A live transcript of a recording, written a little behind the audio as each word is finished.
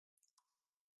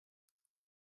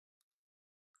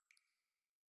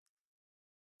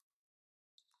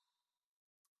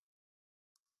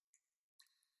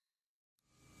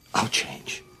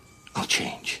change. I'll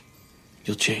change.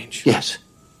 You'll change? Yes.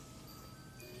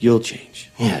 You'll change?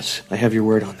 Yes. I have your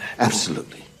word on that.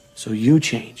 Absolutely. So you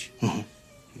change. Mm-hmm.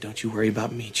 Don't you worry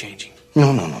about me changing.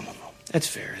 No. That's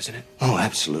fair, isn't it? Oh,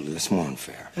 absolutely. That's more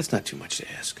unfair. That's not too much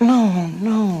to ask.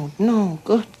 No.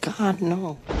 Good God,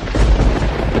 no.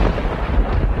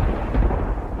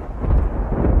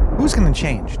 Who's going to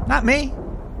change? Not me.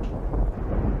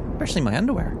 Especially my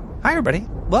underwear. Hi, everybody.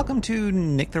 Welcome to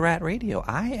Nick the Rat Radio.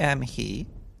 I am he.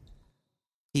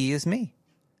 He is me.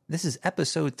 This is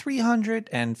episode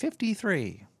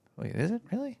 353. Wait, is it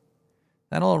really?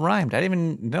 That all rhymed. I didn't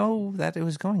even know that it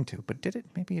was going to, but did it?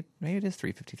 Maybe it is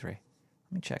 353. Let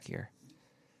me check here.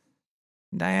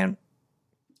 Diane,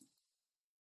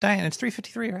 it's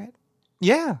 353, right?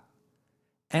 Yeah.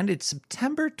 And it's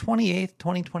September 28th,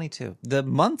 2022. The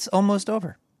month's almost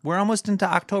over. We're almost into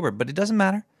October, but it doesn't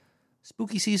matter.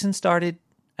 Spooky season started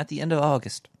at the end of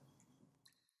August.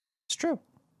 It's true.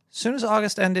 As soon as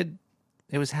August ended,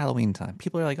 it was Halloween time.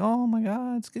 People are like, oh my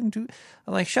God, it's getting too...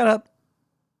 I'm like, shut up.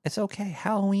 It's okay.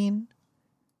 Halloween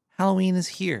is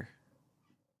here.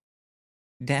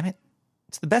 Damn it.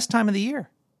 It's the best time of the year.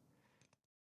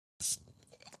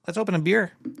 Let's open a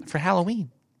beer for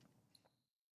Halloween.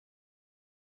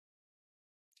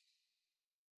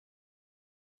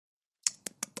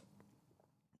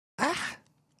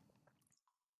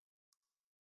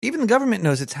 Even the government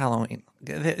knows it's Halloween.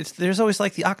 There's always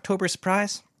like the October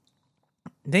surprise.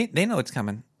 They know it's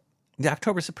coming. The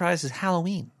October surprise is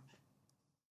Halloween.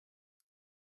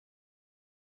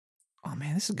 Oh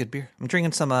man, this is good beer. I'm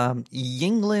drinking some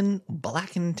Yuengling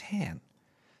Black and Tan.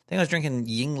 I think I was drinking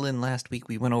Yuengling last week.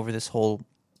 We went over this whole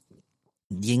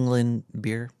Yuengling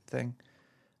beer thing.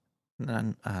 And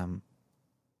then,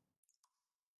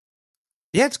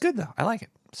 yeah, it's good though. I like it.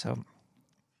 So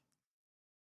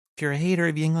if you're a hater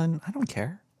of Yuengling, I don't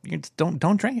care. You just don't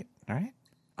drink it. All right,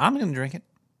 I'm gonna drink it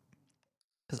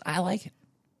because I like it.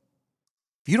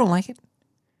 If you don't like it,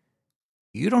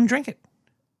 you don't drink it.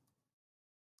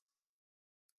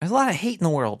 There's a lot of hate in the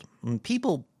world, and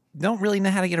people don't really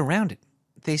know how to get around it.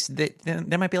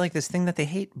 There might be like this thing that they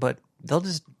hate, but they'll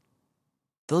just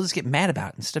get mad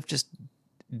about it instead of just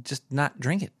not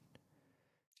drink it.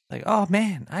 Like, oh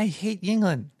man, I hate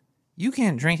Yuengling. You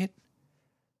can't drink it.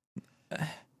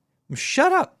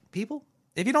 Shut up, people.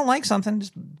 If you don't like something,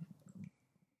 just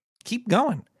keep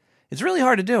going. It's really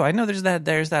hard to do. I know there's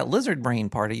that lizard brain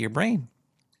part of your brain.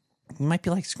 You might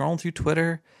be like scrolling through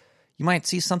Twitter. You might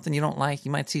see something you don't like.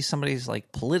 You might see somebody's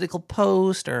like political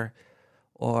post or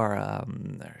a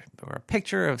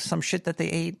picture of some shit that they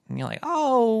ate, and you're like,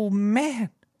 oh man,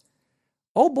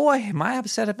 oh boy, am I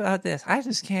upset about this?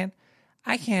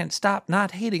 I can't stop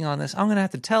not hating on this. I'm gonna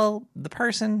have to tell the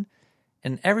person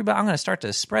and everybody. I'm gonna start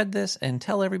to spread this and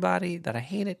tell everybody that I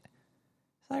hate it.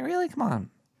 It's like, really, come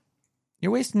on,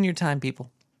 you're wasting your time,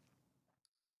 people.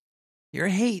 Your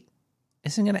hate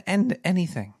isn't gonna end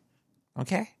anything.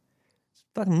 Okay.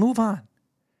 Fucking move on.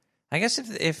 I guess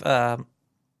if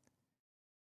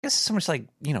someone's like,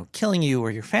 killing you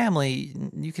or your family,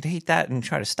 you could hate that and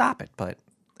try to stop it. But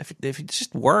if it's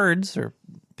just words or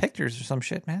pictures or some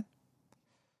shit, man,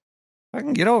 I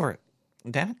can get over it.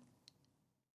 Damn it.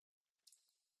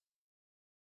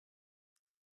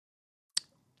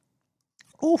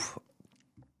 Oof.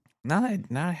 Now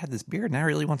I had this beer, now I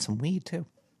really want some weed too.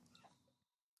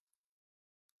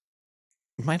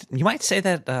 You might say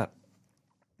that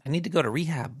I need to go to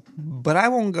rehab, but I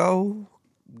won't go.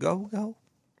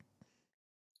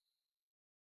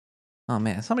 Oh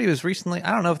man, somebody was recently,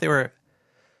 I don't know if they were,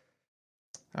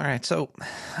 all right, so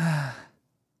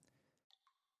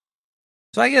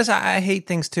I guess I hate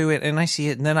things too, and I see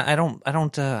it, and then I don't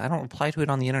reply to it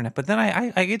on the internet, but then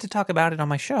I get to talk about it on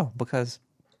my show because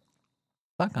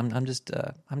fuck, I'm just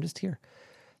here.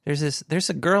 There's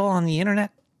a girl on the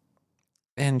internet,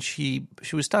 and she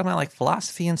was talking about like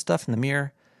philosophy and stuff in the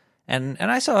mirror. And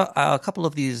I saw a couple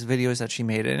of these videos that she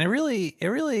made, and it really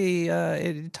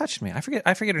it touched me. I forget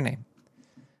her name.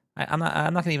 I'm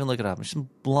not gonna even look it up. She's a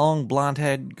long blonde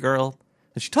head girl,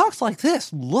 and she talks like this,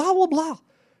 blah blah blah.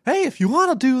 Hey, if you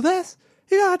want to do this,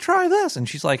 you gotta try this. And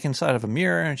she's like inside of a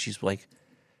mirror, and she's like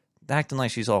acting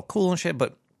like she's all cool and shit.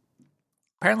 But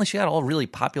apparently, she got all really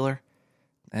popular,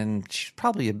 and she's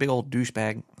probably a big old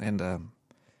douchebag. And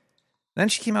then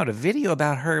she came out a video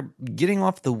about her getting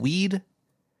off the weed.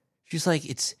 She's like,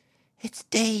 it's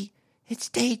day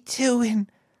 2, and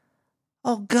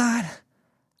oh God,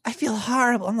 I feel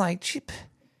horrible. I'm like,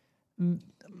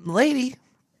 lady,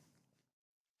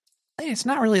 it's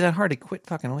not really that hard to quit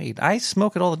fucking weed. I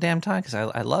smoke it all the damn time because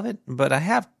I love it, but I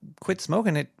have quit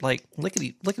smoking it like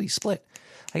lickety split.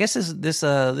 I guess this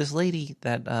lady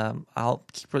that I'll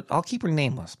keep her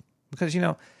nameless because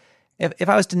if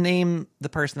I was to name the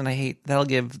person that I hate, that'll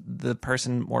give the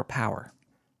person more power.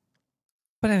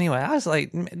 But anyway, I was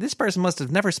like, this person must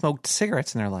have never smoked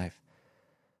cigarettes in their life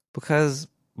because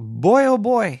boy oh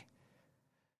boy,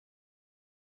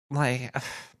 like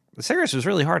the cigarettes was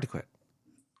really hard to quit.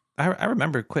 I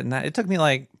remember quitting that. It took me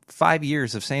like 5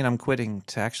 years of saying I'm quitting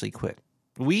to actually quit.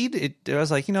 Weed, it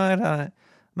was like, what, I'm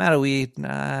out of weed.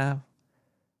 All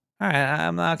right,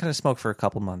 I'm not going to smoke for a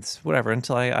couple months, whatever,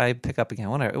 until I pick up again.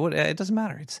 Whatever, it doesn't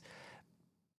matter.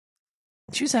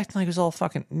 She was acting like it was all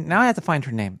fucking. Now I have to find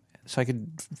her name so I could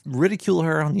ridicule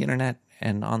her on the internet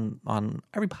and on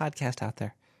every podcast out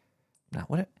there. No,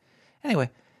 what? Anyway,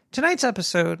 tonight's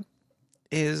episode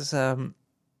is I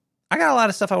got a lot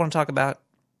of stuff I want to talk about.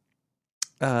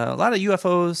 A lot of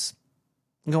UFOs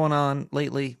going on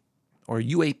lately, or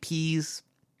UAPs.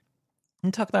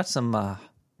 I'm talk about some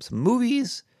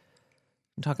movies.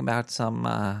 I'm talking about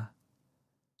some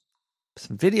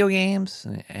video games,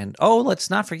 and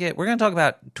let's not forget, we're going to talk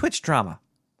about Twitch drama.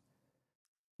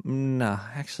 No,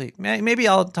 actually, maybe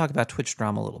I'll talk about Twitch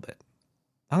drama a little bit.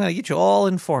 I'm going to get you all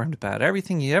informed about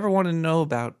everything you ever want to know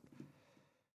about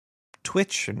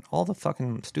Twitch and all the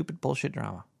fucking stupid bullshit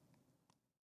drama.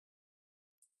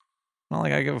 Not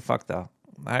like I give a fuck though.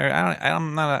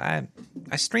 I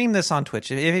stream this on Twitch.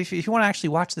 If you want to actually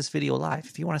watch this video live,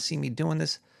 if you want to see me doing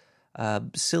this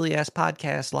silly ass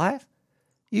podcast live,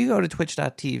 you go to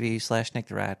twitch.tv/Nick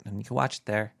the Rat and you can watch it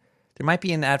there. There might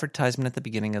be an advertisement at the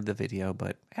beginning of the video,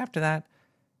 but after that,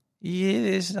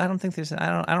 I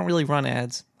don't really run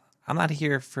ads. I'm not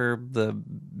here for the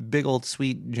big old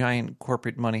sweet giant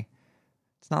corporate money.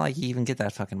 It's not like you even get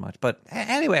that fucking much. But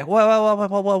anyway,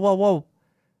 whoa.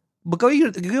 But go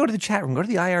to the chat room. Go to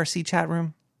the IRC chat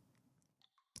room.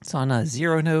 It's on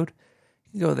Zero Node.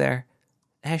 You can go there.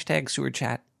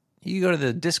 #SewerChat. You can go to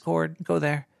the Discord. Go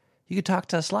there. You can talk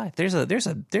to us live. There's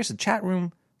a chat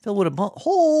room filled with a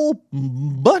whole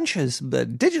bunches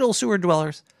of digital sewer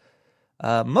dwellers.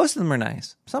 Most of them are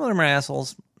nice. Some of them are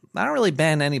assholes. I don't really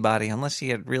ban anybody unless you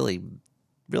get really,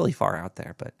 really far out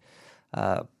there. But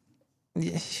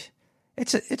it's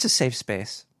a safe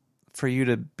space for you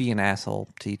to be an asshole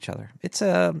to each other. It's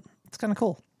kind of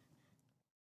cool.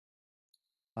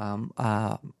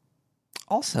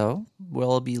 Also,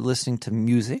 we'll be listening to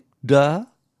music. Duh.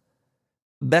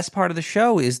 Best part of the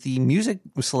show is the music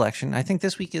selection. I think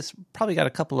this week is probably got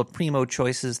a couple of primo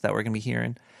choices that we're going to be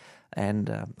hearing. And,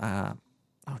 oh,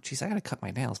 geez, I got to cut my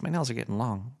nails. My nails are getting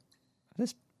long. I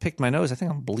just picked my nose. I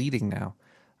think I'm bleeding now.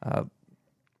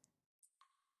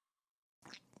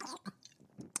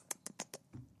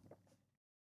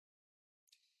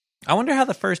 I wonder how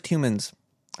the first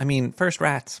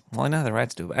rats. Well, I know how the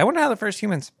rats do, but I wonder how the first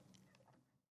humans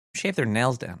shaved their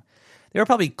nails down. They were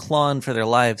probably clawing for their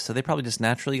lives, so they probably just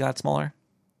naturally got smaller.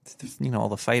 All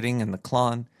the fighting and the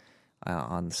clawing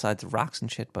on the sides of rocks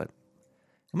and shit, but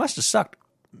it must have sucked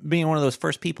being one of those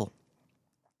first people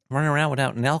running around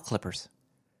without nail clippers.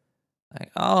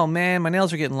 Like, oh man, my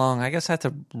nails are getting long. I guess I have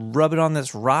to rub it on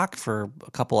this rock for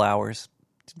a couple hours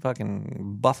to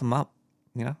fucking buff them up.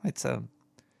 It's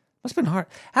must have been hard.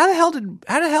 How the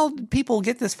hell did people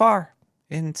get this far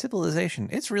in civilization?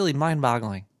 It's really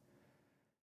mind-boggling.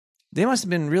 They must have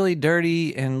been really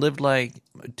dirty and lived like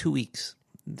 2 weeks.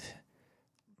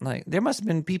 Like there must have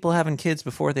been people having kids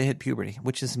before they hit puberty,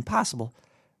 which is impossible.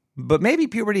 But maybe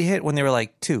puberty hit when they were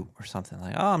like 2 or something.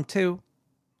 Like, oh, I'm 2.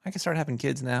 I can start having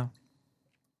kids now.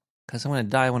 Because I'm going to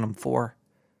die when I'm 4.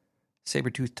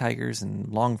 Saber-toothed tigers and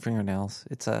long fingernails.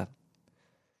 It's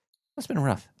been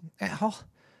rough.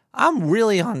 I'm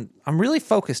really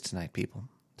focused tonight, people.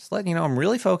 Just letting you know I'm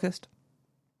really focused.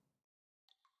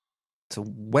 It's a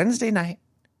Wednesday night.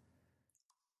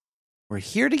 We're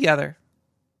here together.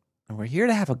 And we're here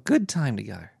to have a good time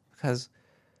together. Because,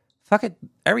 fuck it,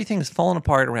 everything's falling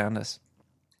apart around us.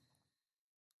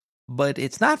 But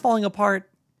it's not falling apart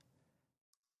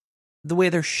the way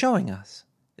they're showing us.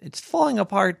 It's falling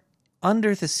apart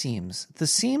under the seams. The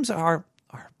seams are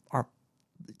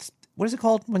what is it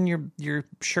called when your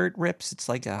shirt rips? It's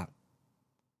like a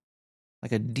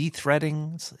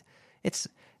de-threading. It's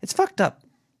fucked up.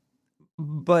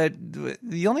 But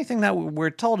the only thing that we're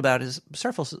told about is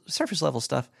surface level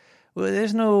stuff.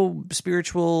 There's no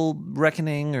spiritual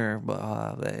reckoning, or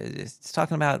it's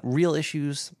talking about real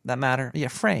issues that matter. Yeah,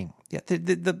 fraying. Yeah,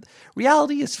 the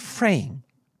reality is fraying,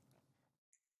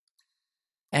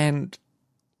 and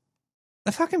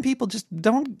the fucking people just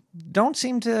don't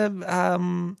seem to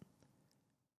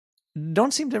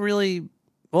really.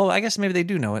 Well, I guess maybe they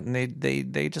do know it, and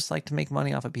they just like to make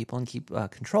money off of people and keep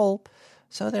control.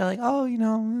 So they're like, oh,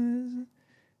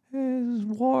 there's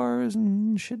wars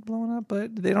and shit blowing up,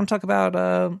 but they don't talk about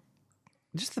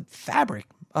just the fabric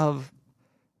of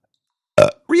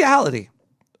reality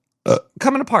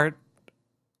coming apart.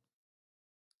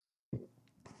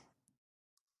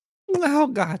 Oh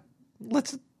God,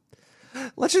 let's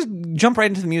just jump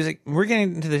right into the music. We're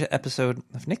getting into the episode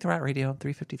of Nick the Rat Radio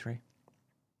 353. It's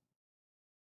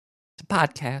a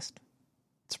podcast.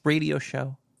 It's a radio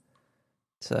show.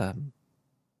 It's a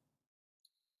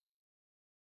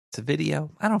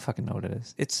video. I don't fucking know what it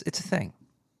is. It's a thing.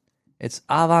 It's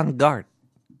avant-garde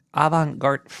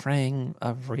fraying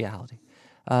of reality.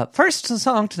 First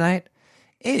song tonight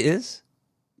is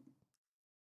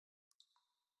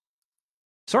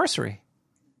Sorcery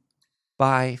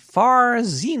by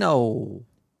Farzino.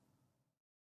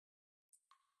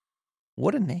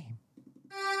 What a name.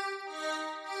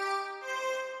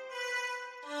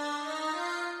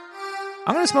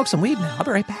 I'm going to smoke some weed now. I'll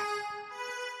be right back.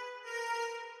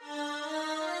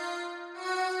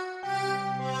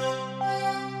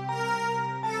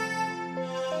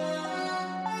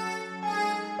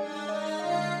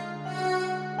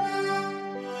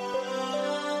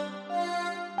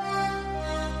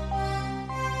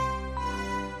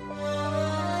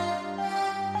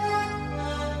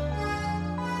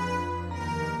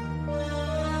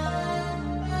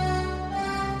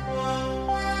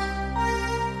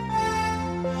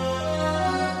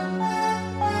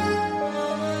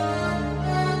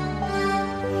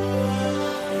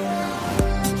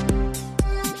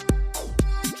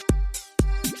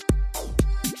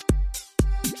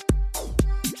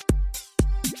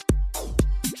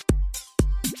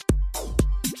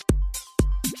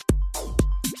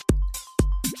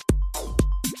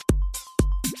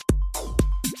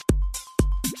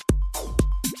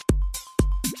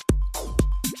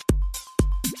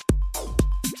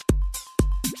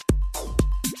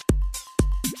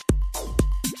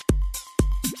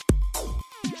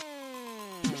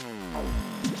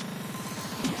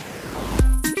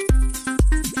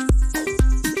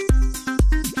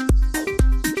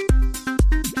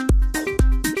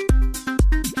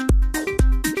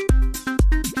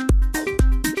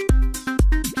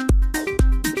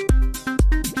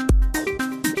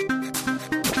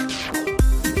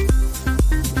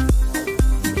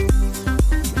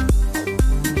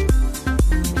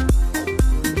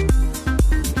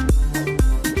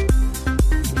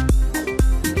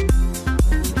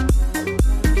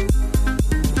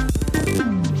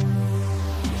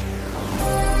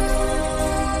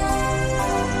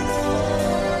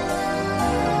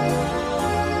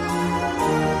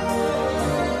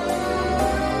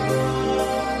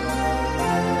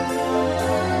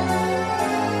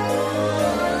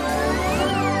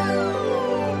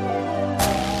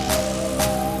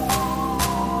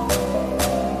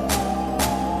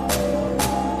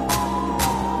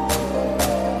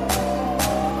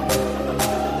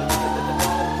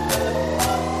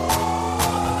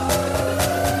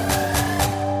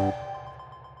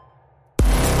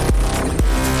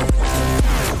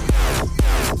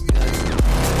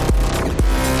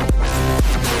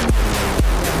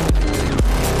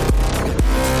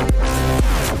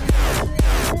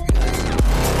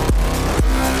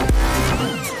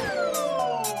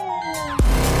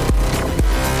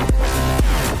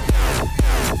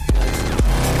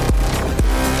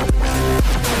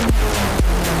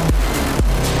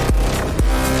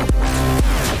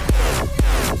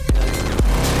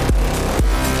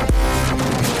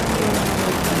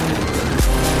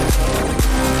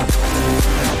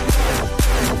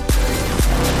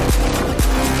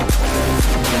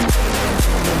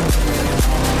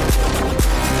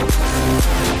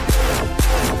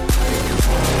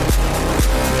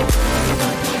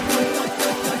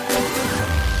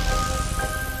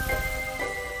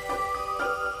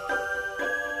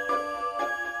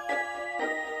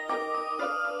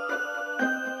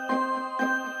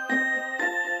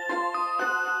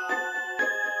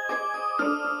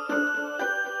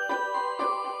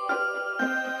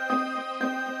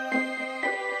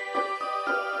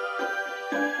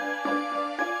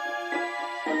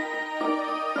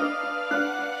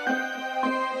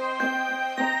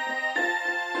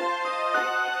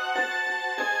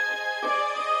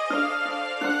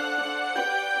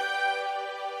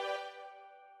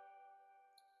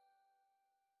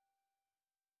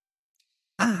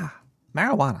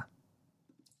 Marijuana.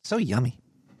 So yummy.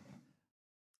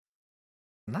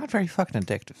 Not very fucking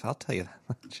addictive, I'll tell you that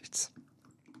much. It's...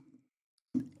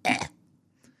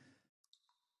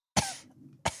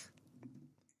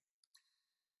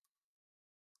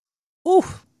 Ooh.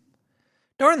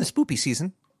 During the spoopy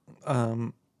season,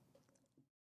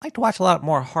 I like to watch a lot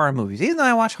more horror movies. Even though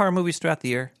I watch horror movies throughout the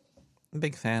year, I'm a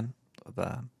big fan of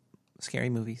scary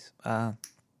movies. Let's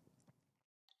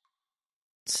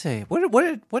see.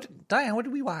 Diane, what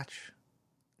did we watch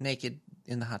naked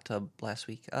in the hot tub last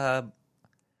week?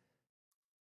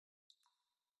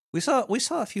 We saw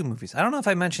a few movies. I don't know if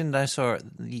I mentioned I saw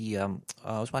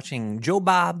I was watching Joe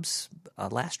Bob's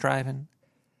Last Drive-In.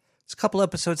 It's a couple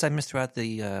episodes I missed throughout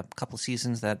the couple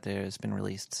seasons that there's been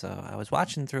released, so I was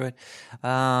watching through it.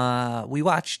 We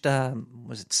watched,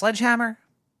 was it Sledgehammer?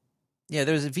 Yeah,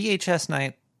 there was a VHS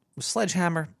night with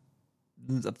Sledgehammer.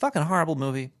 A fucking horrible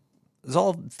movie. It was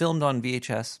all filmed on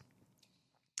VHS.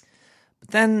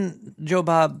 But then Joe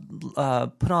Bob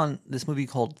put on this movie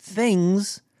called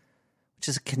Things, which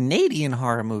is a Canadian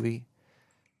horror movie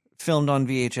filmed on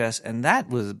VHS, and that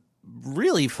was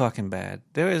really fucking bad.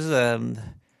 There was, I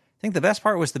think the best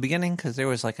part was the beginning because there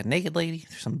was like a naked lady,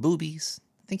 some boobies.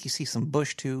 I think you see some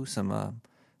bush too, some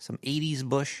 80s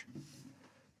bush.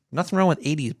 Nothing wrong with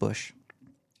 80s bush.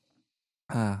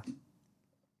 Bad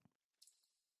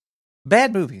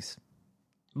movies.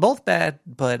 Both bad,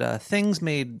 but Things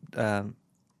made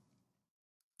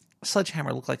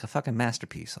Sledgehammer look like a fucking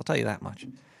masterpiece. I'll tell you that much.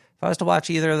 If I was to watch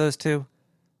either of those two,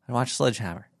 I'd watch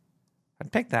Sledgehammer.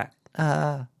 I'd pick that.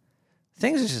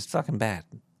 Things is just fucking bad.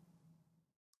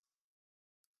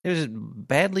 It was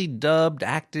badly dubbed,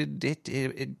 acted.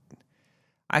 It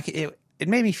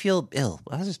made me feel ill.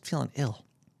 I was just feeling ill.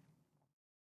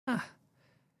 I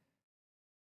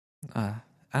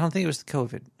don't think it was the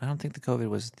COVID. I don't think the COVID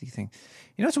was the thing.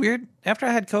 You know what's weird? After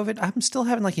I had COVID, I'm still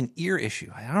having like an ear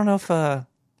issue. I don't know if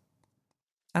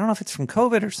it's from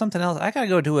COVID or something else. I gotta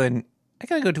go to an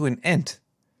ent.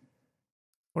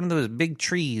 One of those big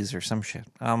trees or some shit.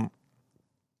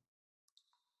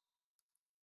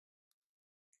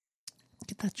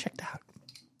 Get that checked out.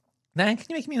 Nan, can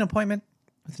you make me an appointment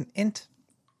with an ent?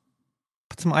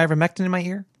 Put some ivermectin in my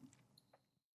ear.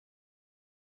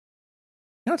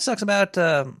 You know what sucks about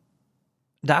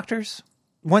doctors?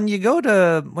 When you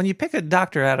pick a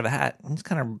doctor out of a hat, and just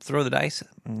kind of throw the dice,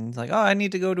 and it's like, oh, I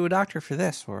need to go to a doctor for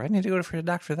this, or I need to go to a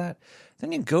doctor for that.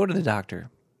 Then you go to the doctor,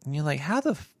 and you're like, how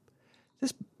this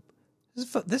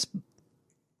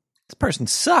person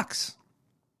sucks.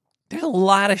 There's a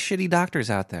lot of shitty doctors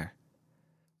out there,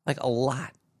 like a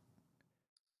lot.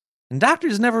 And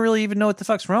doctors never really even know what the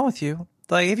fuck's wrong with you.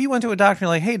 Like if you went to a doctor and you're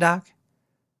like, hey doc,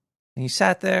 and you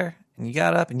sat there and you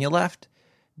got up and you left,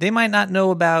 they might not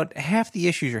know about half the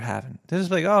issues you're having. They're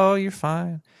just like, oh, you're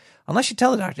fine. Unless you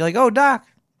tell the doctor, you're like, oh, doc,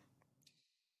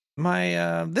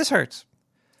 my this hurts.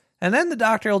 And then the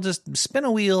doctor will just spin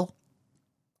a wheel,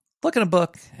 look in a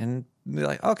book, and be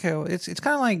like, okay, well, it's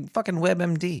kind of like fucking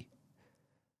WebMD.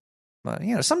 But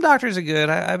you know, some doctors are good.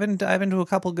 I've been to a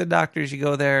couple good doctors. You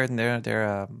go there, and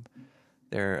they're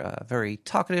very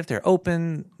talkative. They're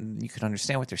open. You can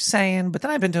understand what they're saying. But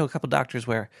then I've been to a couple doctors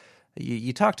where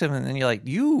you talk to them, and then you're like,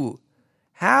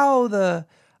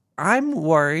 I'm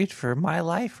worried for my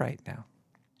life right now.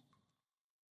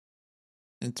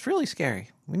 It's really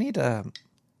scary. We need to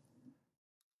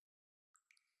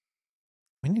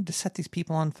set these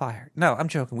people on fire. No, I'm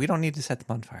joking. We don't need to set them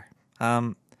on fire.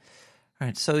 All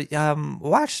right. So,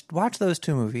 watch those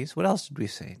two movies. What else did we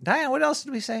say? Diane, what else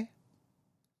did we say?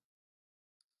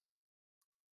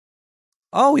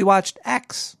 Oh, we watched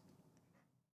X.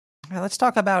 All right, let's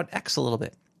talk about X a little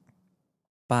bit.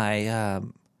 By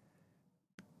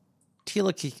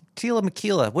Tila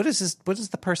Makila. What is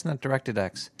the person that directed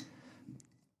X?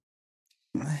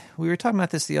 We were talking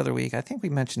about this the other week. I think we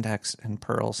mentioned X and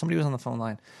Pearl. Somebody was on the phone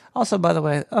line. Also, by the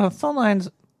way, phone line's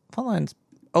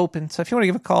open. So if you want to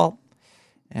give a call,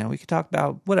 and we could talk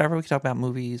about whatever. We could talk about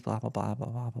movies, blah blah blah blah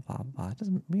blah blah blah blah.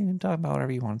 We can talk about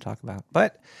whatever you want to talk about.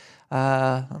 But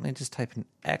let me just type in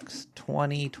X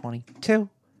 2022.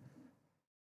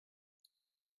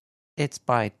 It's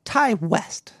by Ty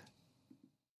West.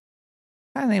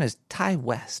 His name is Ty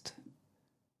West.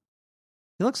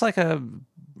 He looks like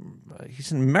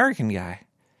he's an American guy.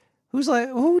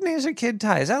 Who names their kid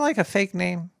Ty? Is that like a fake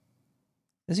name?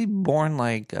 Is he born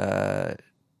like,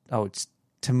 it's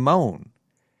Timon.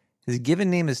 His given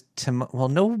name is Timon. Well,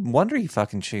 no wonder he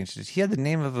fucking changed it. He had the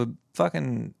name of a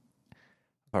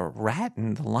rat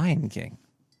in The Lion King.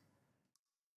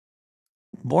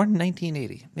 Born in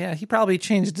 1980. Yeah, he probably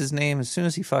changed his name as soon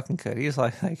as he fucking could. He was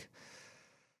like,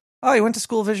 oh, he went to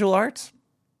school of visual arts?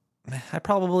 I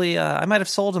might have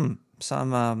sold him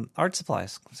some art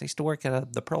supplies. I used to work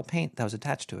at the Pearl Paint that was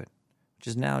attached to it, which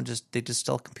is now they just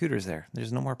sell computers there.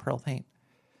 There's no more Pearl Paint.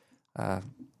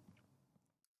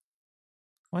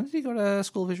 When did he go to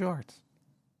school of visual arts?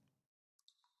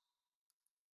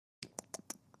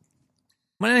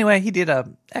 But anyway, he did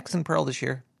X and Pearl this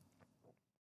year.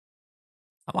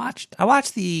 I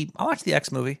watched the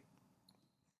X movie.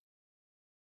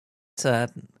 It's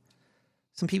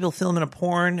some people filming a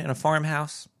porn in a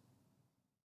farmhouse,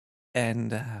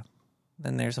 and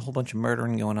then there's a whole bunch of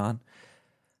murdering going on.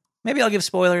 Maybe I'll give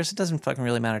spoilers. It doesn't fucking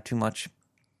really matter too much.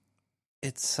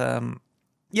 It's I'm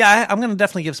gonna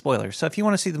definitely give spoilers. So if you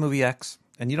want to see the movie X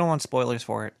and you don't want spoilers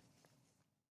for it,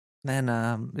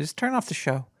 then just turn off the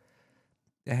show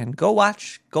and go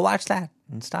watch that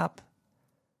and stop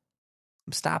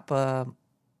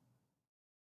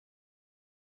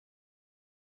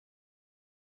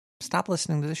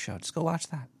listening to this show. Just go watch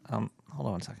that. Hold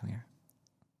on 1 second here.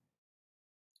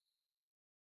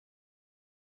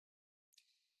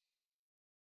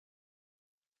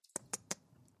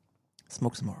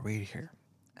 Smoke some more weed here.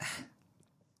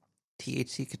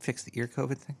 THC could fix the ear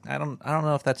COVID thing. I don't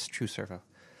know if that's true, Servo.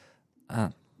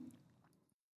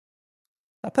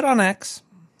 I put on X.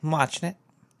 I'm watching it.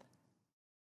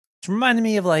 It's reminding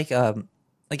me of like a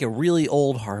really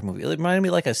old horror movie. It reminded me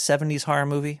of like a 70s horror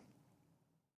movie.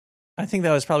 I think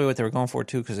that was probably what they were going for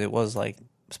too, because it was like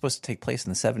supposed to take place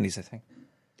in the 70s, I think.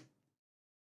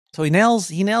 So he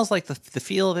nails like the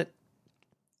feel of it.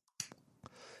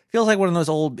 Feels like one of those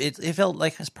old. It felt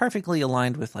like it's perfectly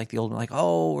aligned with like the old, like,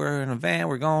 oh, we're in a van,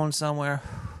 we're going somewhere,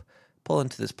 pull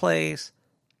into this place,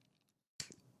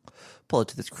 pull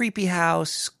into this creepy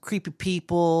house, creepy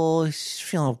people,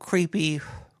 feeling creepy.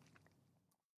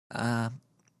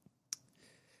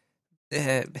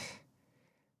 It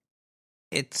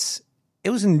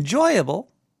was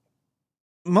enjoyable.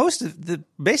 Most of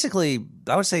basically,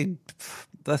 I would say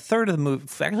the third of the movie,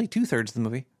 actually 2/3 of the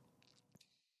movie,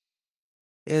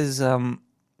 is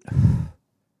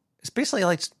it's basically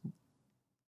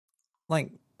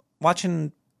like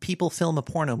watching people film a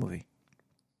porno movie.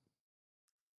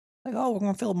 Like, oh, we're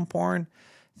gonna film a porn.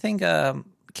 I think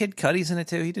Kid Cudi's in it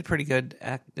too. He did pretty good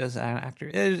as an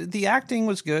actor. The acting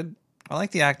was good. I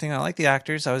like the acting. I like the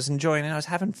actors. I was enjoying it. I was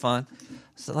having fun.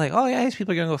 So like, oh yeah, these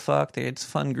people are gonna go fuck. It's a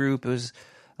fun group. It was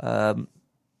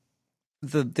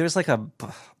there's like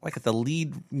the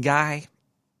lead guy.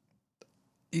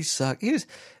 You suck. There's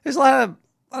a lot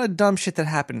of dumb shit that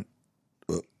happened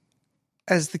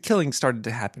as the killing started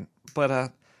to happen.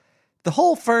 But the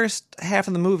whole first half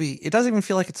of the movie, it doesn't even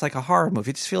feel like it's like a horror movie.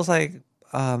 It just feels like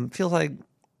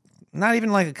not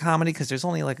even like a comedy, because there's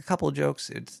only like a couple of jokes.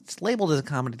 It's labeled as a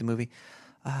comedy, the movie.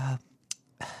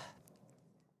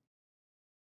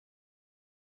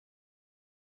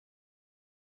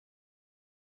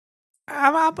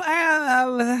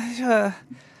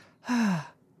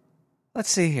 Let's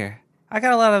see here. I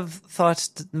got a lot of thoughts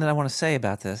that I want to say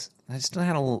about this. I just don't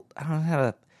know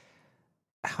how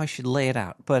I should lay it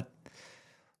out. But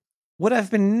what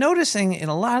I've been noticing in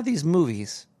a lot of these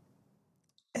movies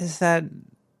is that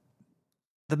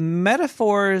the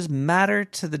metaphors matter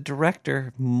to the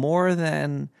director more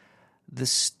than the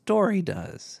story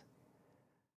does.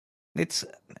 It's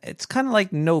kind of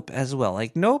like Nope as well.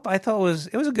 Like Nope, I thought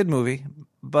it was a good movie,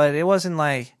 but it wasn't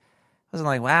like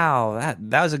wow,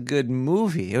 that was a good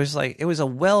movie. It was a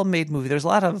well-made movie. There's a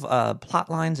lot of plot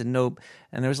lines in Nope,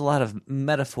 and there was a lot of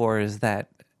metaphors that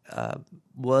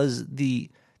was the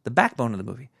backbone of the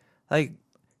movie. Like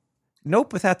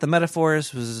Nope without the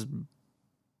metaphors was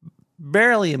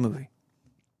barely a movie.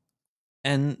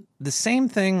 And the same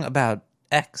thing about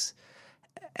X.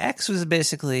 X was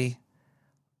basically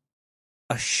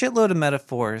a shitload of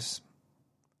metaphors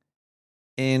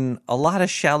in a lot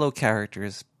of shallow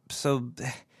characters. So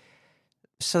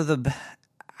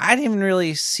I didn't even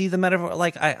really see the metaphor.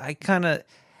 Like I kind of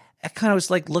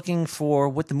was like looking for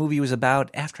what the movie was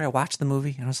about after I watched the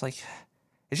movie, and I was like,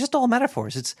 it's just all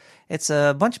metaphors. It's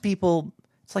a bunch of people.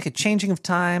 It's like a changing of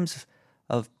times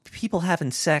of people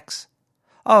having sex.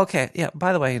 Oh, okay, yeah.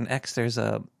 By the way, in X, there's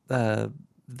the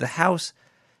house.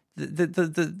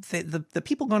 The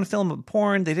people going to film a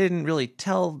porn, they didn't really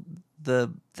tell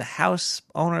the house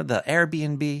owner, the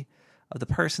Airbnb of the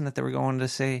person that they were going to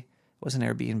see. It wasn't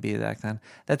Airbnb back then.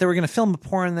 That they were going to film a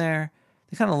porn there.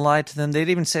 They kind of lied to them. They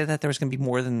didn't even say that there was going to be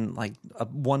more than like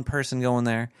one person going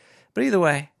there. But either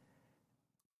way,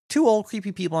 two old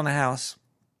creepy people in a house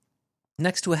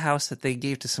next to a house that they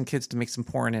gave to some kids to make some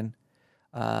porn in.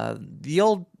 The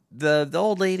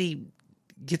old lady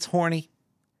gets horny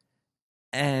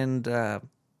and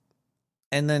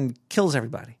then kills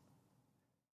everybody.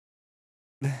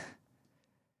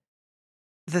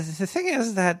 The thing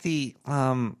is that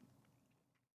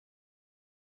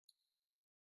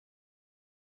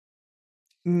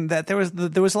that there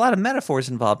was a lot of metaphors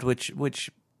involved, which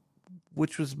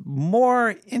was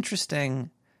more interesting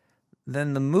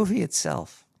than the movie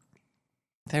itself.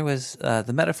 there was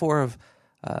the metaphor of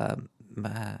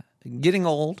getting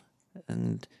old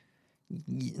and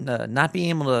not being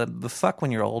able to fuck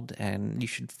when you're old, and you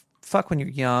should fuck when you're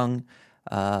young.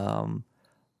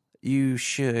 You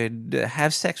should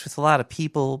have sex with a lot of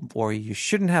people, or you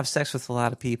shouldn't have sex with a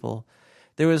lot of people.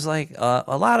 There was like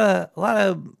a lot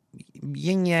of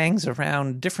yin yangs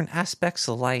around different aspects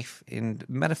of life in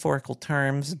metaphorical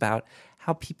terms about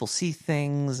how people see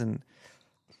things, and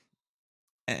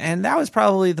that was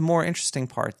probably the more interesting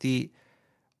part.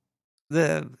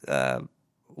 There's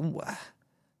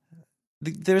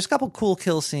a couple cool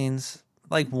kill scenes,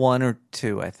 like one or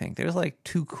two, I think. There's like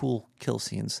two cool kill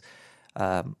scenes.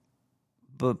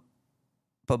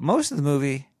 But most of the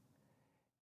movie,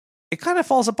 it kind of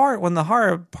falls apart when the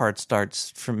horror part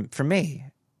starts for me.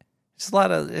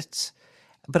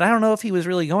 But I don't know if he was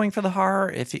really going for the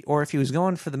horror, if he was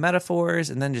going for the metaphors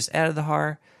and then just added the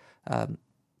horror. And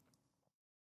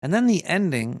then the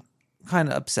ending kind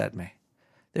of upset me.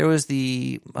 There was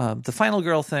the final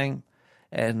girl thing,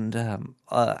 and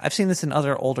I've seen this in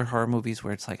other older horror movies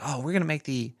where it's like, oh, we're gonna make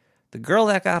the girl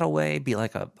that got away be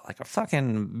like a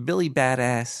fucking Billy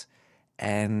badass,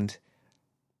 and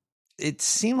it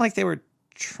seemed like they were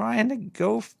trying to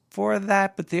go for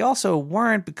that, but they also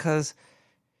weren't, because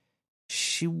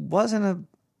she wasn't a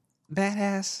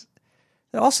badass.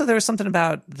 Also, there was something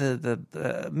about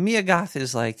the Mia Goth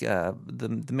is like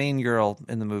the main girl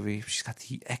in the movie. She's got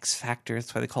the X factor.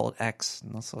 That's why they call it X.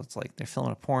 And also, it's like they're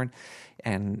filming a porn.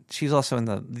 And she's also in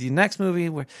the next movie,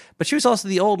 but she was also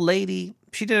the old lady.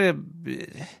 She did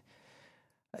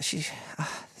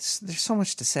there's so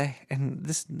much to say, and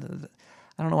this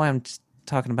I don't know why I'm just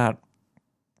talking about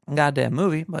a goddamn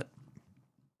movie, but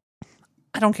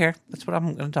I don't care. That's what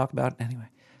I'm going to talk about anyway.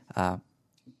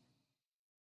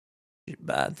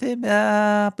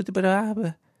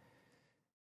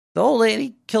 The old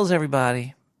lady kills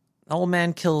everybody. The old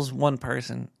man kills one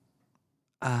person,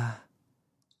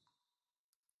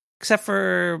 except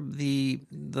for the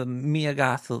Mia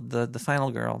Goth, the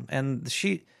final girl, and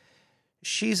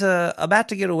she's about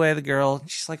to get away. The girl,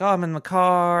 she's like, "Oh, I'm in the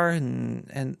car,"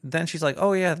 and then she's like,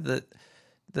 "Oh yeah, the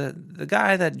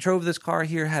guy that drove this car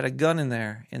here had a gun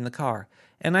in the car,"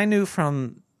 and I knew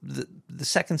from the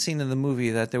second scene of the movie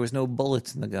that there was no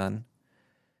bullets in the gun,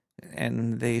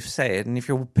 and they say it. And if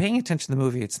you're paying attention to the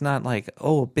movie, it's not like,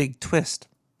 oh, a big twist.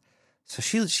 So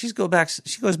she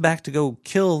goes back to go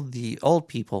kill the old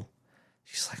people.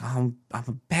 She's like, oh, I'm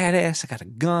a badass. I got a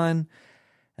gun.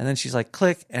 And then she's like,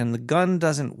 click, and the gun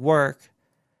doesn't work.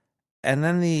 And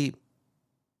then the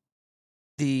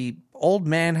old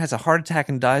man has a heart attack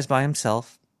and dies by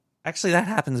himself. Actually, that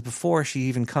happens before she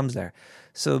even comes there.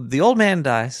 So the old man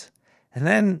dies, and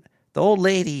then the old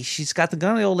lady, she's got the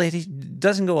gun. The old lady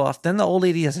doesn't go off. Then the old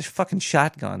lady has a fucking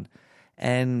shotgun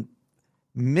and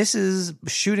misses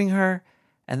shooting her,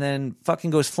 and then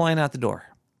fucking goes flying out the door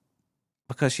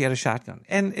because she had a shotgun.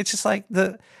 And it's just like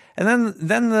then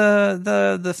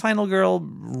the final girl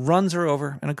runs her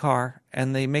over in a car,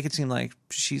 and they make it seem like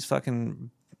she's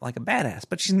fucking like a badass,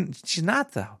 but she's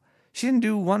not, though. She didn't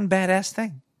do one badass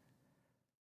thing.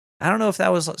 I don't know if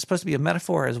that was supposed to be a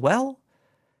metaphor as well.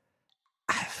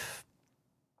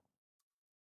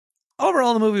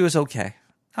 Overall, the movie was okay.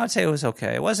 I would say it was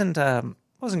okay. It wasn't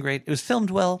great. It was filmed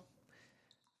well.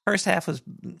 First half was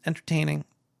entertaining.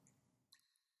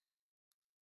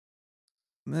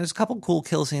 There's a couple cool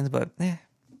kill scenes, but it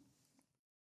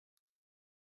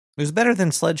was better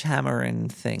than Sledgehammer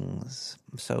and Things.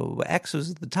 So X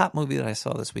was the top movie that I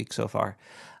saw this week so far.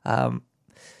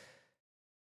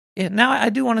 Yeah, now I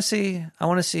do want to see. I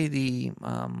want to see the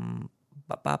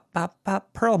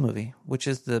Pearl movie, which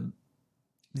is the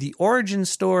origin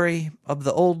story of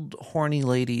the old horny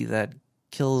lady that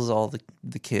kills all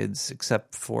the kids,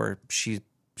 except for she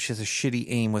has a shitty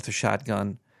aim with a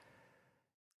shotgun.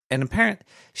 And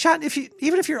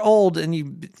even if you're old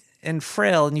and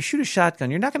frail and you shoot a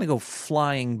shotgun, you're not going to go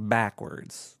flying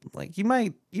backwards. Like you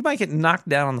might get knocked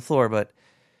down on the floor, but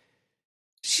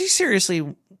she seriously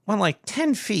went like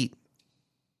 10 feet.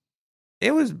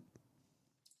 It was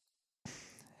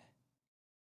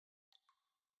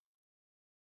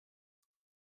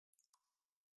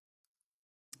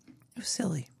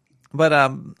silly.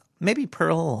 But maybe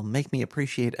Pearl will make me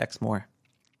appreciate X more.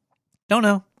 Don't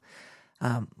know.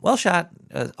 Well shot.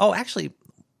 Actually,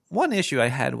 one issue I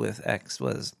had with X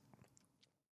was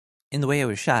in the way it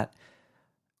was shot.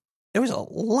 There was a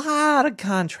lot of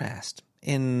contrast.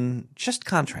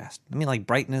 Contrast. I mean, like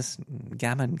brightness,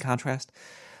 gamma, and contrast.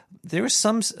 There was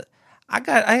some.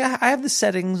 I have the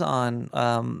settings on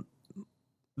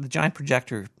the giant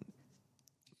projector,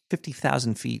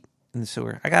 50,000 feet, in the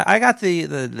sewer. I got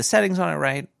the settings on it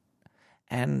right,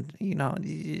 and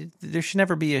there should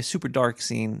never be a super dark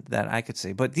scene that I could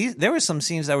see. But there were some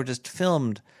scenes that were just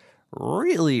filmed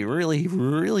really, really,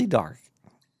 really dark.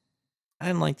 I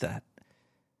didn't like that.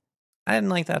 I didn't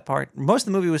like that part. Most of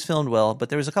the movie was filmed well, but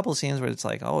there was a couple of scenes where it's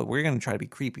like, oh, we're going to try to be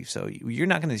creepy, so you're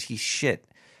not going to see shit.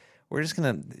 We're just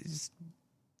going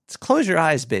to close your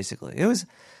eyes, basically. It was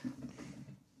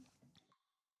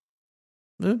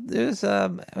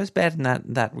bad in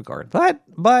that regard, but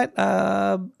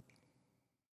yeah,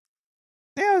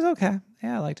 it was okay.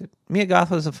 Yeah, I liked it. Mia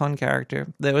Goth was a fun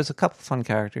character. There was a couple of fun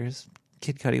characters.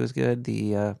 Kid Cudi was good.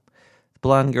 The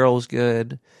blonde girl was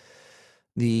good.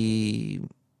 The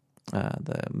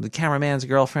cameraman's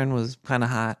girlfriend was kind of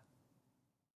hot,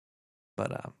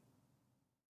 but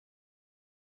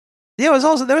yeah,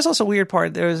 there was also a weird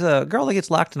part. There was a girl that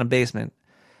gets locked in a basement.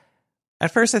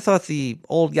 At first, I thought the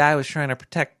old guy was trying to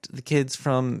protect the kids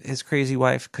from his crazy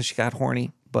wife because she got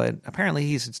horny, but apparently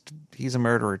he's a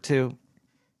murderer too.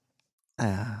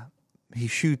 He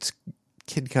shoots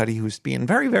Kid Cudi, who's being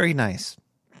very, very nice.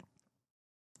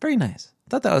 Very nice. I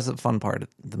thought that was a fun part of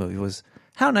the movie, was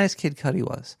how nice Kid Cudi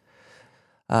was.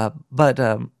 But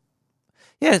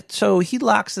yeah, so he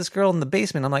locks this girl in the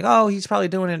basement. I'm like, oh, he's probably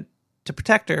doing it to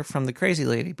protect her from the crazy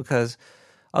lady, because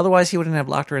otherwise he wouldn't have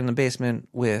locked her in the basement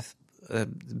with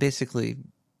basically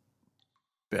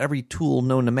every tool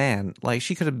known to man. Like,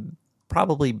 she could have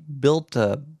probably built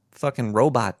a fucking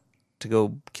robot to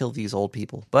go kill these old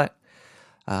people. But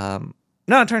no,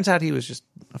 it turns out he was just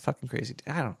a fucking crazy.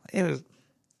 I don't know. It was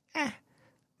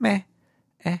meh.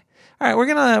 All right, we're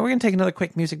gonna take another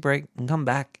quick music break and come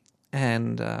back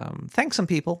and thank some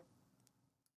people.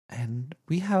 And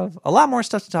we have a lot more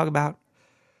stuff to talk about.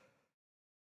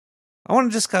 I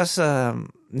want to discuss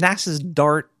NASA's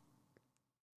DART.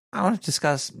 I want to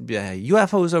discuss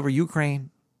UFOs over Ukraine.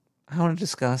 I want to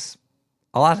discuss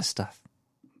a lot of stuff.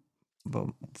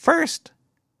 But first,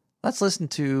 let's listen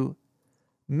to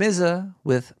Mizza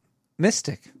with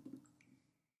Mystic.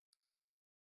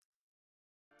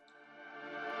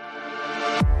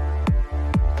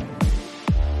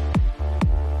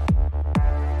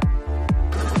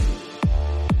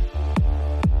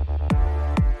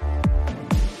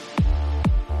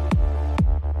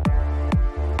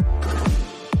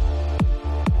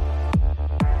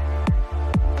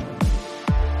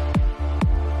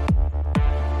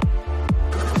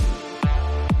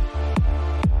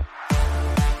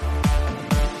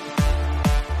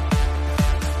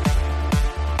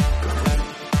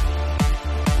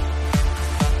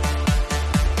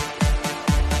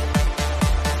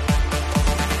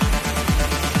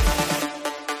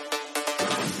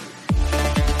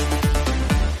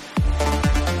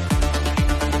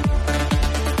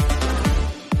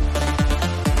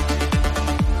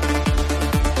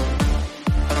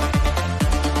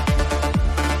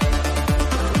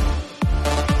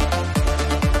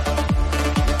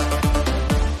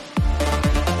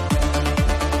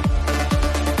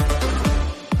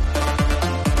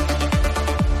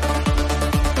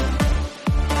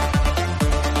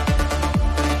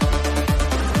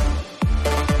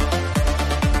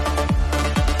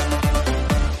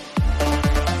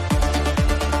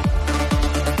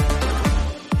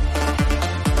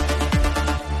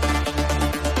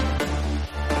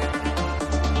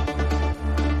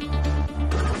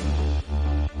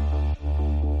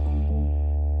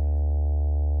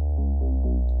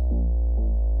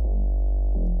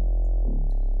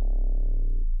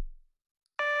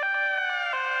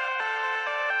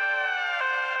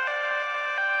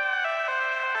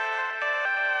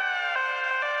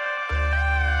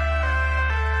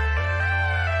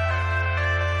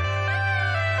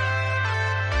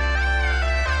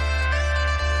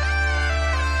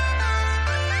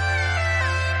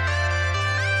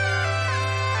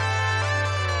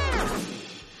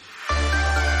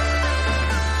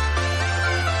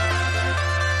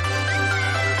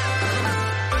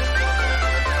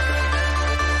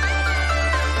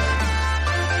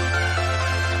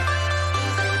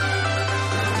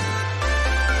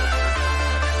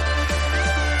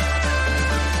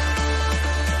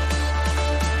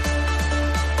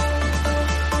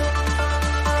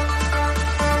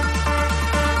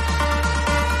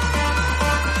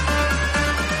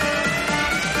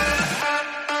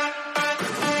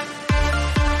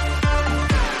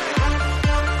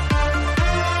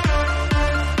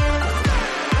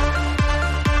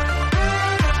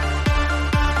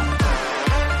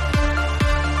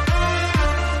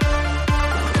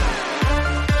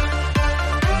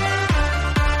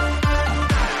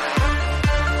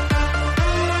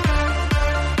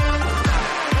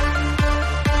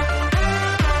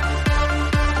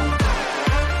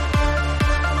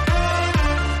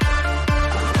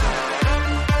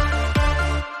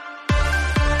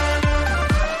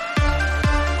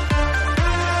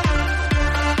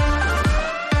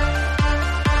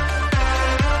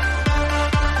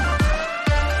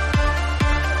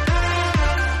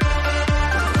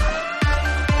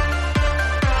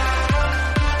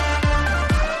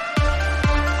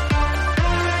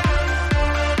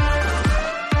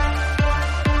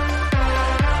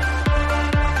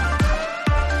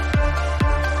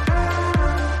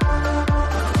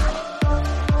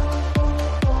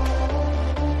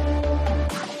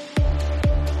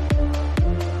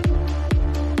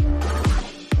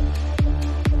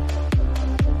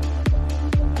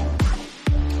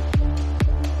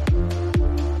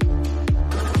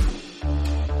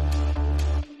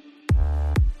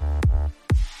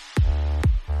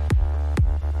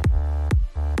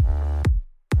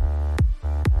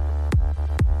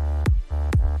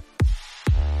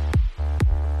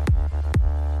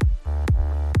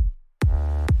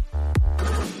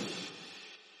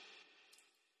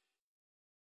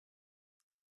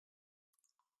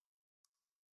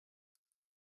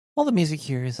 All the music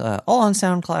here is all on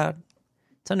SoundCloud.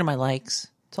 It's under my likes.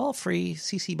 It's all free,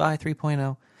 CC BY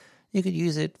 3.0. You could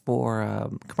use it for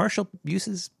commercial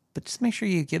uses, but just make sure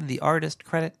you give the artist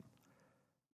credit,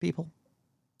 people.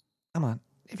 Come on.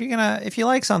 If you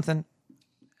like something,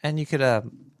 and you could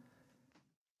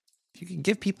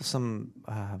give people some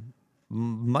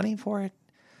money for it.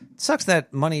 It sucks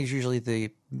that money is usually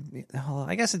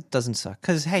I guess it doesn't suck.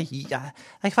 Because, hey, like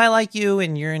if I like you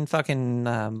and you're in fucking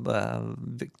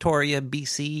Victoria,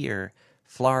 BC, or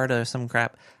Florida or some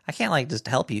crap, I can't, like, just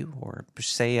help you or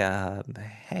say,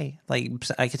 hey, like,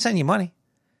 I could send you money.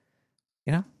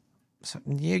 You know? So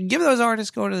you give those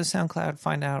artists, go to the SoundCloud,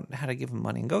 find out how to give them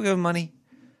money, and go give them money.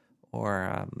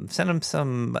 Or send them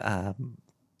some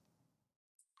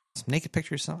naked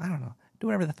pictures. I don't know. Do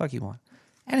whatever the fuck you want.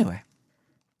 Anyway,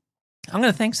 I'm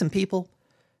going to thank some people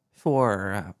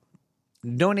for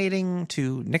donating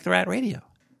to Nick the Rat Radio.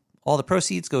 All the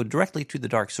proceeds go directly to the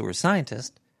Dark Sewer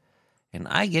Scientist, and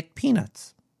I get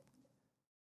peanuts.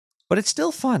 But it's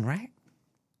still fun, right?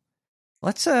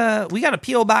 We got a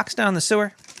P.O. box down the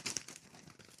sewer.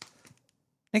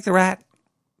 Nick the Rat,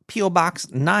 P.O. Box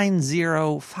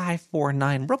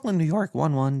 90549, Brooklyn, New York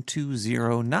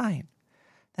 11209.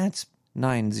 That's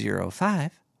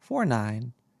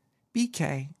 90549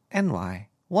 BKNY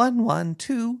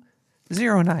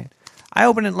 11209. I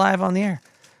open it live on the air.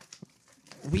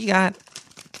 We got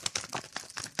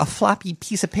a floppy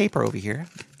piece of paper over here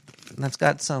that's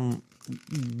got some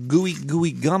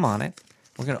gooey gum on it.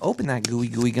 We're going to open that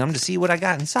gooey gum to see what I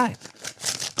got inside.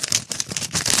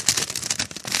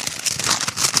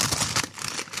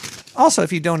 Also,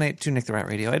 if you donate to Nick the Rat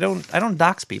Radio, I don't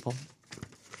dox people.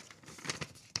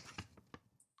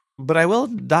 But I will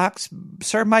dox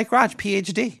Sir Mike Raj,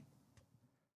 PhD.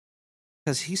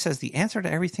 Because he says the answer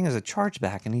to everything is a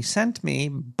chargeback, and he sent me,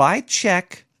 by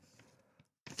check,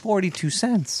 42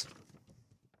 cents.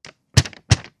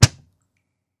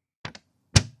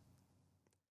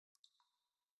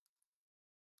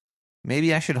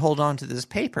 Maybe I should hold on to this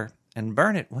paper and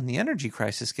burn it when the energy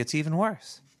crisis gets even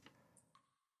worse.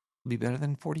 Be better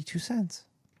than 42 cents.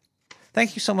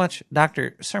 Thank you so much,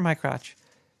 Dr. Sir Mike Crotch.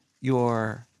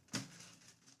 Your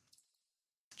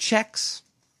checks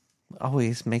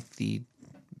always make the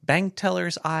bank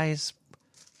teller's eyes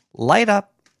light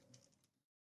up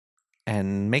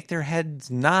and make their heads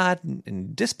nod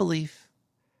in disbelief.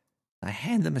 I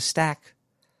hand them a stack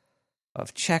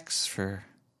of checks for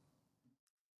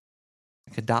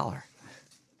like $1.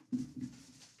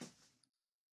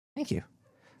 Thank you.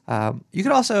 You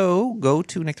could also go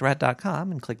to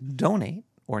nicktherat.com and click donate,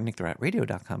 or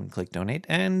nicktheratradio.com and click donate,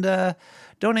 and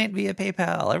donate via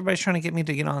PayPal. Everybody's trying to get me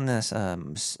to get on this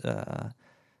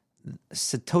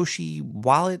Satoshi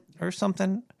wallet or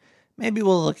something. Maybe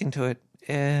we'll look into it,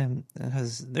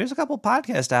 because there's a couple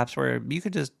podcast apps where you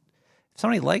could just, if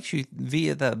somebody likes you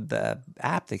via the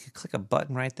app, they could click a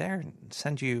button right there and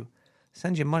send you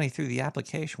money through the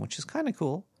application, which is kind of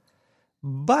cool.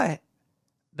 But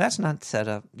that's not set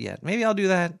up yet. Maybe I'll do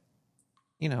that,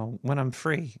 when I'm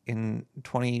free in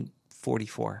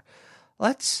 2044.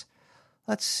 Let's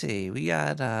see. We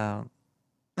got,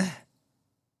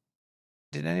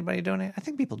 did anybody donate? I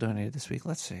think people donated this week.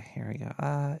 Let's see. Here we go.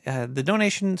 The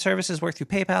donation services work through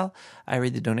PayPal. I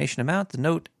read the donation amount, the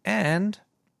note, and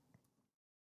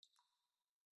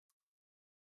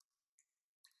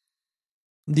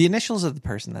the initials of the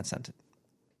person that sent it.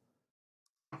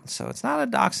 So it's not a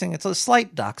doxing. It's a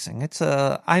slight doxing. It's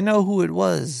a I know who it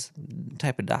was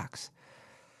type of dox.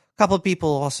 A couple of people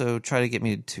also try to get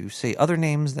me to say other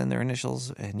names than their initials,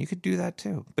 and you could do that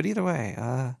too. But either way,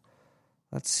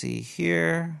 let's see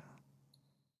here.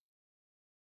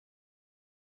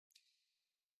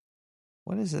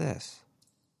 What is this?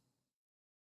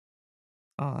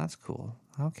 Oh, that's cool.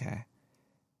 Okay.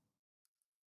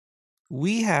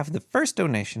 We have the first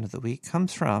donation of the week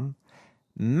comes from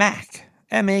Mac.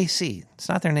 M-A-C. It's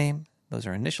not their name. Those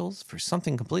are initials for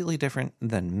something completely different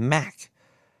than Mac.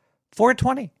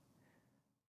 420.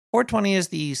 420 is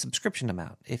the subscription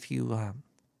amount. If you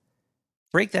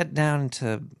break that down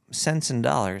into cents and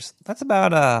dollars, that's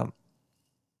about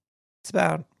it's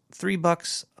about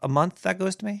 $3 a month that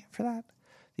goes to me for that.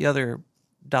 The other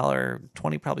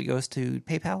 $1.20 probably goes to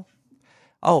PayPal.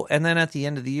 Oh, and then at the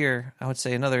end of the year, I would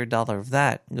say another $1 of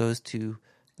that goes to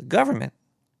the government.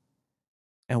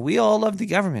 And we all love the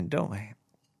government, don't we?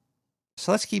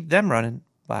 So let's keep them running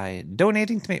by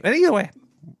donating to me. But either way,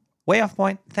 way off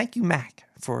point. Thank you, Mac,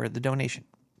 for the donation.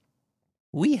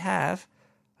 We have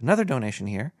another donation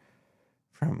here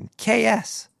from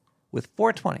KS with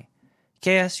 420.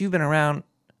 KS, you've been around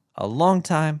a long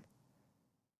time.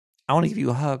 I want to give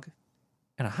you a hug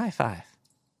and a high five.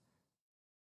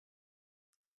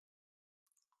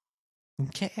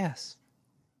 KS.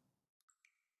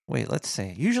 Wait, let's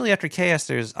see. Usually after KS,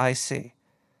 there's IC.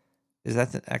 Is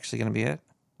that actually going to be it?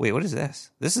 Wait, what is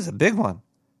this? This is a big one.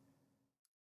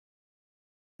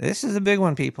 This is a big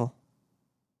one, people.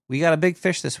 We got a big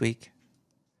fish this week.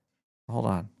 Hold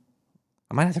on.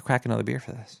 I might have to crack another beer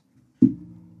for this.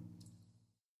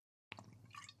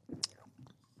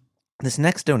 This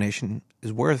next donation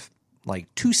is worth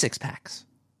like 2 6-packs.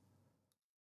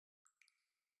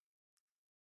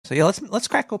 So yeah, let's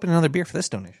crack open another beer for this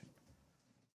donation.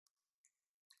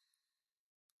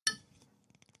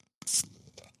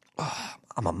 Oh,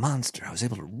 I'm a monster. I was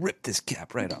able to rip this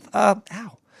cap right off.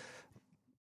 Ow.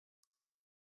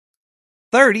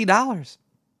 $30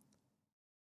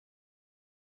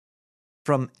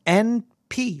 from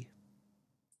NP.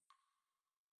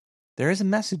 There is a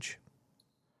message.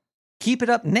 Keep it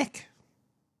up, Nick.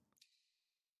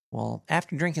 Well,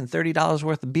 after drinking $30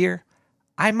 worth of beer,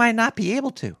 I might not be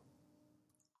able to.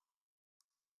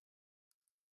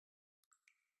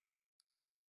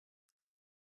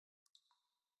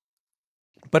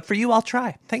 But for you, I'll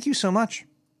try. Thank you so much.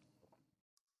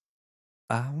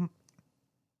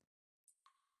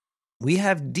 We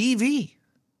have DV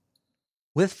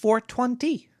with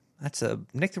 420. That's a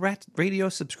Nick the Rat radio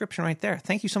subscription right there.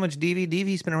 Thank you so much, DV.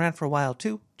 DV's been around for a while,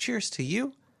 too. Cheers to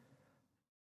you.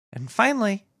 And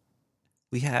finally,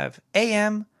 we have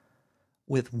AM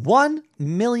with $1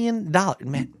 million.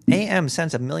 Man, AM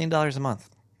sends $1 million a month.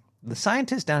 The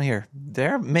scientists down here,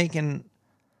 they're making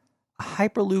a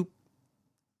Hyperloop.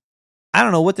 I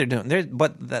don't know what they're doing.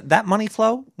 But that money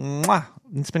flow, mwah,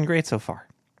 it's been great so far.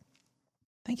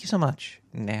 Thank you so much,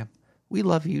 Nam. We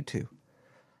love you too.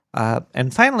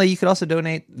 And finally, you could also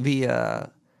donate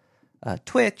via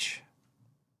Twitch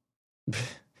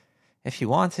if you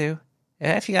want to.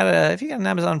 If you got an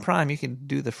Amazon Prime, you can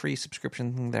do the free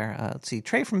subscription thing there. Let's see,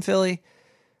 Trey from Philly.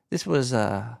 This was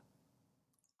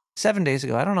 7 days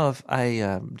ago. I don't know if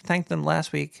I thanked them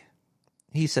last week.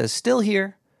 He says still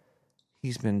here.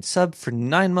 He's been subbed for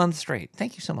 9 months straight.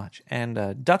 Thank you so much.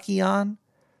 And Ducky On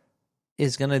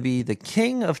is going to be the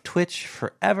king of Twitch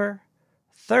forever.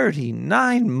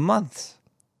 39 months.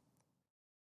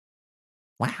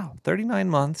 Wow, 39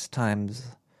 months times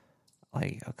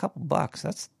like a couple bucks.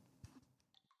 That's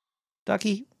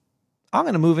Ducky. I'm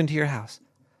going to move into your house.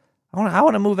 I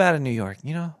want to move out of New York.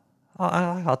 You know,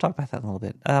 I'll talk about that in a little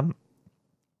bit. And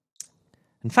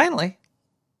finally,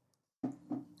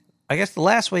 I guess the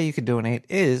last way you could donate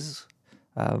is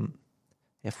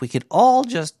if we could all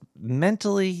just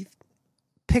mentally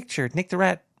picture Nick the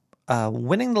Rat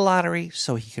winning the lottery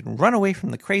so he can run away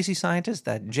from the crazy scientists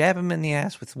that jab him in the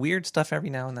ass with weird stuff every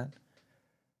now and then.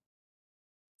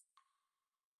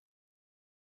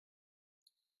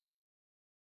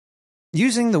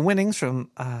 Using the winnings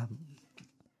from the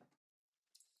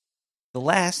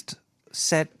last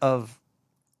set of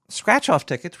scratch-off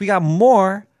tickets, we got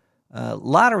more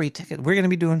lottery tickets. We're going to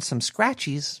be doing some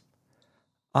scratchies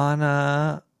on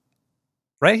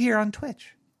right here on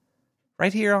Twitch.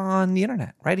 Right here on the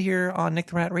internet, right here on Nick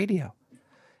the Rat Radio.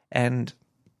 And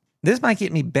this might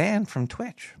get me banned from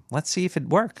Twitch. Let's see if it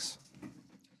works.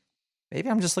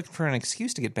 Maybe I'm just looking for an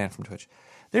excuse to get banned from Twitch.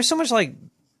 There's so much like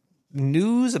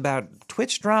news about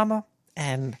Twitch drama,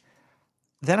 and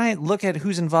then I look at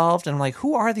who's involved, and I'm like,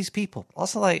 who are these people?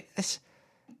 Also, like,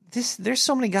 there's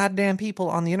so many goddamn people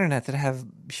on the internet that have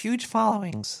huge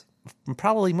followings,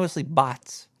 probably mostly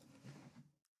bots.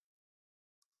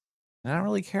 I don't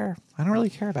really care. I don't really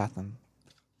care about them.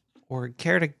 Or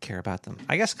care to care about them.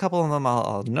 I guess a couple of them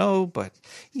I'll know, but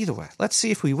either way. Let's see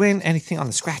if we win anything on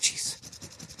the scratchies.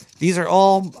 These are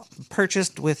all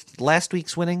purchased with last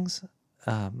week's winnings.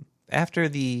 After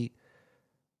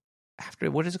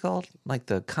what is it called? Like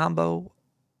the combo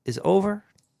is over,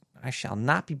 I shall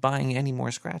not be buying any more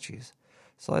scratchies.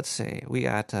 So let's see. We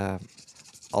got a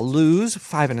lose,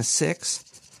 5 and a 6.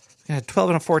 We got a 12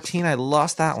 and a 14. I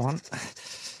lost that one.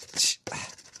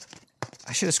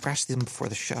 I should have scratched them before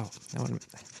the show.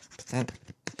 But then,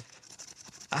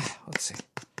 let's see.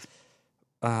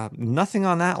 Nothing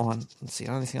on that one. Let's see.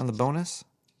 Anything on the bonus?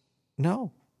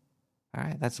 No. All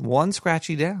right. That's one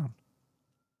scratchy down.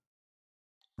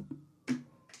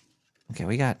 Okay,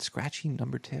 we got scratchy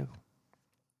number 2.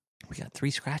 We got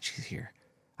 3 scratchies here.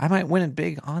 I might win it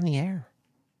big on the air.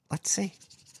 Let's see.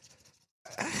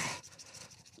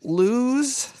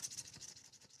 Lose.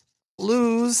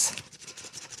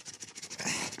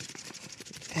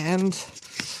 And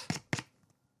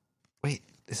wait,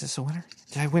 is this a winner?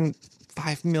 Did I win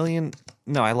 5 million?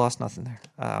 No, I lost nothing there.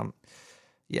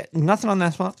 Yeah, nothing on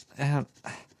this one. And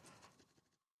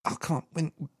oh, come on,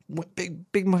 win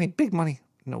big money.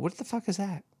 No, what the fuck is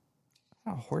that?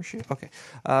 Oh, horseshoe. Okay.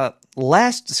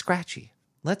 Last scratchy.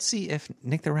 Let's see if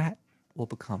Nick the Rat will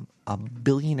become a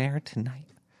billionaire tonight.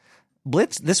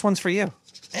 Blitz, this one's for you.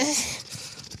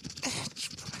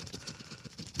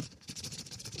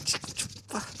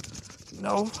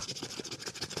 No.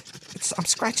 I'm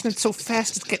scratching it so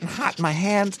fast, it's getting hot in my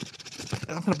hand.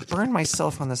 I'm going to burn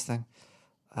myself on this thing.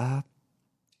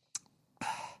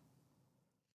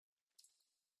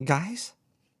 Guys?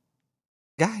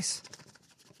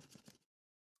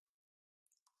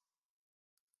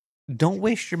 Don't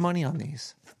waste your money on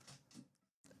these.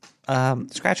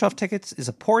 Scratch off tickets is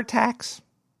a poor tax.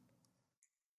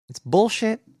 It's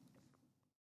bullshit.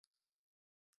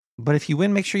 But if you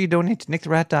win, make sure you donate to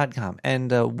nicktherat.com.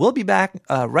 And we'll be back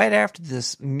right after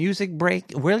this music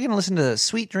break. We're going to listen to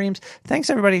Sweet Dreams. Thanks,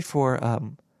 everybody, for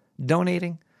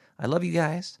donating. I love you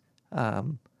guys.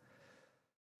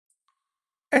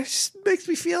 It just makes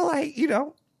me feel like,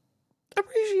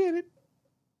 appreciate it.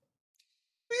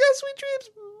 We got Sweet Dreams.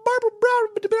 Barbara Brown.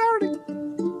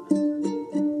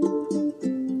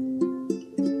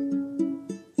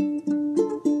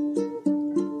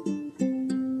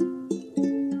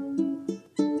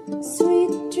 Sweet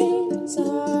dreams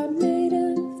are made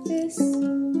of this.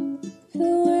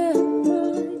 Who am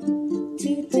I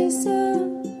to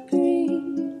disagree?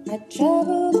 I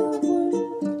travel the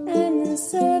world and the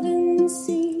seven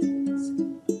seas.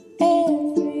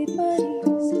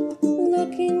 Everybody's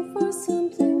looking for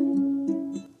something.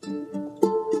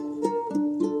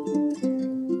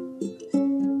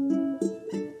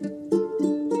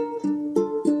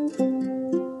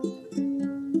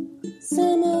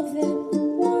 Some of them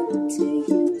want to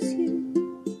use you.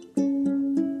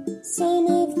 Some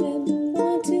of them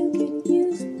want to get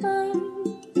used by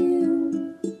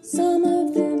you. Some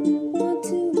of them want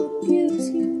to abuse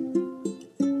you.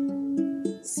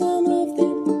 Some of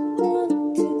them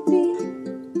want to be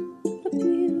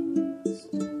abused.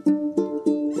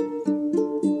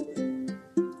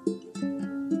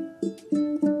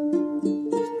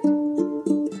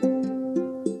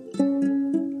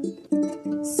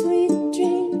 Sweet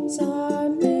dreams are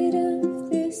made of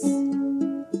this.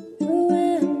 Who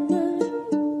am I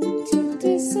to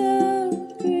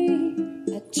disagree?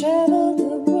 I travel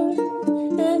the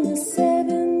world and the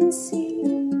seven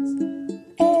seas.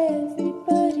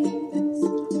 Everybody's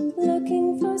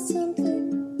looking for something.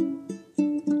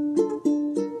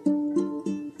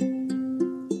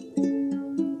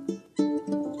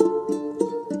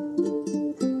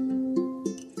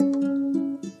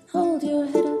 Hold your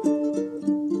head up.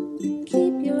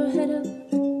 Keep your head up.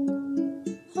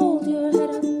 Hold your head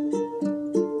up.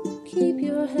 Keep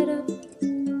your head up.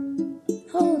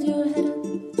 Hold your head up.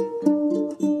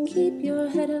 Keep your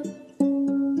head up.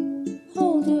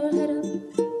 Hold your head up.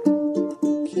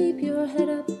 Keep your head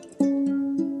up.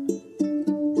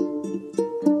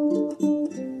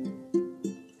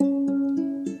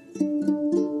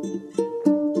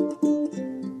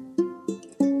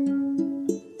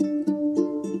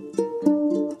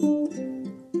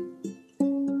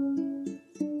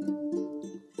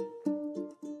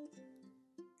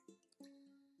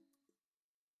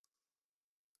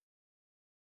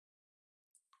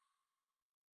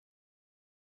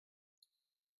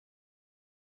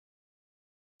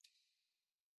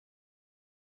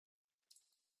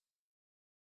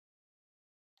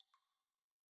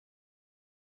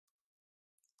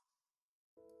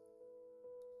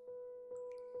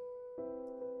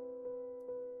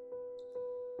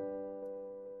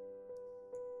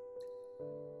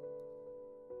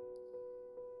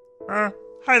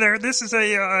 Hi there. This is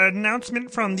a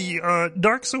announcement from the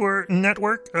Dark Sewer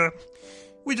Network.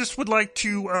 We just would like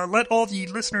to let all the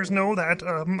listeners know that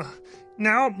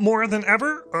now more than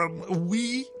ever,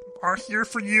 we are here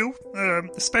for you,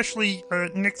 especially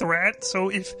Nick the Rat. So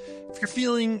if you're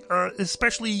feeling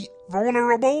especially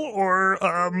vulnerable or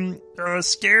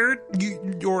scared,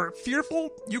 you're fearful,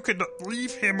 you could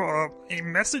leave him a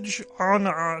message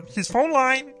on his phone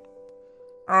line.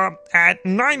 At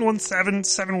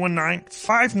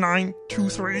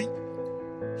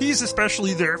 917-719-5923. He's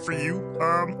especially there for you.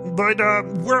 But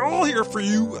we're all here for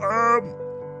you.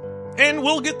 And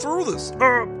we'll get through this,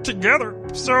 together.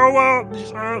 So,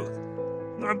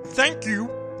 thank you.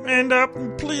 And,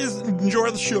 please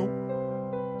enjoy the show.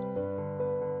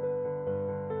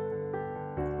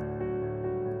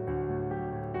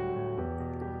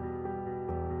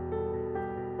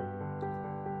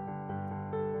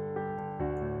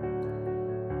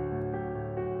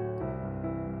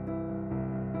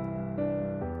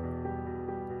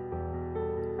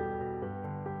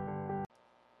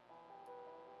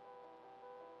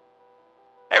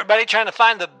 Hey everybody, trying to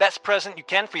find the best present you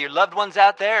can for your loved ones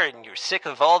out there, and you're sick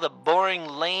of all the boring,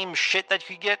 lame shit that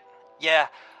you get? Yeah,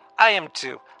 I am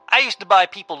too. I used to buy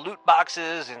people loot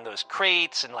boxes and those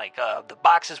crates and the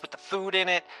boxes with the food in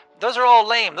it. Those are all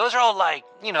lame. Those are all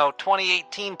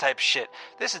 2018 type shit.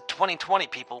 This is 2020,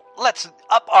 people. Let's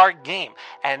up our game.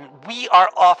 And we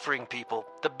are offering people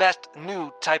the best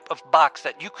new type of box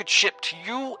that you could ship to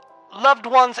you loved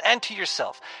ones and to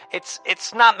yourself.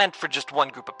 It's not meant for just one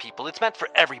group of people. It's meant for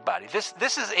everybody.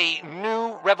 This is a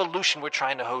new revolution we're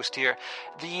trying to host here.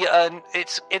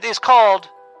 It is called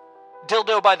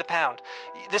Dildo by the Pound.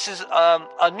 This is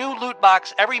a new loot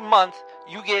box. Every month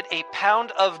you get a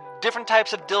pound of different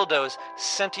types of dildos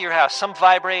sent to your house. Some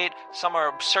vibrate, some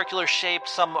are circular shaped,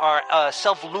 some are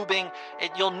self-lubing.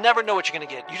 You'll never know what you're going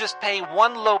to get. You just pay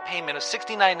one low payment of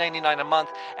 $69.99 a month,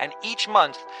 and each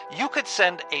month you could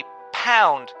send a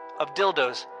pound of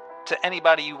dildos to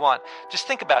anybody you want. Just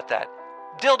think about that.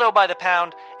 Dildo by the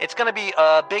Pound. It's going to be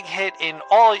a big hit in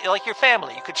all, your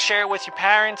family. You could share it with your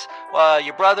parents,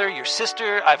 your brother, your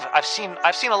sister. I've seen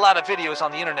a lot of videos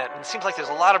on the internet, and it seems like there's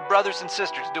a lot of brothers and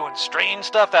sisters doing strange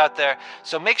stuff out there.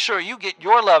 So make sure you get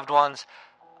your loved ones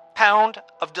pound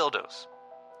of dildos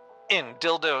in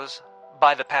Dildos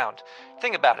by the Pound.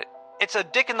 Think about it. It's a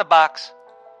dick in the box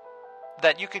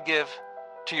that you could give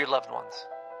to your loved ones.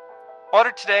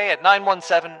 Order today at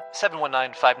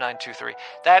 917-719-5923.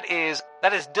 That is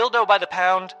Dildo by the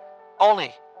Pound,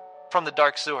 only from the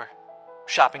Dark Sewer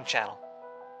shopping channel.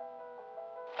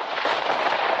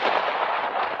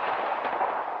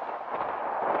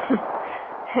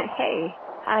 Hey,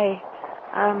 hi.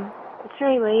 It's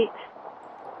very late,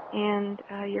 and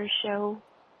your show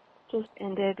just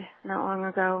ended not long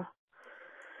ago.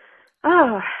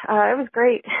 Oh, it was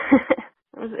great.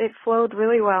 It flowed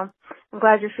really well. I'm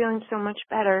glad you're feeling so much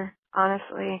better,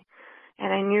 honestly.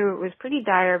 And I knew it was pretty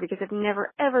dire because I've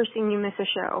never, ever seen you miss a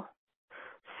show.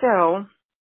 So,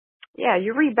 yeah,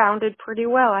 you rebounded pretty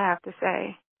well, I have to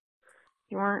say.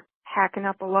 You weren't hacking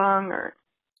up along or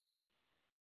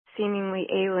seemingly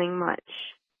ailing much.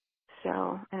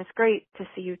 So, and it's great to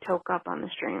see you toke up on the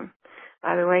stream.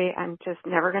 By the way, I'm just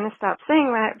never going to stop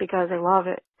saying that because I love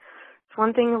it. It's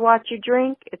one thing to watch you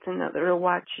drink, it's another to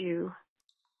watch you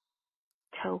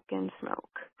toke and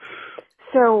smoke.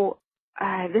 So,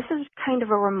 this is kind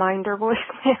of a reminder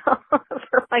voicemail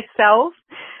for myself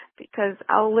because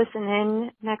I'll listen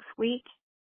in next week.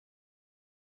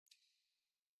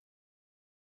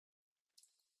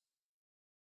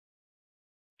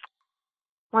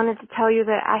 Wanted to tell you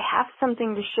that I have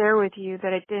something to share with you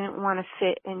that I didn't want to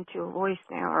fit into a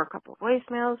voicemail or a couple of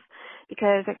voicemails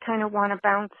because I kind of want to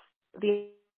bounce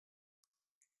the...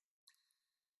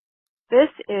 This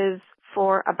is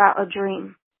about a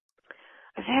dream.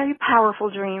 A very powerful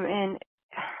dream, and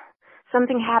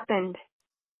something happened.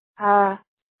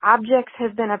 Objects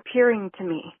have been appearing to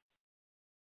me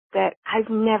that I've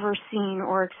never seen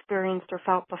or experienced or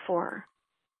felt before.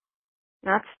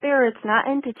 Not spirits, not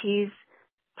entities,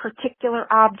 particular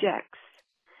objects.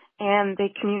 And they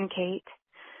communicate,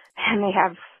 and they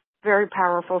have very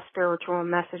powerful spiritual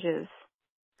messages.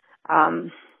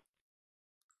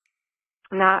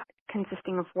 Not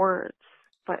consisting of words.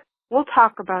 But we'll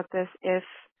talk about this if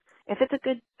it's a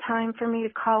good time for me to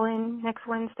call in next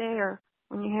Wednesday, or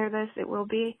when you hear this, it will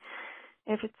be.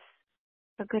 If it's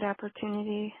a good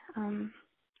opportunity,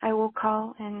 I will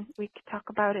call and we can talk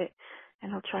about it,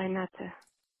 and I'll try not to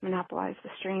monopolize the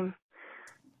stream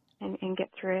and get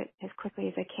through it as quickly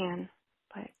as I can.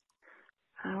 But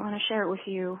I want to share it with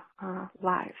you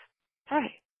live. All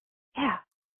right. Yeah.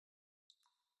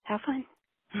 Have fun.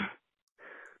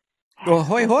 Well,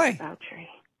 hoy hoy. Debauchery.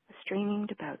 Streaming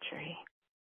debauchery.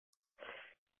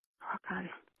 Rock on.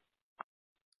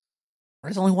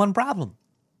 There's only one problem.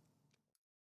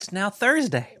 It's now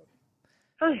Thursday.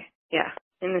 Oh, yeah.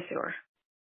 In the sewer.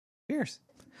 Cheers.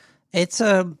 It's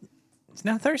now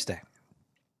Thursday.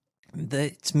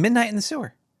 It's midnight in the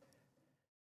sewer.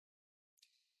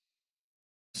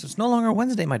 So it's no longer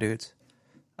Wednesday, my dudes.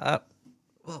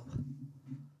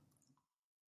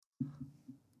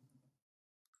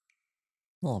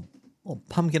 Little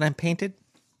pumpkin I painted.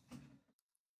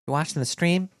 You're watching the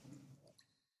stream.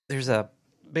 There's a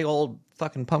big old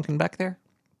fucking pumpkin back there.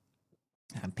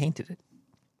 I painted it.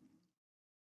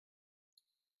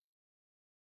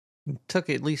 It took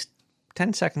at least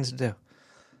 10 seconds to do.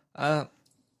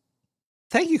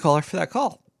 Thank you, caller, for that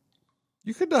call.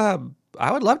 You could,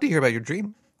 I would love to hear about your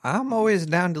dream. I'm always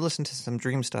down to listen to some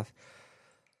dream stuff.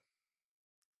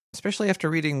 Especially after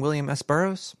reading William S.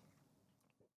 Burroughs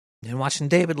and watching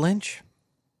David Lynch.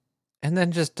 And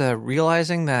then just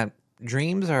realizing that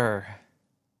dreams are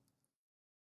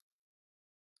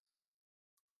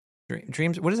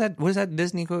Dreams. What is that? What is that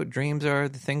Disney quote? Dreams are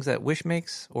the things that wish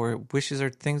makes, or wishes are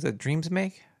things that dreams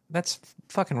make. That's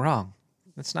fucking wrong.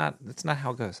 That's not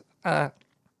how it goes. Yeah,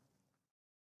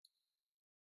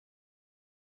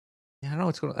 I don't know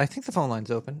what's going on. I think the phone line's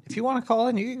open. If you want to call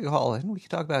in, you can call in. We could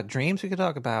talk about dreams. We could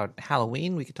talk about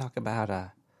Halloween. We could talk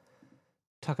about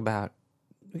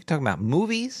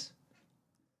movies.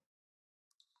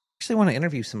 I actually want to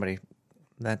interview somebody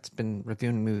that's been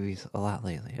reviewing movies a lot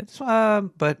lately. It's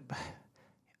but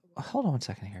hold on one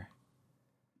second here.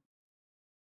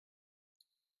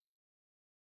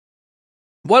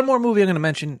 One more movie I'm going to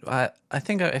mention. I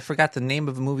think I forgot the name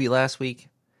of a movie last week,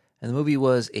 and the movie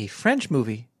was a French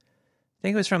movie. I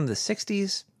think it was from the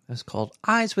 60s. It was called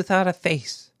Eyes Without a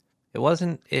Face. That was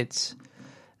the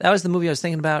movie I was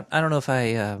thinking about. I don't know if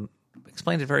I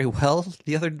explained it very well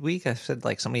the other week. I said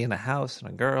like somebody in a house and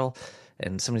a girl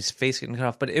and somebody's face getting cut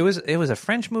off. But it was a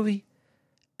French movie,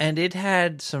 and it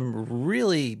had some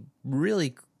really,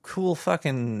 really cool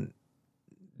fucking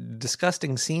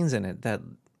disgusting scenes in it that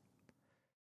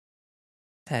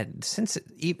since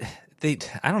I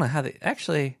don't know how they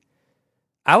actually.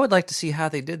 I would like to see how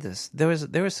they did this. There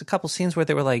was a couple scenes where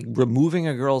they were like removing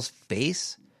a girl's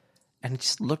face, and it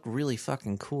just looked really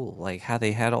fucking cool. Like how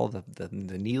they had all the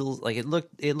needles. Like it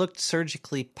looked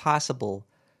surgically possible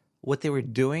what they were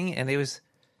doing, and it was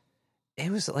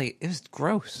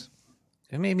gross.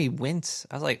 It made me wince.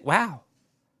 I was like, wow.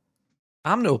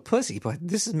 I'm no pussy, but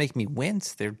this is making me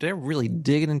wince. They're really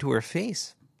digging into her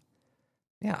face.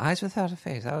 Yeah, Eyes Without a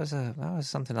Face. That was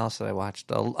something else that I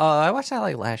watched. I watched that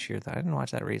like last year, though. I didn't watch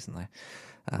that recently.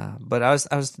 But I was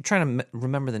trying to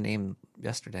remember the name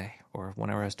yesterday or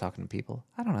whenever I was talking to people.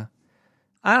 I don't know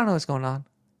what's going on.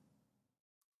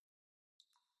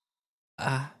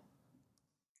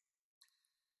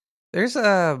 There's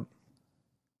a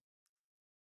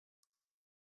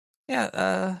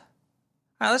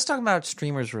let's talk about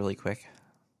streamers really quick.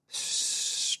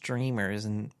 Streamers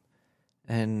and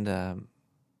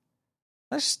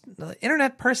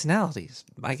internet personalities,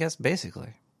 I guess,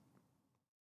 basically.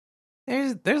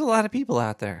 There's a lot of people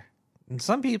out there. And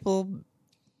some people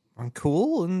are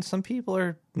cool and some people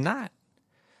are not.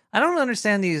 I don't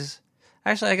understand these.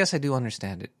 Actually, I guess I do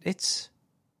understand it.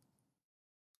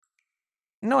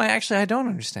 I don't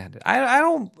understand it. I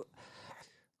don't.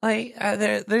 Like,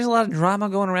 there's a lot of drama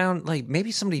going around. Like,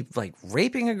 maybe somebody, like,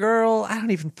 raping a girl. I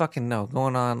don't even fucking know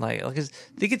going on. Like, because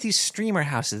they get these streamer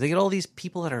houses. They get all these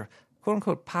people that are quote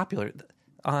unquote popular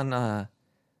on the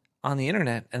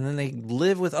internet, and then they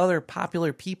live with other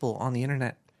popular people on the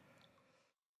internet.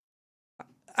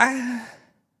 I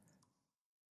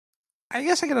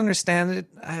guess I could understand it.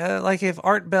 Like if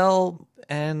Art Bell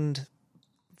and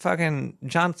fucking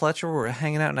John Fletcher were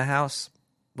hanging out in a house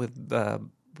with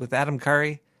Adam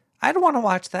Curry, I'd want to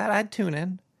watch that. I'd tune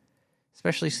in,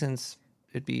 especially since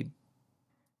it'd be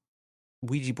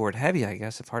Ouija board heavy, I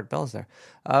guess, if Art Bell's there.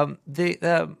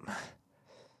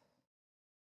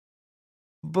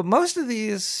 But most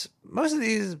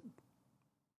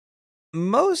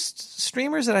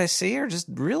streamers that I see are just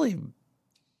really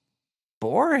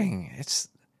boring.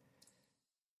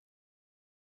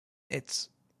 It's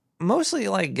mostly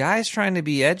like guys trying to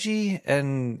be edgy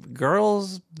and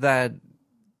girls that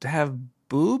have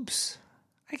boobs,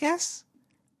 I guess.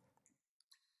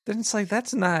 Then it's like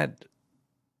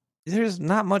there's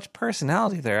not much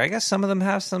personality there. I guess some of them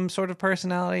have some sort of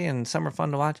personality and some are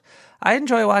fun to watch. I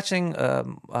enjoy watching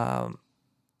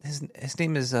his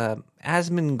name is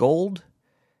Asmongold.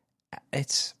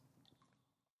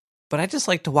 But I just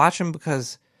like to watch him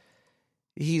because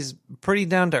he's pretty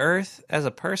down to earth as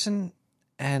a person,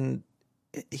 and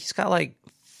he's got like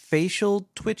facial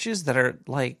twitches that are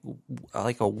like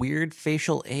a weird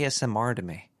facial ASMR to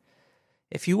me.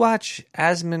 If you watch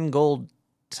Asmongold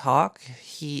talk,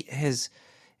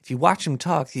 if you watch him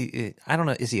talk, I don't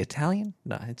know, is he Italian?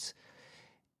 No,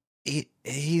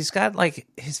 he's got like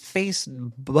his face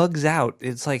bugs out.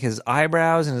 It's like his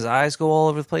eyebrows and his eyes go all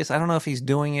over the place. I don't know if he's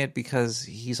doing it because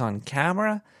he's on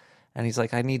camera and he's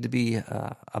like, I need to be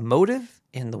emotive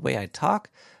in the way I talk,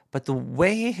 but the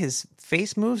way his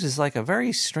face moves is like a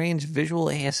very strange visual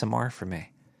ASMR for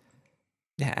me.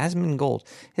 Yeah, Asmongold.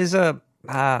 His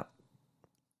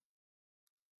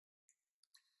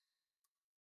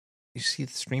you see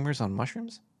the streamers on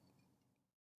mushrooms?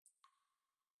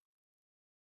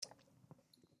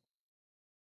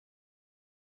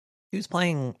 He was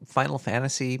playing Final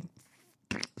Fantasy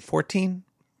 14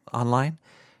 online.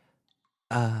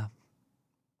 And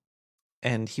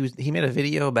he made a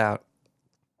video about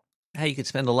how you could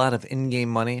spend a lot of in-game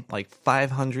money, like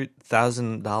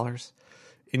 $500,000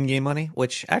 in-game money,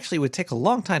 which actually would take a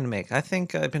long time to make. I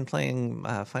think I've been playing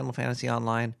Final Fantasy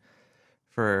Online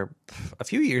for a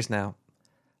few years now.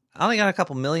 I only got a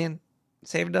couple million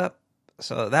saved up,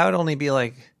 so that would only be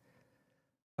like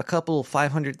a couple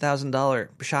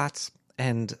 $500,000 shots.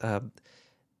 And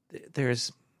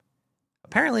there's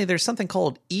something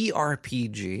called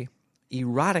ERPG,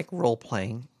 erotic role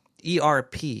playing,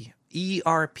 ERPing,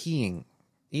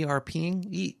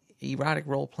 erotic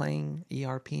role playing,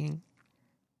 ERPing.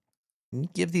 You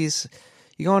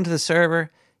go into the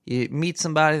server, you meet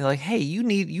somebody, they're like, hey,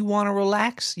 you want to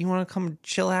relax? You want to come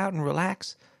chill out and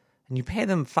relax? And you pay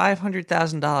them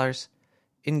 $500,000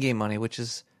 in-game money, which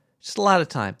is just a lot of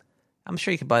time. I'm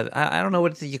sure you could buy that. I don't know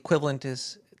what the equivalent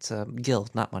is. It's a gil,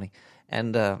 not money.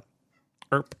 And,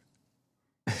 ERP.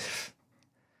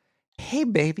 Hey,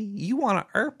 baby, you want to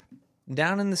ERP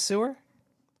down in the sewer?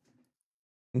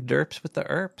 Derps with the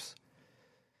ERPs.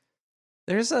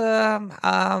 There's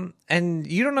and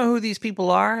you don't know who these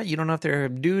people are. You don't know if they're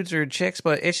dudes or chicks,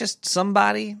 but it's just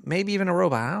somebody, maybe even a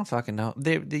robot. I don't fucking know.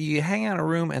 You hang out in a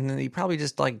room and then they probably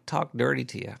just like talk dirty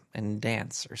to you and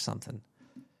dance or something.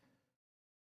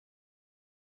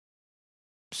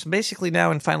 So basically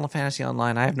now in Final Fantasy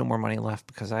Online, I have no more money left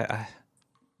because no,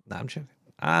 I'm joking.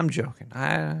 I'm joking.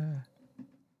 That's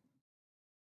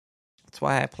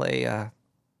why I play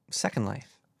Second Life.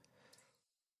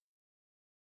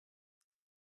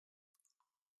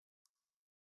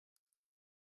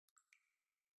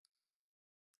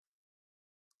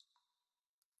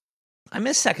 I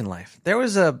miss Second Life. There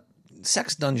was a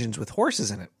sex dungeons with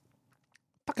horses in it.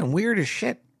 Fucking weird as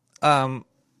shit. And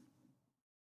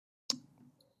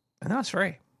that was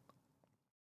free.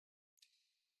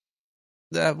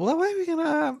 What are we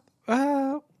gonna?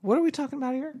 What are we talking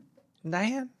about here,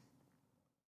 Diane?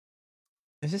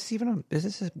 Is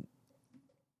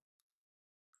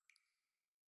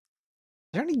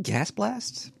there any gas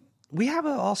blasts? We have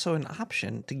also an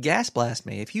option to gas blast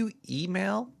me. If you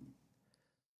email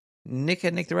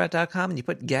nick@nicktherat.com and you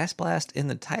put gas blast in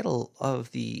the title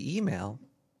of the email,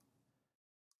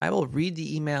 I will read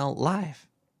the email live.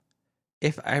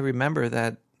 If I remember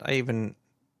that I even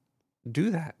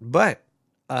do that. But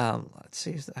let's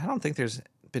see. I don't think there's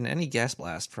been any gas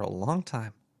blast for a long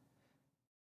time.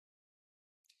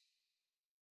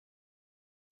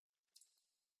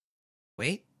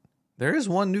 Wait, there is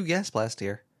one new gas blast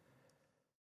here.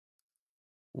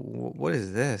 What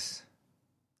is this?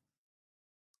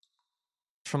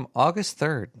 From August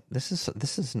 3rd. This is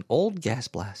an old gas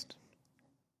blast.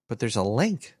 But there's a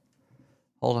link.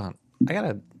 Hold on. I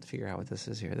gotta figure out what this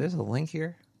is here. There's a link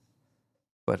here.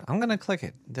 But I'm gonna click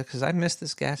it because I missed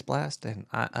this gas blast, and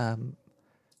I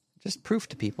just proof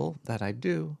to people that I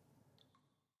do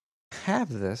have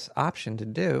this option to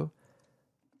do.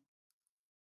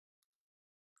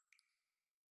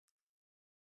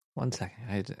 One second.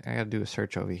 I gotta do a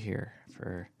search over here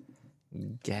for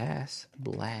gas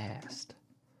blast.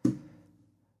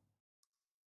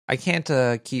 I can't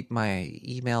keep my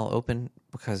email open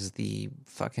because the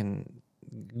fucking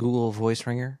Google voice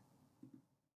ringer.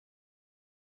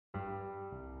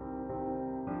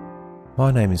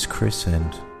 My name is Chris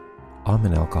and I'm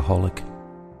an alcoholic.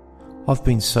 I've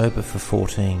been sober for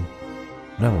 15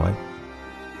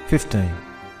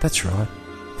 that's right,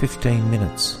 15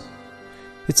 minutes.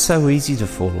 It's so easy to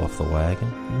fall off the wagon,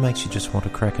 it makes you just want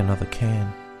to crack another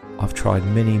can. I've tried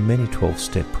many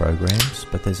 12-step programs,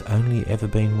 but there's only ever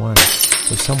been one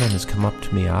where someone has come up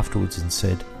to me afterwards and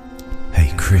said,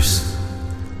 "Hey Chris,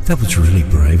 that was really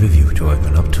brave of you to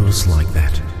open up to us like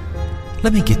that.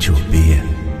 Let me get you a beer."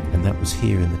 And that was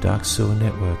here in the Dark Sewer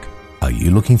Network. Are you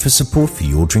looking for support for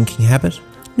your drinking habit?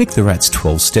 Nick the Rat's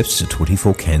 12 Steps to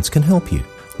 24 Cans can help you.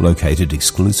 Located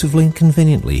exclusively and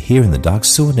conveniently here in the Dark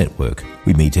Sewer Network,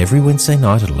 we meet every Wednesday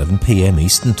night at 11 p.m.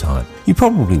 Eastern Time. You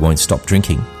probably won't stop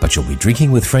drinking, but you'll be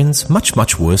drinking with friends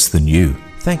much worse than you.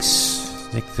 Thanks,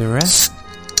 Nick the Rat.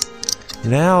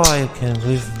 Now I can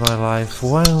live my life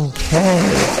one can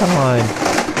at a time.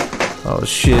 Oh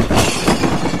shit.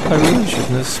 I really shouldn't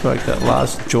have smoked that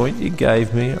last joint you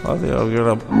gave me. I think I'm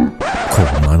gonna... Call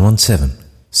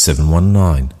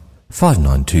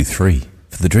 917-719-5923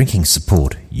 for the drinking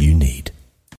support you need.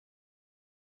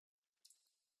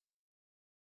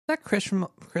 Is that Chris from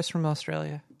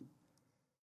Australia?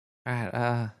 All right,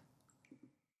 I'm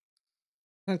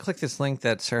gonna click this link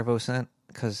that Servo sent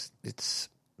because it's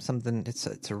something. It's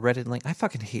a Reddit link. I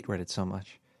fucking hate Reddit so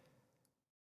much.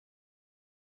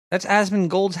 That's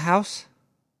Asmongold's house.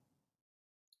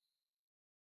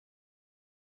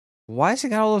 Why has he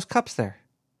got all those cups there?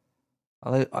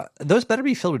 Those better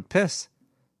be filled with piss.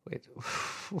 Wait.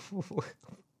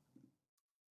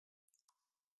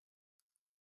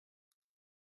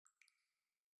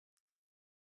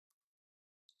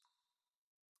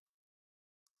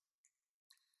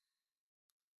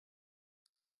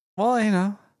 Well, you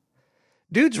know,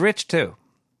 dude's rich too.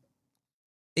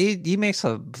 He makes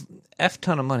a F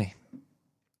ton of money.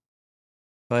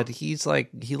 But he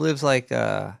lives like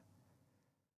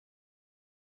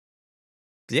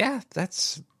yeah,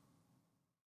 that's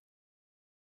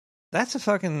a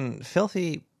fucking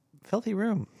filthy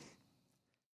room.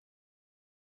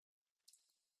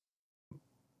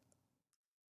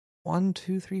 One,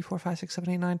 2, 3, 4, 5, 6,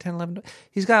 7, 8, 9, 10, 11.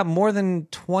 He's got more than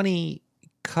 20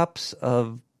 cups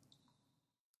of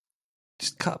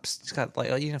just cups. He's got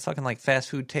like, you know, fucking like fast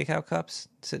food takeout cups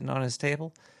sitting on his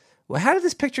table. Well, how did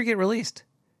this picture get released?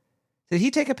 Did he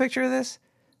take a picture of this?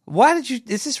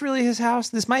 Is this really his house?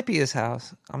 This might be his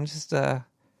house. I'm just, so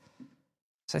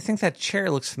I think that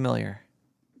chair looks familiar.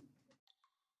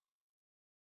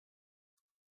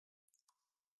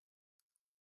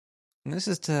 And this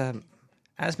is to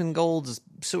Asmongold's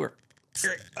sewer.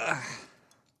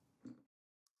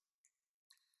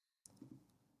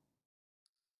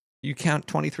 You count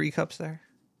 23 cups there?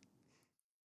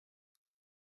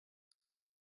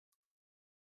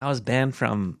 I was banned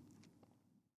from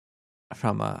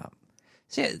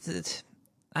see,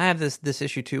 I have this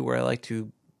issue too where I like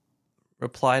to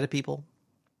reply to people,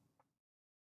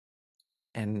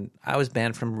 and I was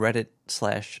banned from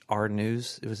Reddit/R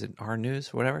News. It was R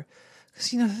News or whatever,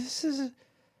 because you know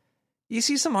you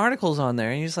see some articles on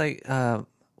there and you're just like,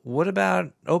 what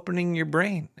about opening your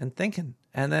brain and thinking,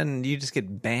 and then you just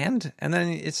get banned, and then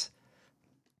it's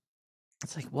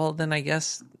like, well, then I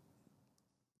guess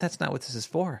that's not what this is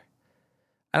for.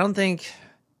 I don't think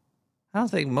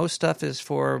most stuff is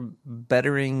for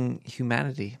bettering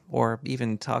humanity, or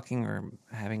even talking or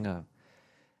having a.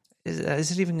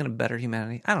 Is it even going to better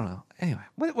humanity? I don't know. Anyway,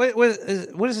 what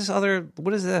is this other?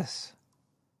 What is this?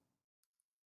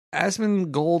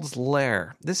 Asmongold's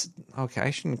lair. This okay?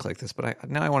 I shouldn't click this, but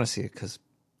now I want to see it because.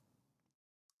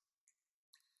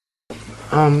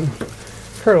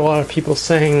 Heard a lot of people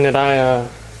saying that I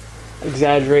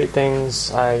exaggerate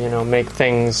things. I make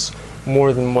things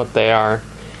more than what they are.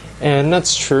 And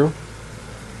that's true,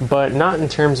 but not in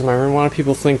terms of my room. A lot of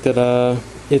people think that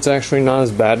it's actually not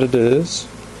as bad as it is,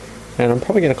 and I'm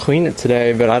probably going to clean it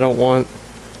today, but I don't want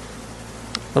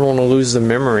to lose the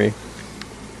memory.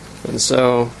 And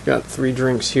so, got 3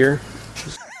 drinks here.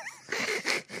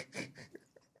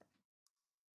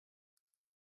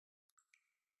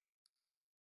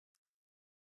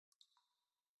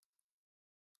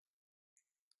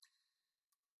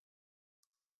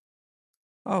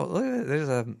 Oh, look at it. There's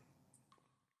a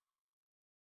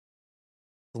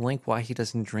link why he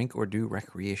doesn't drink or do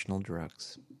recreational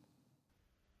drugs.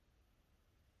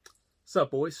 What's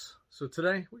up, boys? So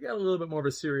today, we got a little bit more of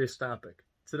a serious topic.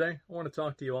 Today, I want to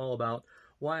talk to you all about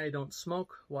why I don't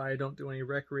smoke, why I don't do any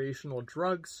recreational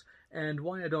drugs, and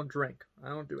why I don't drink. I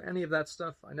don't do any of that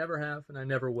stuff. I never have, and I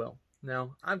never will.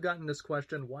 Now, I've gotten this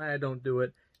question, why I don't do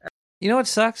it. You know what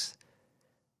sucks?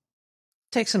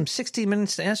 It takes him 60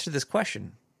 minutes to answer this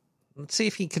question. Let's see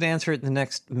if he can answer it in the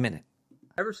next minute.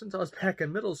 Ever since I was back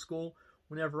in middle school,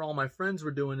 whenever all my friends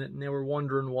were doing it, and they were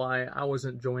wondering why I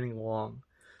wasn't joining along.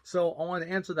 So I want to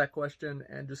answer that question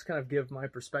and just kind of give my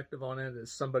perspective on it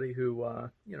as somebody who,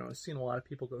 has seen a lot of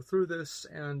people go through this.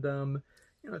 And,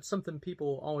 it's something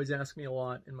people always ask me a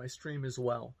lot in my stream as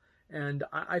well. And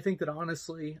I think that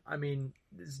honestly, I mean,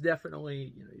 it's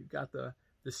definitely, you've got the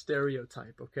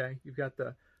stereotype, okay? You've got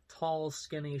the tall,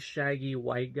 skinny, shaggy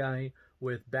white guy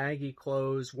with baggy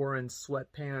clothes, wearing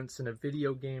sweatpants and a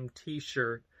video game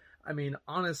t-shirt. I mean,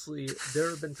 honestly, there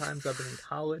have been times I've been in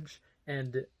college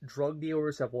and drug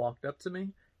dealers have walked up to me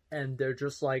and they're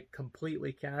just like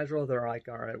completely casual. They're like,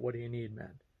 all right, what do you need,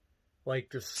 man?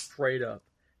 Like just straight up.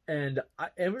 And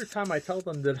every time I tell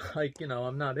them that, like,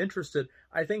 I'm not interested,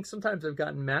 I think sometimes they've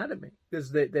gotten mad at me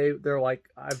because they're like,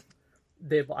 I've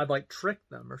like tricked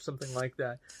them or something like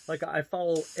that. Like I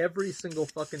follow every single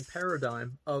fucking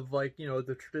paradigm of like,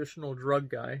 the traditional drug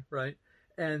guy, right?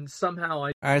 And somehow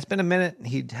All right, it's been a minute.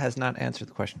 He has not answered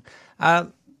the question.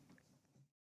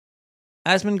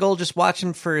 Asmongold, just watch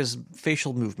him for his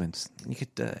facial movements. You could,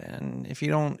 and if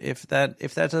that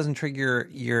doesn't trigger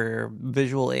your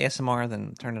visual ASMR,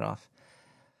 then turn it off.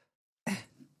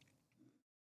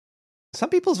 Some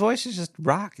people's voices just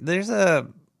rock. There's a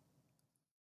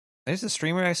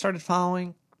streamer I started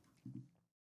following,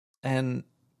 and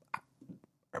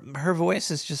her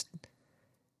voice is just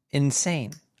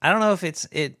insane. I don't know if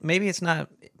maybe it's not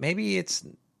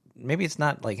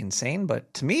like insane,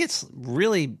 but to me it's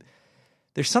really,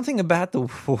 there's something about the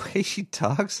way she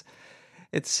talks.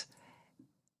 It's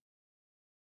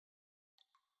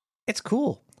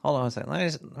cool. Hold on a second.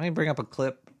 Let me bring up a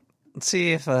clip. Let's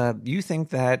see if you think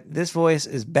that this voice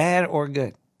is bad or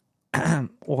good.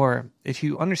 or if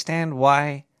you understand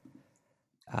why,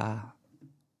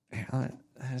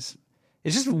 it's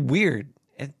just weird.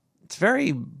 It's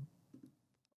very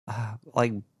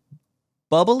like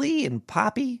bubbly and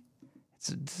poppy.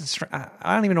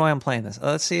 I don't even know why I'm playing this.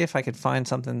 Let's see if I could find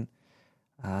something.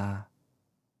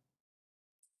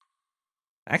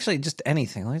 Actually, just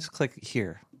anything. Let me just click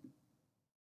here.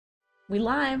 We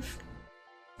live.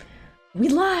 We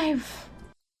live.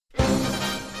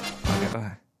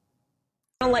 Okay.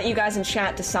 I'll let you guys in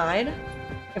chat decide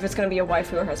if it's going to be a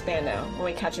waifu or husbando. When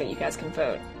we catch it, you guys can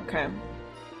vote. Okay.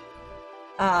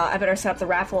 I better set up the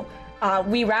raffle.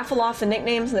 We raffle off the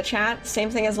nicknames in the chat, same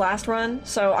thing as last run.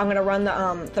 So I'm gonna run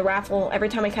the raffle every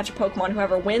time I catch a Pokemon.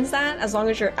 Whoever wins that, as long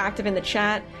as you're active in the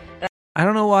chat. I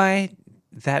don't know why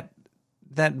that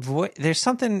voice. There's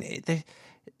something.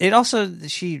 It also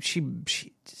it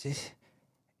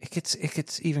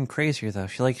gets even crazier though.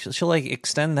 She'll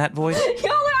extend that voice.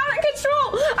 Y'all are out of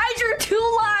control. I drew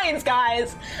 2 lines,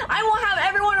 guys. I will have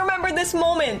everyone remember this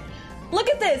moment. Look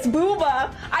at this,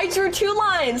 Booba. I drew 2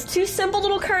 lines, 2 simple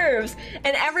little curves,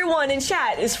 and everyone in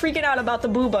chat is freaking out about the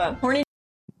Booba. Horny.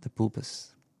 The Boobas.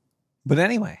 But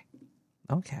anyway,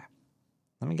 okay.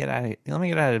 Let me get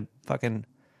out of fucking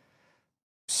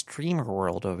streamer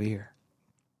world over here.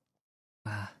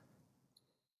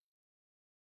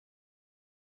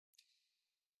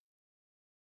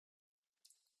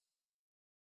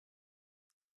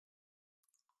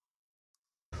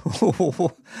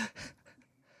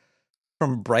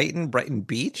 From Brighton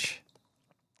Beach?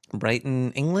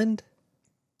 Brighton, England?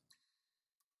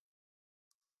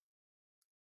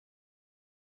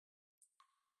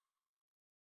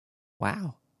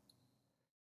 Wow.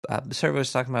 Servo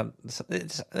was talking about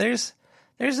there's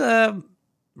a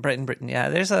Britain. Yeah,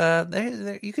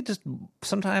 there you could just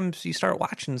sometimes you start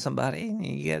watching somebody and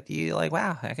you like,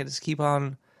 wow, I could just keep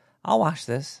on. I'll watch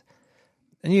this,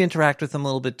 and you interact with them a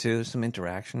little bit too. Some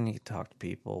interaction. You talk to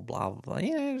people. Blah blah blah.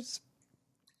 You know,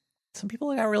 some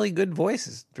people got really good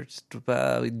voices. They're just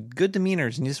good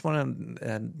demeanors, and you just want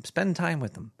to spend time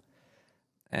with them,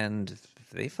 and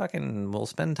they fucking will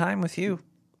spend time with you.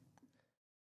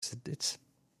 It's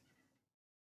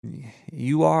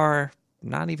you are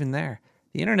not even there.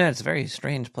 The internet is a very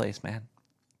strange place, man.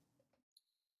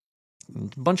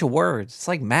 A bunch of words. It's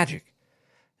like magic.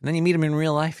 And then you meet them in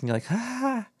real life and you're like,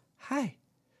 hi.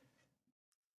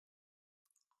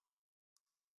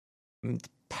 It's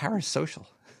parasocial.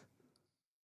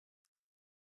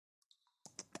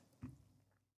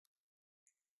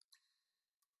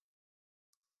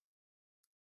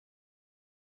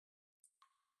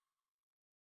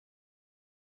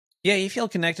 Yeah, you feel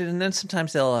connected, and then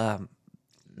sometimes they'll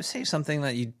say something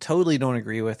that you totally don't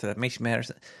agree with that makes you mad.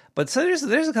 But so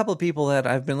there's a couple of people that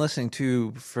I've been listening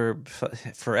to for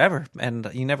forever, and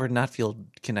you never not feel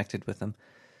connected with them.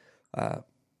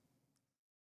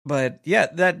 But yeah,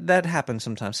 that happens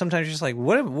sometimes. Sometimes you're just like,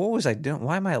 what was I doing?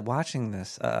 Why am I watching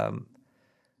this?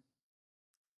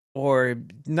 Or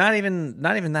not even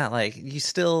that. Like you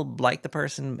still like the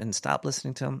person and stop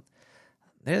listening to them.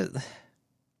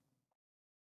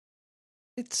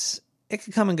 It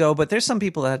could come and go, but there's some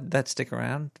people that stick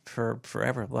around for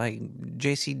forever, like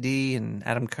JCD and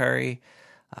Adam Curry,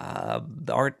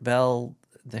 Art Bell.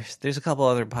 There's a couple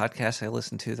other podcasts I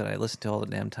listen to all the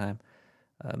damn time.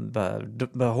 But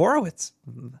Horowitz,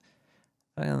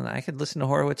 I could listen to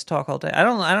Horowitz talk all day. I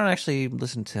don't actually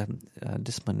listen to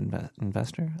Disciplined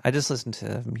Investor. I just listen to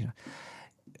him. You know,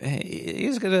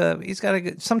 he's got a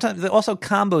good. Sometimes also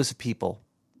combos of people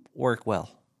work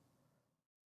well.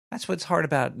 That's what's hard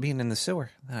about being in the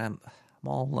sewer. I'm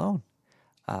all alone.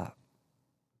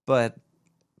 But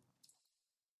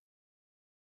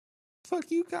fuck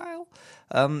you, Kyle.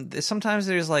 Sometimes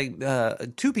there's like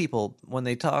 2 people, when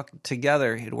they talk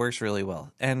together, it works really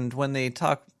well. And when they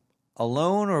talk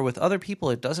alone or with other people,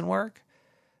 it doesn't work.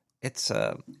 It's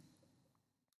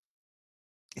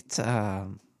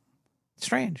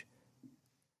strange.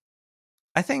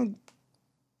 I think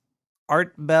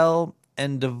Art Bell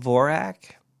and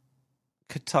Dvorak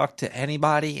could talk to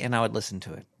anybody and I would listen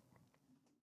to it.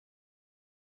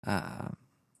 I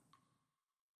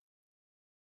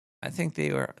think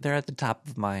they're at the top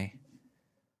of my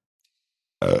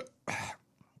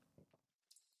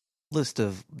list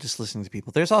of just listening to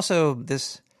people. There's also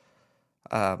this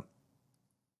a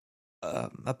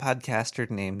podcaster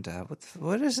named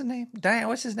what is his name? Diane,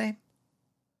 what's his name?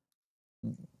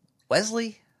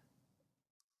 Wesley?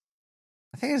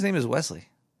 I think his name is Wesley.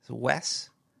 It's Wes.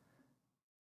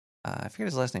 I forget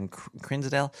his last name,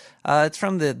 Crinsdale. It's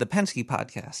from the Penske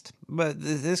podcast. But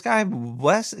this guy,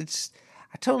 Wes,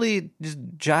 I totally just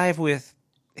jive with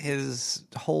his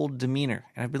whole demeanor,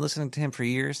 and I've been listening to him for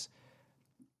years.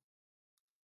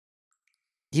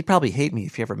 He'd probably hate me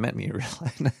if he ever met me in real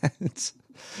life.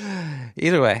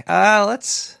 Either way,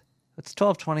 it's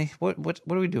 12:20. What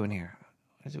are we doing here?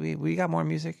 We got more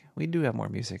music. We do have more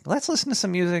music. Let's listen to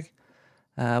some music.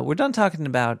 We're done talking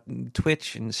about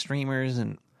Twitch and streamers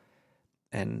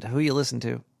and who you listen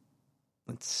to.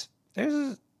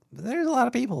 There's a lot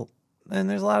of people, and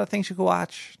there's a lot of things you can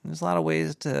watch. There's a lot of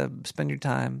ways to spend your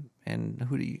time, and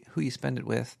who you spend it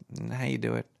with, and how you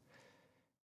do it.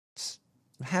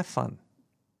 Have fun.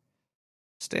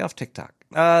 Stay off TikTok.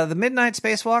 The Midnight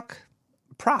Spacewalk,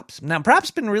 Props. Now,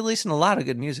 Props been releasing a lot of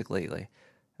good music lately.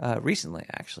 Recently,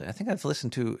 actually. I think I've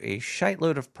listened to a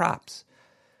shitload of Props.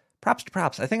 Props to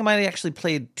Props. I think I might have actually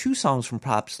played 2 songs from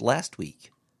Props last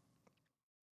week.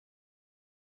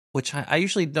 Which I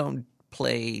usually don't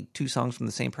play 2 songs from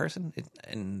the same person.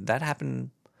 And that happened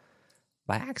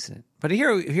by accident. But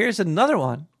here's another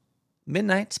one.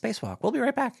 Midnight Spacewalk. We'll be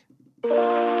right back.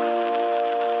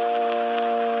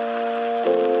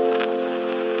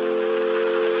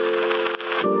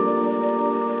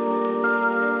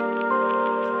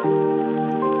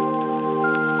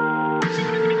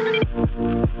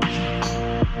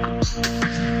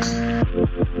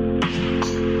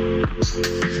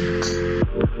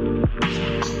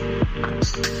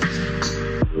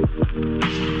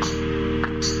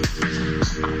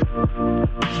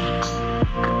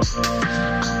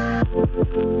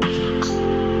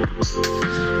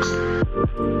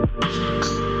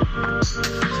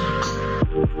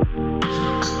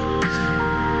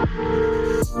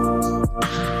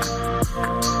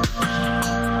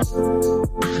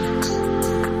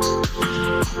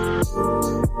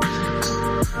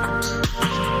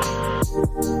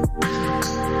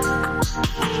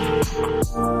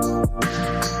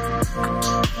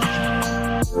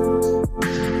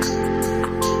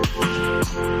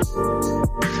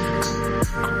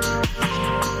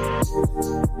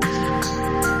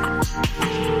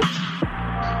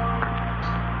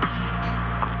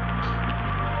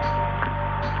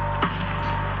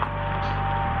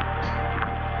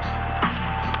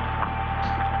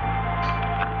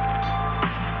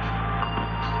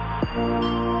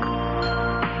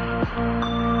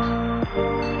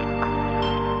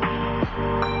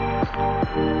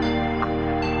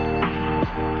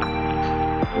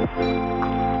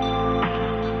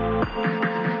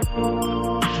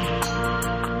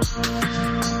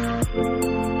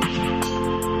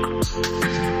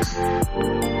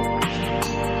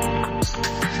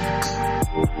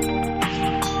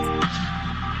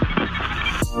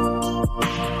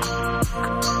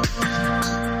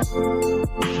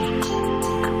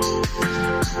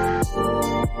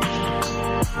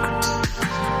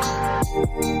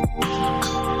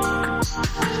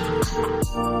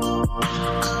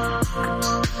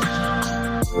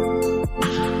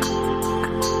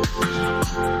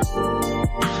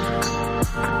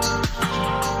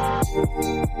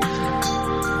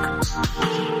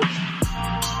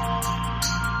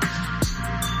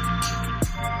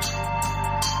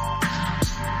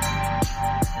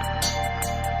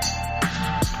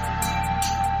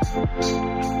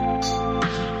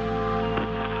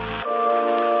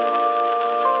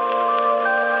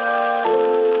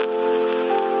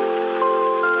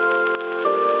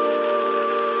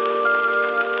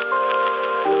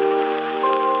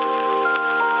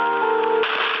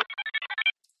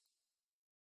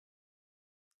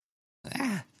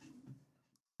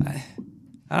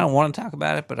 I don't want to talk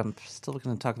about it, but I'm still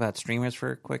going to talk about streamers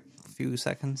for a quick few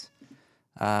seconds.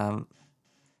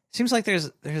 Seems like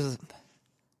there's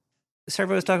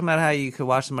Servo was talking about how you could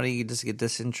watch somebody, you just get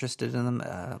disinterested in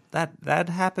them. That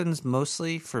happens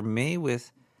mostly for me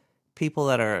with people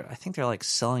that are, I think they're like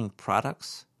selling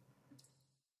products.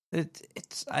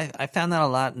 I found that a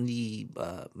lot in the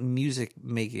music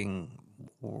making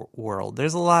world.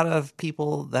 There's a lot of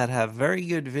people that have very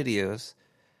good videos,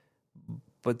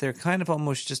 but they're kind of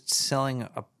almost just selling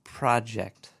a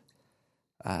project.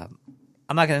 I'm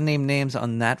not going to name names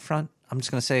on that front. I'm just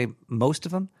going to say most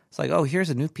of them. It's like, oh, here's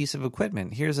a new piece of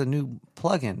equipment. Here's a new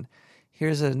plugin.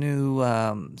 Here's a new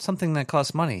something that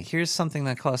costs money. Here's something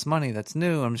that costs money that's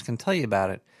new. I'm just going to tell you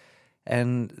about it.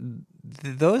 And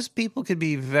those people could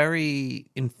be very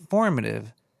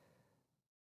informative,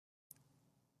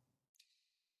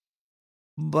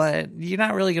 but you're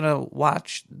not really going to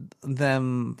watch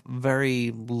them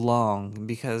very long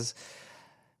because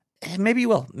maybe you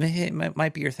will. It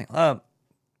might be your thing.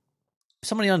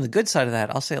 Somebody on the good side of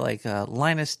that, I'll say like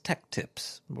Linus Tech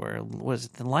Tips, where was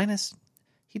it the Linus?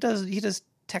 He does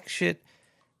tech shit,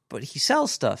 but he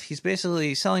sells stuff. He's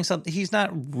basically selling something. He's not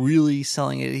really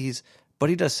selling it. He's but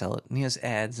he does sell it, and he has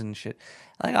ads and shit.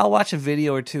 Like, I'll watch a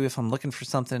video or two if I'm looking for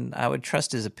something. I would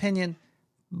trust his opinion,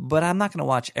 but I'm not going to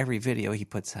watch every video he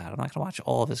puts out. I'm not going to watch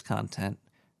all of his content.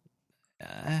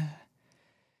 I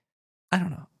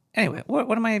don't know. Anyway,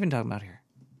 what am I even talking about here?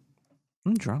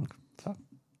 I'm drunk. Fuck.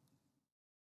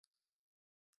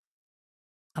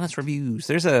 Honest reviews.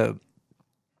 There's a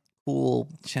cool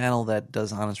channel that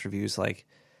does honest reviews, like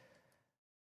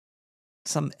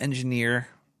some engineer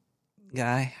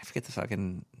guy. I forget the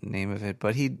fucking name of it,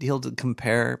 but he'll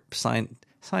compare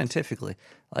scientifically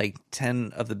like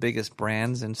 10 of the biggest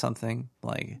brands in something.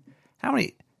 Like how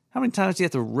many times do you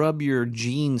have to rub your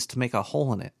jeans to make a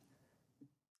hole in it?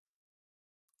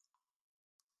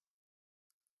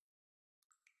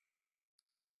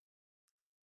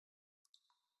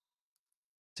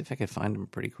 See if I could find him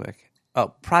pretty quick. Oh,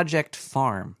 Project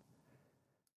Farm.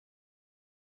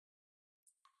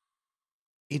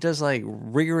 He does like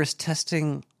rigorous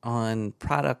testing on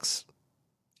products.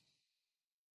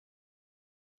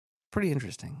 Pretty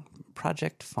interesting.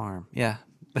 Project Farm. Yeah.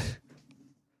 I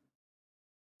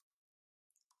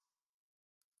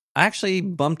actually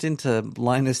bumped into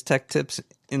Linus Tech Tips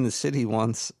in the city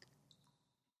once.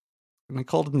 And I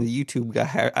called him the YouTube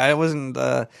guy. I wasn't.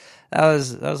 That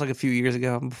was like a few years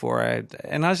ago. Before I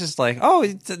was just like, oh,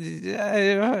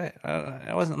 I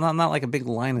wasn't. I'm not like a big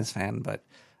Linus fan, but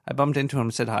I bumped into him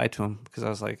and said hi to him because I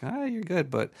was like, you're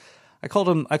good. But I called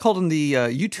him the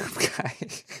YouTube guy.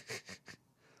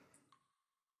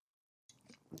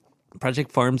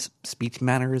 Project Farm's speech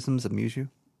mannerisms amuse you?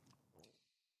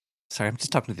 Sorry, I'm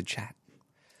just talking to the chat.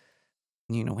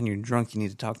 You know, when you're drunk, you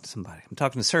need to talk to somebody. I'm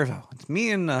talking to Servo. It's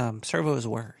me and Servo's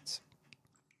words.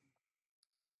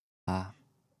 We're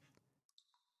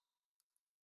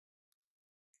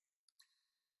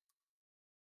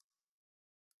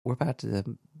about to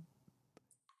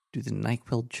do the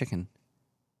NyQuil chicken.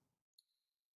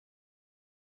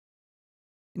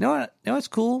 You know what's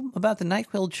cool about the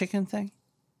NyQuil chicken thing?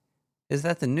 Is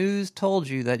that the news told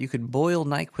you that you could boil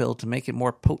NyQuil to make it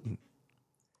more potent.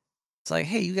 It's like,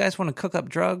 hey, you guys want to cook up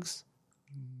drugs?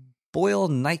 Boil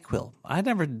NyQuil. I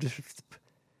never...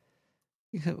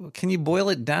 Can you boil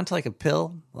it down to like a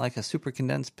pill? Like a super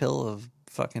condensed pill of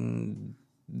fucking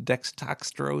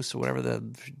dextrostrose or whatever the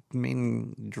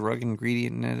main drug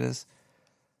ingredient in it is?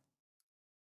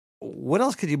 What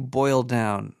else could you boil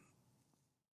down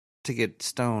to get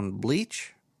stoned?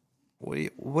 Bleach?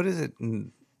 What is it?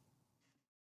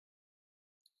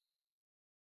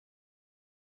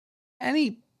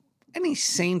 Any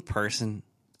sane person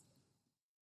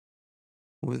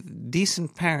with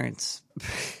decent parents.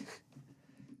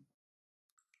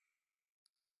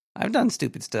 I've done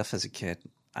stupid stuff as a kid.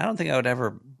 I don't think I would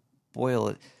ever boil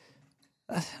it.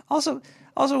 Also,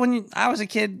 when I was a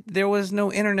kid, there was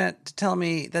no internet to tell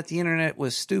me that the internet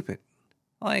was stupid.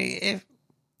 Like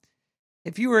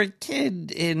if you were a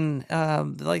kid in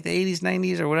like the 80s,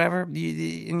 90s, or whatever,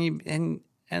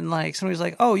 and like somebody was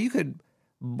like, "Oh, you could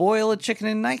boil a chicken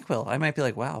in NyQuil," I might be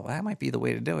like, "Wow, that might be the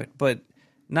way to do it." But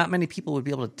not many people would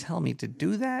be able to tell me to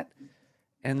do that,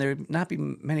 and there'd not be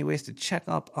many ways to check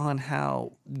up on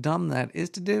how dumb that is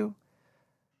to do.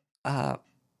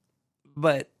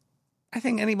 But I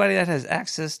think anybody that has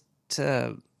access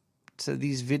to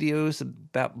these videos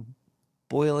about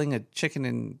boiling a chicken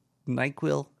in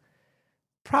NyQuil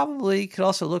probably could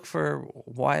also look for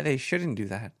why they shouldn't do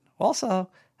that. Also,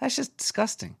 that's just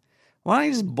disgusting. Why don't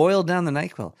you just boil down the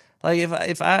NyQuil? Like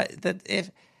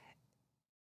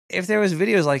if there was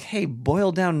videos like, hey,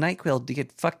 boil down NyQuil to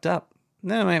get fucked up,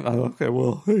 then I might, okay,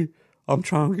 well, hey, I'm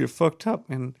trying to get fucked up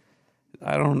and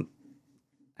I don't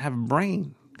have a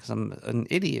brain because I'm an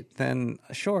idiot, then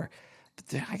sure.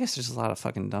 But I guess there's a lot of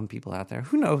fucking dumb people out there.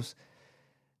 Who knows?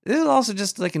 This is also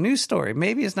just like a news story.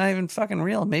 Maybe it's not even fucking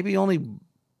real. Maybe only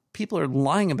people are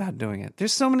lying about doing it.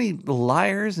 There's so many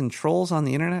liars and trolls on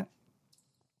the internet.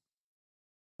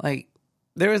 Like,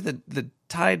 there was the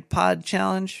Tide Pod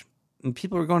challenge, and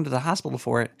people were going to the hospital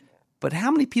for it. But how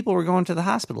many people were going to the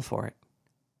hospital for it?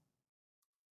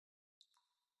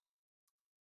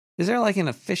 Is there like an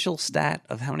official stat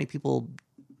of how many people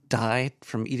died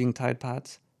from eating Tide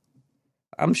Pods?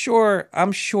 I'm sure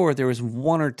there was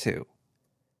one or two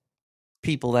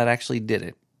people that actually did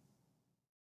it.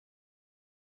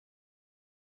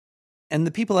 And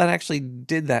the people that actually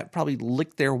did that probably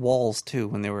licked their walls too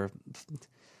when they were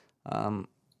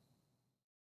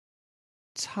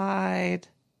Tide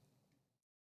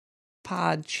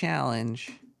Pod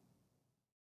Challenge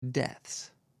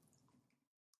deaths.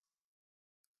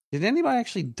 Did anybody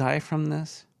actually die from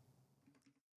this?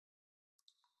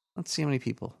 Let's see how many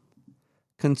people.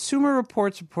 Consumer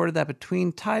Reports reported that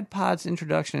between Tide Pod's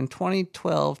introduction in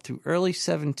 2012 through early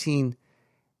 17,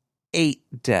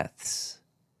 8 deaths.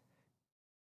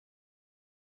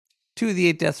 2 of the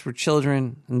 8 deaths were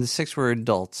children, and the 6 were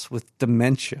adults with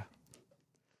dementia.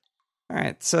 All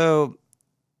right, so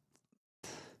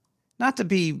not to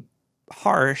be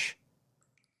harsh,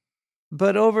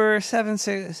 but over 5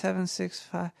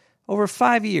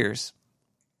 years,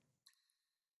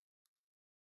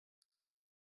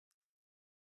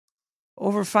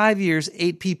 over 5 years,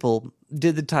 8 people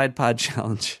did the Tide Pod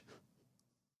Challenge.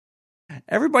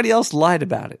 Everybody else lied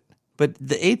about it, but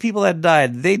the 8 people that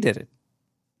died, they did it.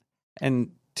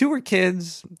 And 2 were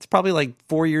kids. It's probably like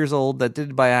 4 years old that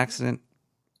did it by accident.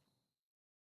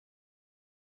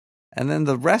 And then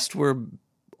the rest were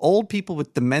old people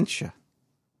with dementia.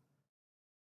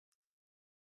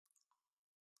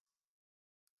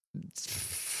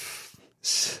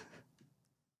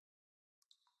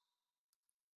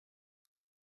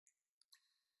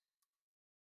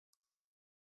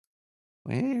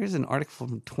 Well, here's an article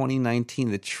from 2019,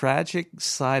 The Tragic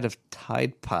Side of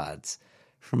Tide Pods,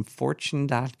 from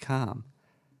Fortune.com.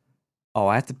 Oh,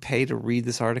 I have to pay to read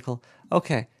this article?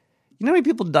 Okay. You know how many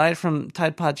people died from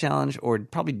Tide Pod Challenge or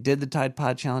probably did the Tide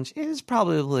Pod Challenge? It is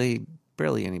probably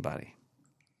barely anybody.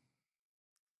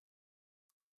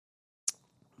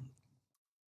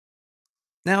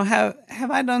 Now, have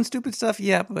I done stupid stuff?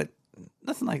 Yeah, but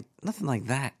nothing like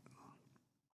that.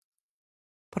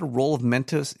 Put a roll of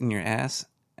Mentos in your ass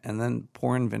and then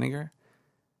pour in vinegar.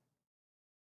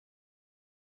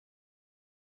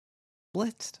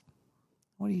 Blitzed.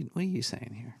 What are you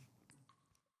saying here?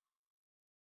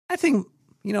 I think,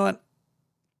 you know what?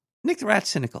 Nick the Rat's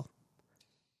cynical.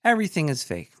 Everything is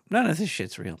fake. None of this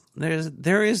shit's real.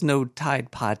 There is no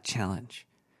Tide Pod Challenge.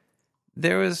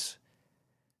 There is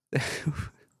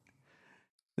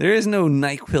no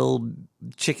NyQuil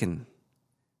chicken.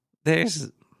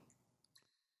 There's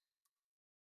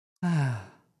I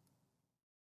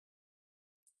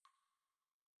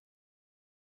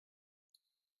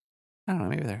don't know.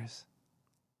 Maybe there is.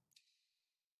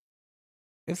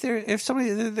 If somebody,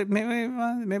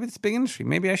 maybe it's a big industry.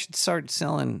 Maybe I should start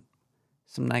selling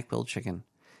some NyQuil chicken.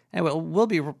 Anyway, we'll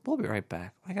be right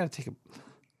back. I gotta take a.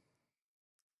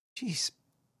 Jeez,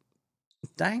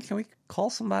 Diane, can we call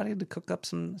somebody to cook up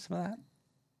some of that?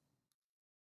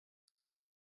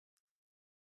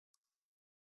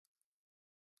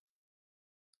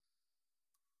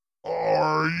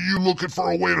 Are you looking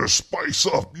for a way to spice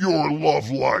up your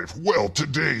love life? Well,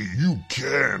 today you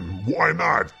can. Why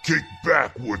not kick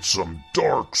back with some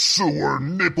dark sewer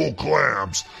nipple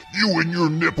clamps? You and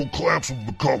your nipple clamps will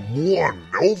become one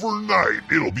overnight.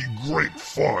 It'll be great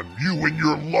fun. You and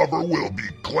your lover will be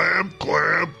clammed.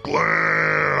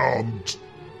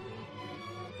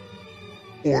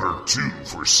 Order 2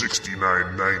 for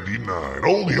 $69.99.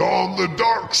 Only on the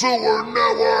Dark Sewer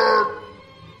Network.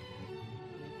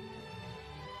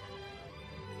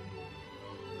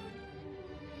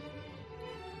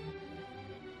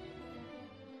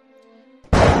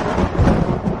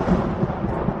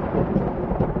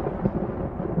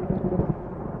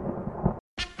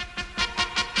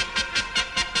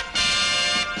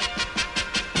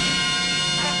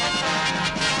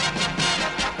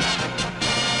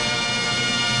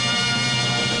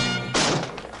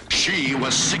 She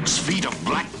was 6 feet of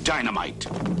black dynamite.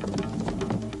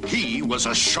 He was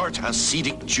a short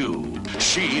Hasidic Jew.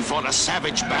 She fought a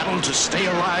savage battle to stay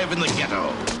alive in the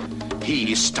ghetto.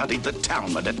 He studied the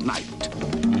Talmud at night.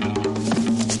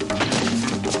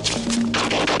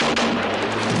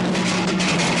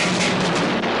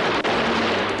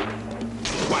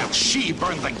 While she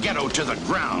burned the ghetto to the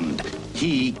ground,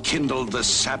 he kindled the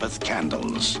Sabbath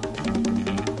candles.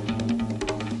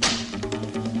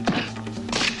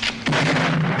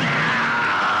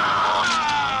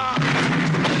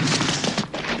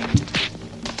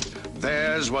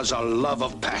 Theirs was a love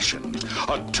of passion,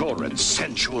 a torrid,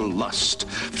 sensual lust,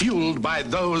 fueled by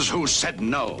those who said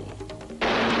no.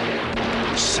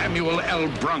 Samuel L.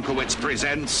 Bronkowitz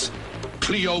presents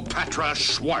Cleopatra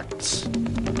Schwartz.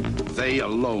 They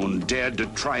alone dared to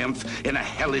triumph in a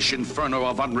hellish inferno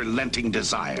of unrelenting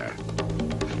desire.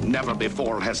 Never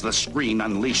before has the screen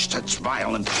unleashed such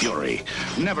violent fury.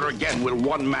 Never again will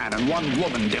one man and one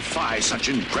woman defy such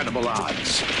incredible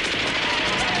odds.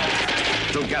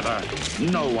 Together,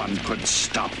 no one could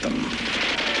stop them.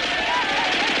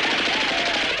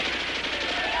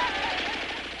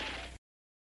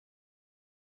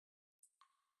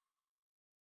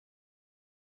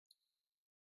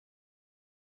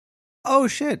 Oh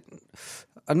shit!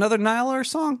 Another Nihilor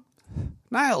song?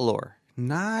 Nihilor.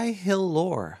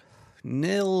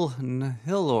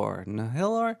 Nihilor.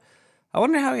 I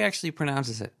wonder how he actually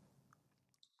pronounces it.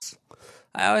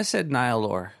 I always said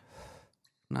Nihilor.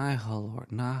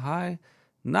 Nihilor.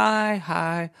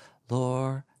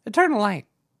 Nihilor. Eternal Light.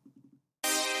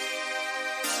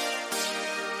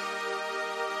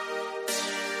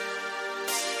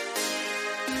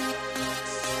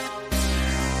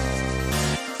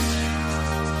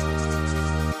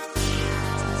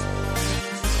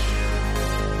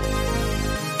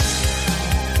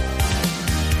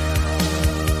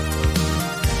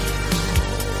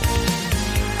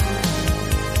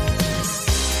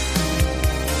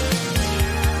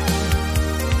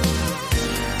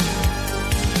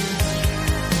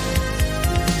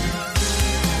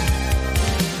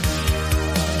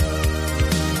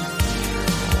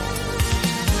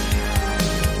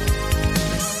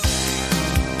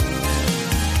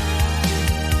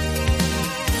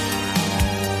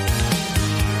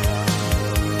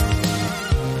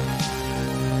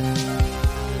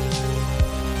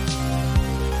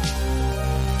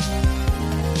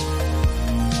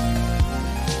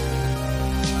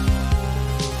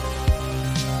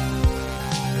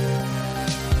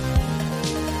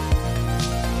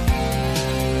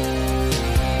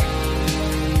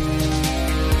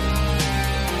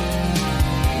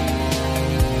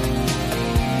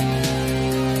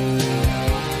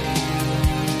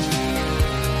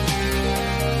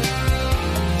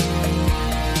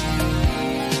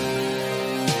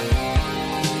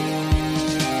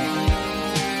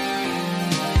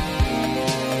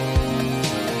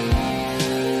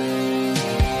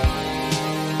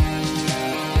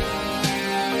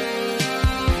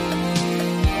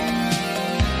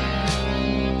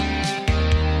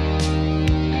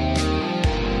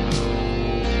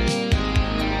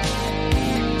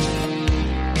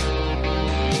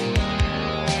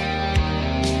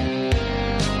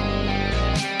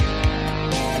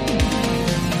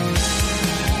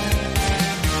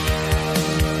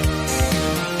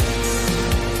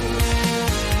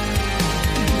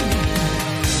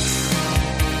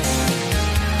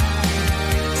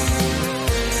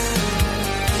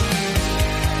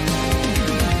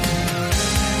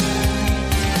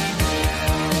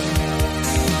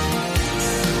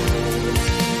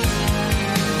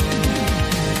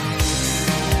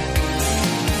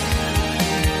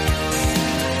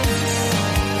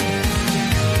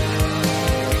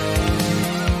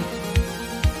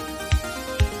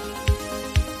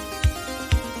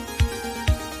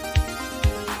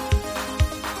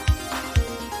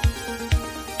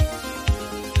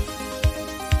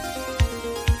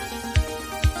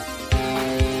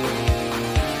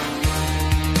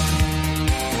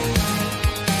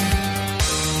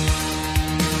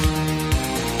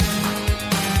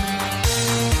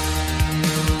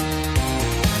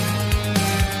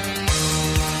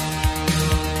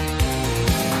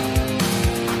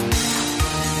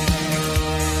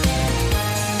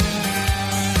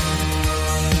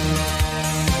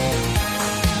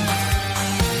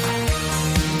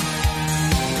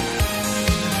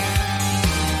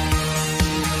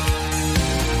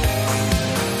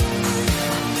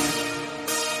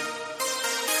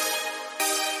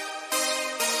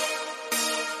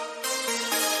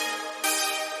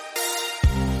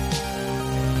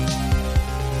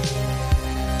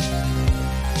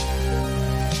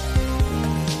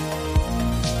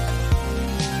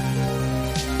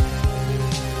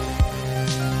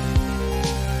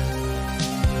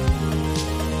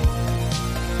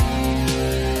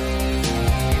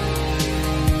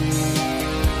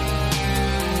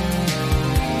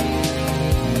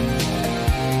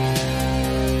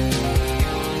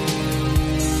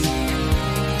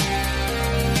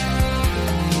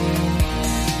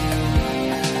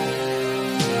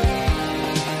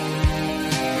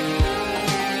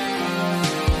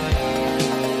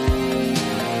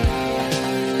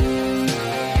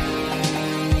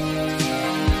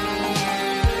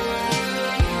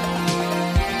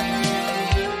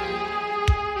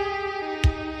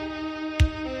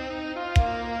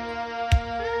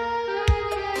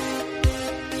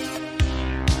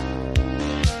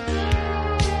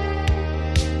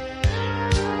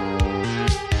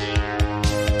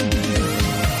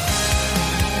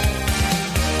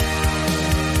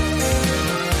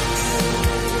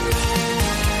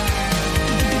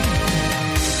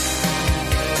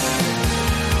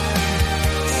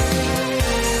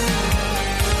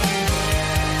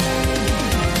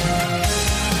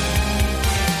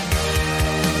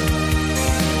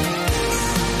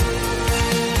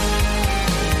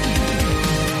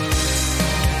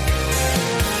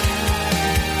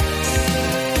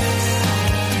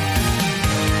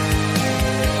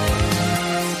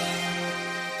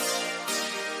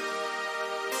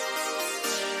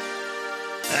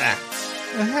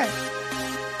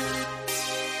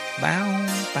 Bow,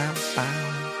 bow,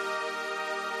 bow.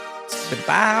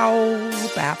 Bow,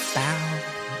 bow, bow.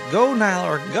 Go,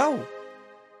 Nylor, go.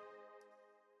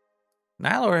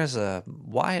 Nylor has a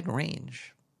wide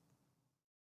range.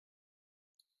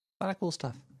 A lot of cool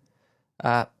stuff.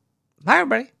 Hi,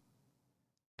 everybody.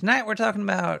 Tonight we're talking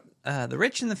about the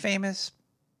rich and the famous.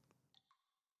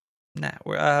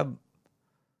 We're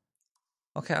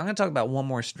okay. I'm going to talk about one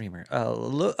more streamer.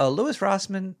 Louis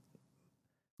Rossmann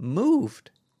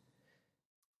moved.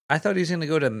 I thought he was going to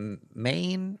go to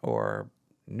Maine or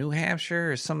New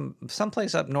Hampshire or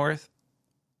someplace up north.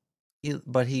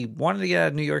 But he wanted to get out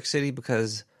of New York City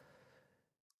because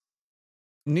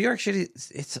New York City,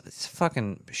 it's a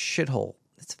fucking shithole.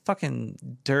 It's a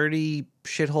fucking dirty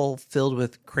shithole filled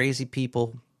with crazy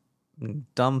people and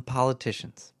dumb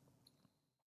politicians.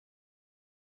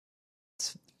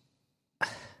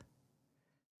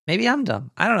 Maybe I'm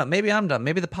dumb. I don't know. Maybe I'm dumb.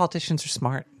 Maybe the politicians are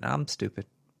smart. I'm stupid.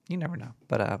 You never know.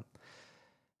 But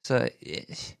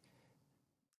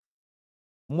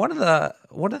one of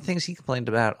the things he complained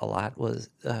about a lot was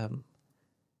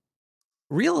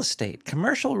real estate,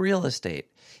 commercial real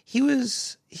estate. He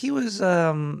was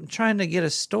trying to get a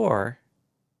store,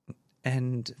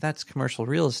 and that's commercial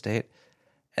real estate,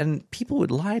 and people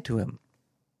would lie to him.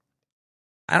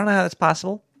 I don't know how that's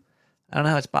possible.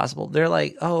 They're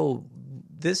like, oh,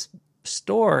 this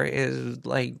store is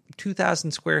like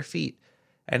 2,000 square feet.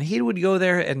 And he would go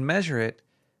there and measure it,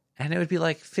 and it would be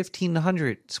like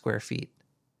 1,500 square feet.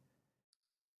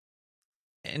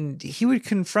 And he would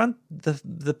confront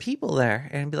the people there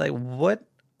and be like, what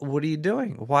are you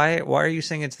doing? Why are you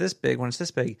saying it's this big when it's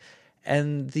this big?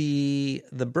 And the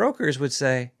brokers would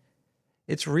say,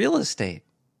 it's real estate.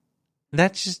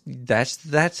 That's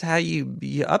how you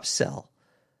upsell.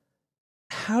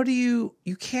 How do you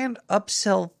can't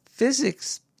upsell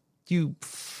physics, you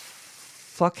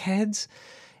fuckheads,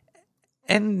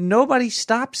 and nobody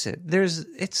stops it.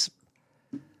 It's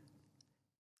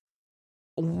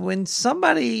when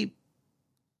somebody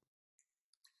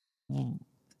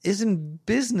is in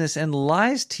business and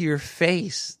lies to your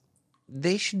face,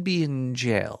 they should be in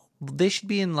jail. They should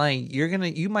be in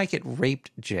you might get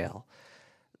raped jail.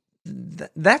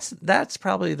 That's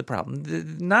probably the problem.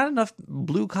 Not enough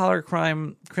blue collar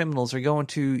criminals are going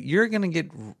to. You're gonna get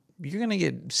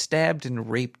stabbed and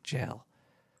raped jail.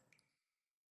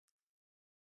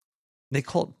 They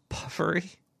call it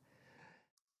puffery.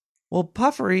 Well,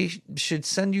 puffery should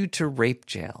send you to rape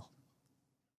jail.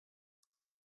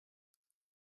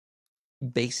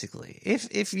 Basically,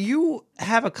 if you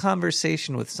have a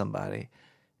conversation with somebody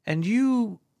and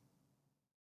you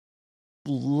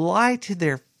lie to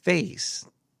their face,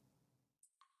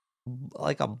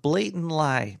 like a blatant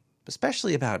lie,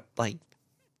 especially about like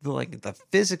the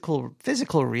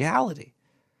physical reality,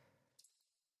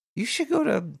 you should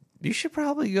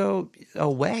probably go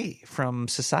away from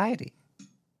society.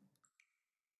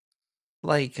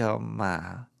 Like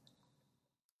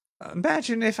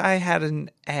imagine if I had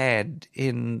an ad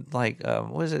in like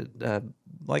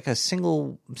like a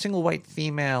single white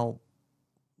female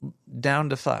down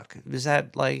to fuck. Is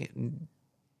that like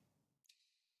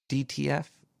DTF?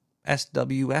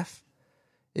 SWF?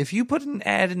 If you put an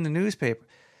ad in the newspaper,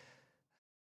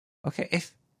 okay,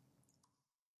 if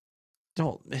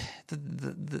don't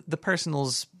the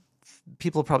personals,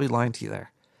 people are probably lying to you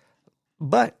there.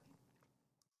 But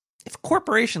if a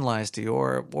corporation lies to you,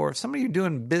 or if somebody you're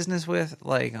doing business with,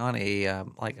 like on a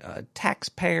like a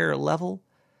taxpayer level,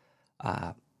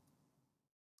 okay.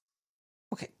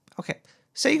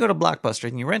 Say you go to Blockbuster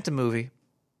and you rent a movie,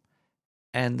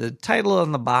 and the title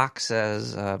on the box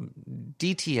says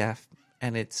DTF,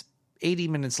 and it's 80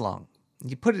 minutes long.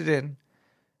 You put it in,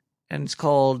 and it's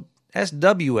called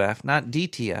SWF, not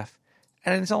DTF,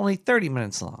 and it's only 30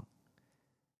 minutes long.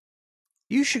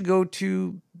 You should go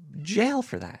to jail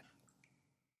for that.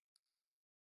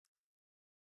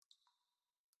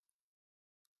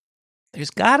 There's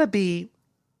gotta be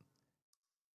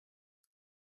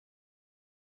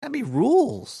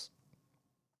rules.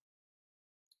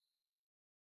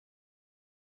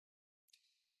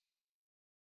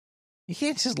 You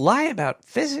can't just lie about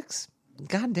physics.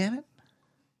 God damn it.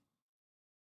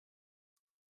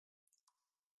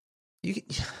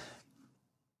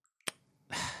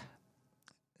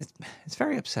 It's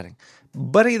very upsetting.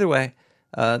 But either way,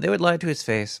 they would lie to his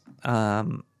face.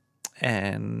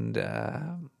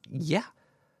 Yeah.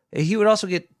 He would also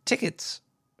get tickets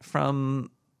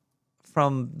from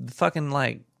fucking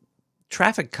like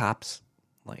traffic cops.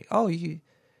 Like, oh,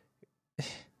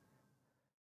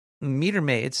 meter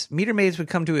maids would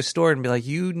come to his store and be like,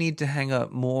 you need to hang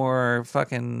up more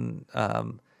fucking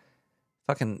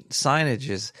fucking signage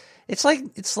is. It's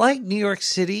like New York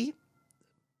City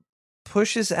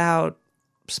pushes out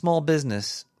small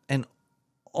business and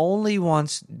only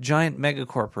wants giant mega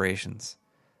corporations.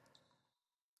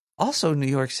 Also, New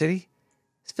York City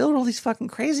is filled with all these fucking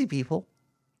crazy people.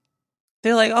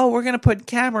 They're like, oh, we're gonna put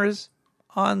cameras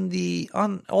on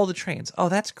all the trains. Oh,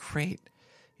 that's great.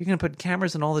 You're gonna put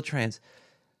cameras on all the trains.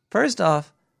 First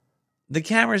off, the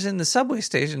cameras in the subway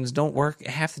stations don't work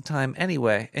half the time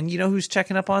anyway. And you know who's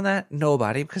checking up on that?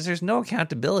 Nobody, because there's no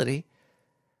accountability.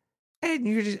 And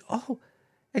you're just,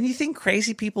 and you think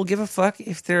crazy people give a fuck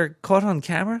if they're caught on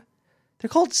camera? They're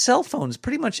called cell phones.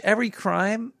 Pretty much every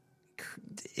crime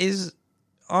is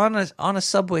on a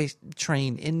subway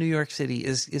train in New York City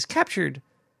is captured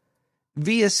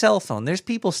via cell phone. There's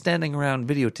people standing around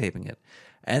videotaping it.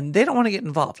 And they don't want to get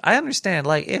involved. I understand.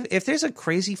 Like, if there's a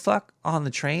crazy fuck on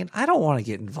the train, I don't want to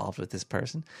get involved with this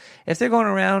person. If they're going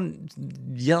around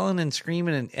yelling and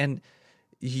screaming and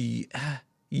you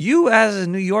as a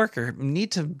New Yorker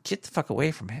need to get the fuck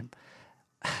away from him.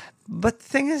 But the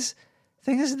thing is,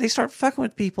 they start fucking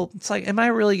with people. It's like, am I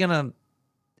really gonna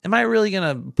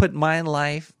put my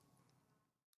life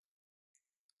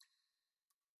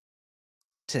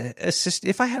to assist?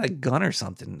 If I had a gun or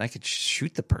something, I could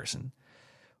shoot the person.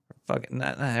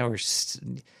 Or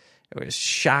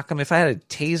shock him. If I had a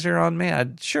taser on me,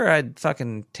 I'd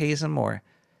fucking tase him more.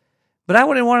 But I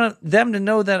wouldn't want them to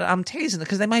know that I'm tasing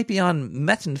because they might be on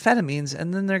methamphetamines,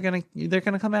 and then they're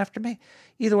gonna come after me.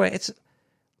 Either way, it's a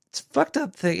fucked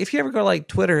up thing. If you ever go to like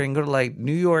Twitter and go to like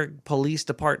New York Police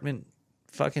Department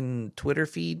fucking Twitter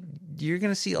feed, you're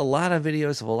gonna see a lot of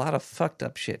videos of a lot of fucked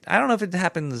up shit. I don't know if it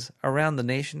happens around the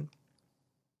nation,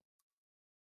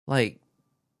 like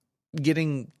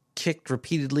getting kicked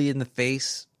repeatedly in the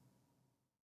face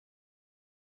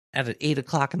at 8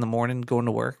 o'clock in the morning going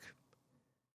to work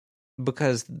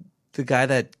because the guy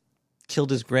that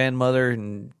killed his grandmother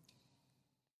and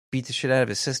beat the shit out of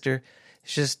his sister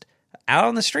is just out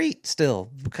on the street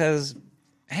still because,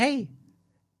 hey,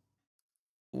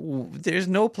 there's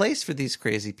no place for these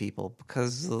crazy people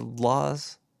because the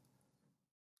laws.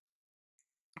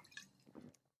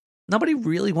 Nobody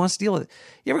really wants to deal with it.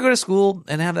 You ever go to school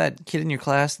and have that kid in your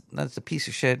class that's a piece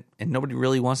of shit and nobody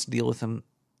really wants to deal with him?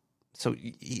 So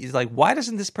he's like, why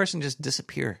doesn't this person just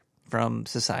disappear from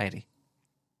society?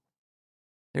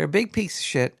 They're a big piece of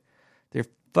shit. They're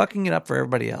fucking it up for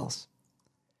everybody else.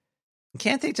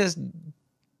 Can't they just,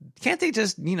 put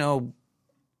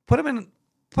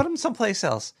them someplace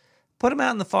else? Put them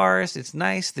out in the forest. It's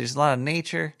nice. There's a lot of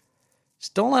nature.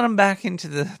 Just don't let them back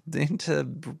into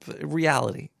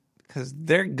reality. Because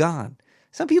they're gone.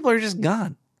 Some people are just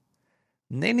gone.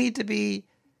 And they need to be.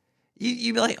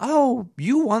 You'd be like, oh,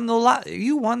 you won the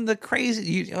you won the crazy.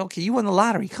 You won the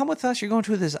lottery. Come with us. You're going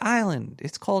to this island.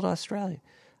 It's called Australia.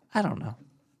 I don't know.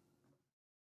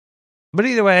 But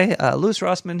either way, Louis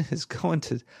Rossmann is going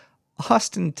to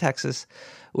Austin, Texas,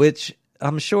 which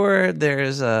I'm sure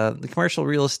there's the commercial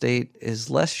real estate is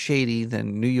less shady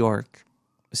than New York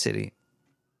City,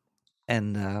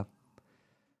 and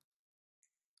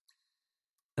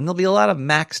there'll be a lot of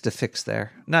Macs to fix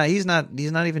there. No, he's not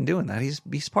even doing that.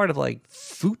 He's part of like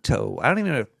Futo. I don't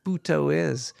even know what Futo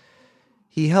is.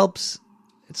 He helps.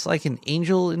 It's like an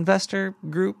angel investor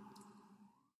group.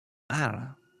 I don't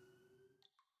know.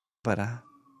 But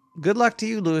good luck to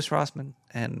you, Louis Rossmann,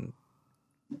 and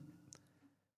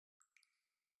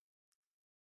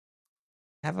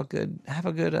have a good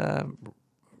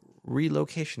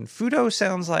relocation. Futo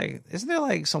sounds like, isn't there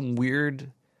like some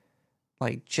weird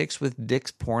like chicks with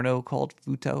dicks porno called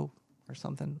Futo or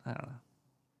something? I don't know.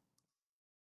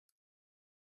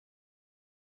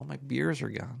 All my beers are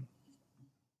gone.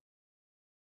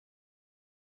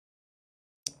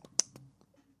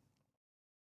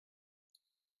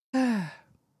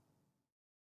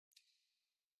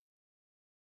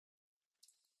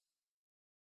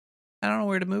 I don't know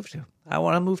where to move to. I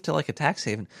want to move to like a tax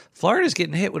haven. Florida's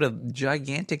getting hit with a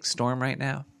gigantic storm right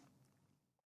now.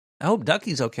 I hope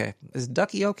Ducky's okay. Is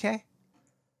Ducky okay?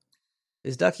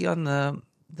 Is Ducky on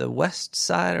the west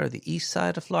side or the east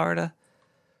side of Florida?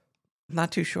 I'm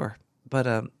not too sure. But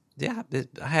yeah,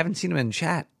 I haven't seen him in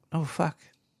chat. Oh fuck.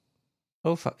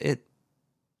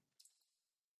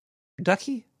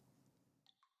 Ducky?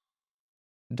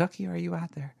 Ducky, are you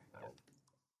out there?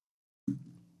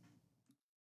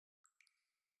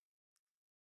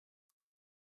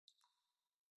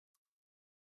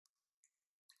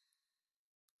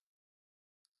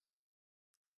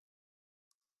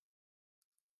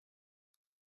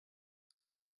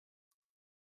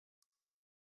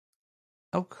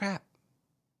 Oh crap.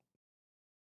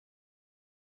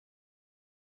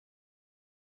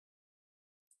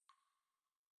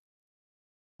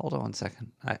 Hold on one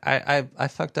second. I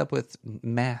fucked up with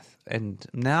math, and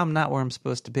now I'm not where I'm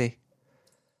supposed to be.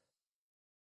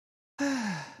 The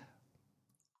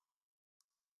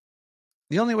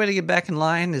only way to get back in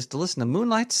line is to listen to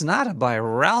Moonlight Sonata by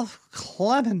Ralph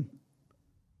Clement.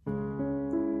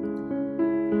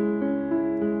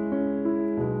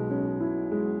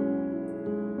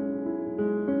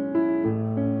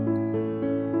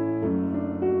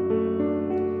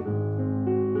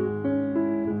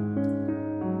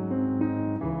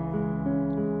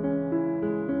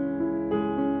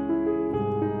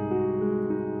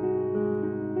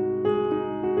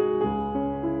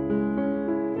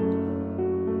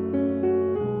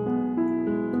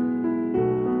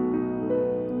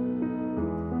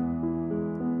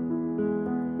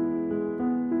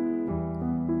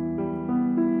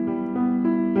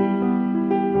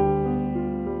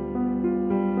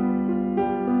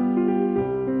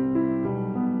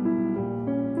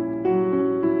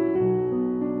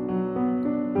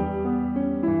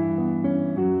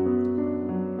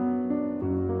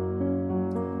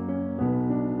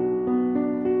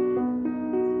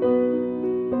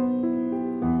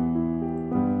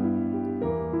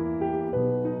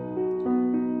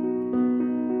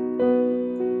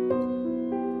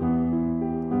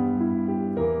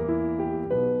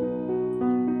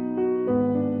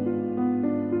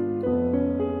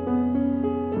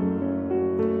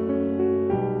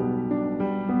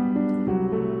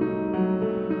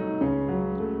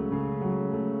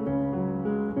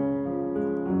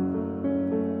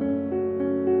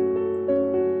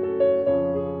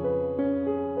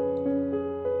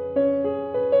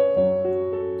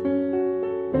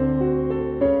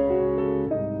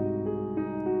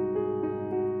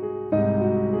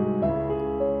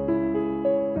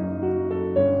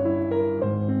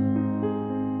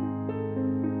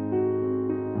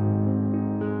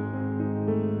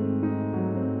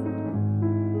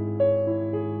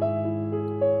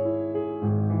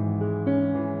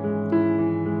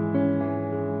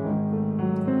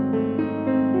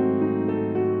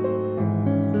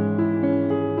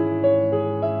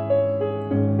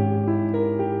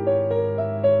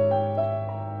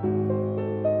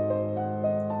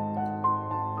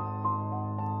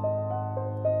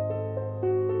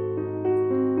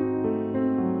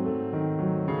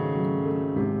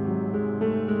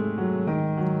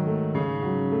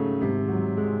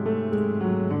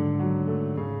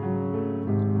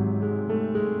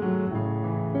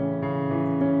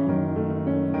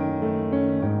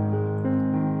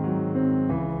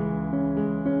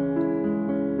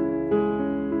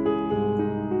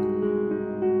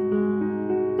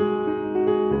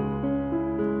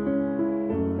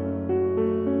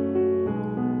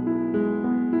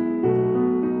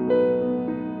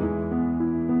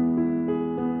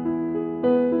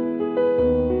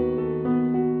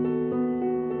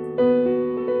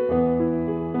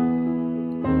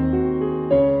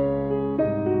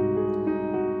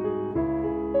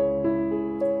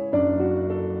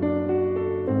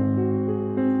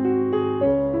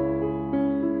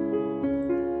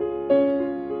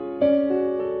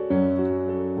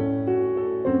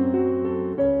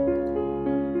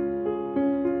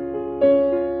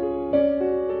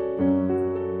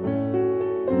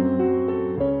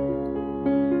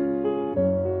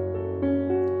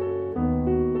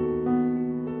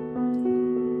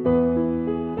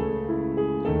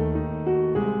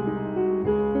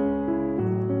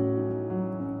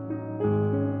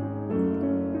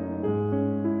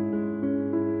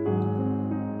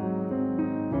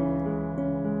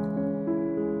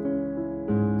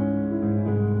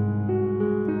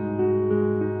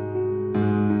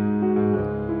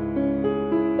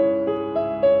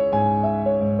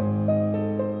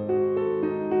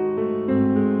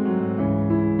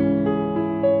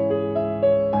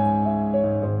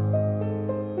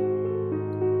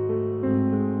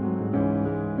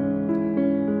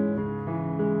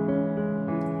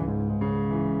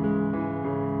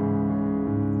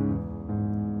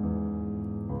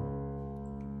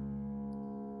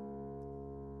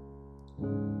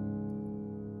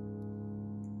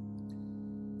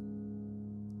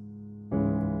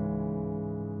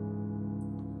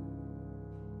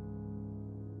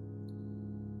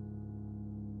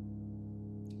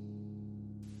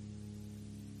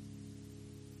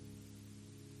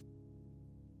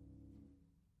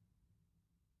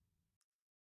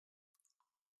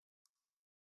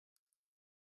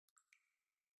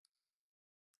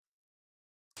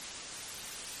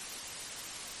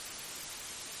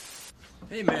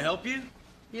 Hey, may I help you?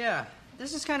 Yeah,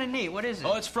 this is kind of neat. What is it?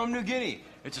 Oh, it's from New Guinea.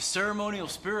 It's a ceremonial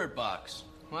spirit box.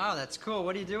 Wow, that's cool.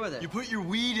 What do you do with it? You put your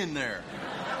weed in there.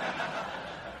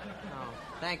 Oh.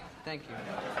 Thank you.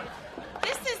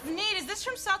 This is neat. Is this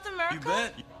from South America? You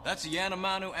bet. That's a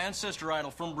Yanomami ancestor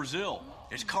idol from Brazil.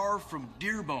 It's carved from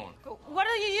deer bone. What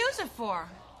do you use it for?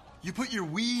 You put your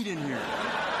weed in here.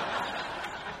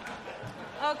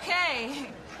 Okay.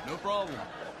 No problem.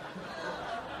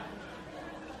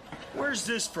 Where's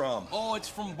this from? Oh, it's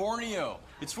from Borneo.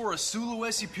 It's for a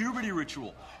Sulawesi puberty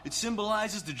ritual. It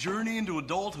symbolizes the journey into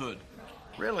adulthood.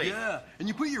 Really? Yeah, and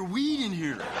you put your weed in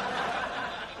here.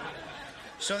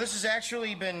 So this has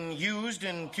actually been used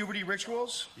in puberty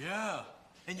rituals? Yeah,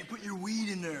 and you put your weed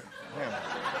in there. Yeah.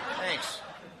 Thanks.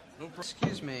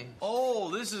 Excuse me.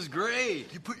 Oh, this is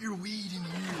great. You put your weed in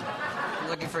here. I'm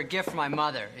looking for a gift for my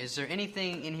mother. Is there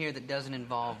anything in here that doesn't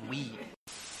involve weed?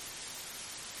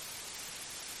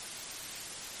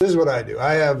 This is what I do.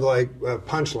 I have like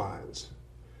punchlines,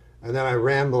 and then I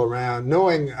ramble around.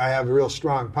 Knowing I have real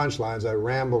strong punchlines, I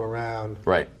ramble around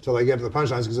till I get to the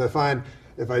punchlines, because I find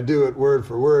if I do it word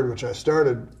for word, which I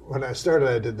started, when I started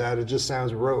I did that, it just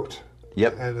sounds rote.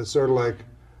 Yep. And it's sort of like,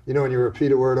 you know when you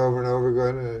repeat a word over and over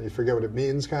again and you forget what it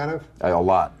means, kind of? A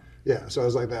lot. Yeah, so I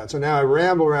was like that. So now I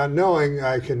ramble around knowing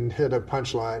I can hit a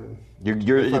punchline.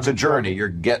 It's a journey. You're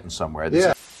getting somewhere.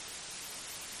 Yeah.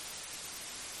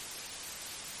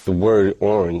 The word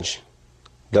orange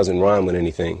doesn't rhyme with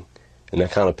anything, and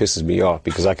that kind of pisses me off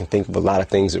because I can think of a lot of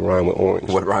things that rhyme with orange.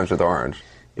 What rhymes with orange?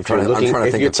 If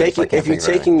you're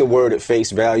taking the word at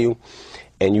face value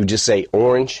and you just say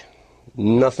orange,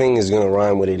 nothing is going to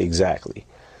rhyme with it exactly.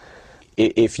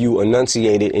 If you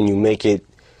enunciate it and you make it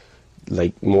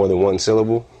like more than one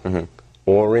syllable,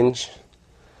 orange,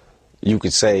 you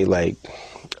could say like,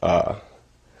 I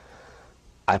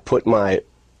put my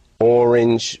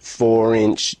orange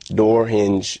 4-inch door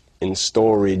hinge in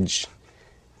storage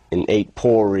and ate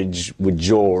porridge with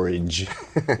George.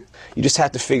 You just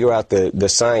have to figure out the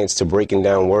science to breaking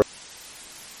down words.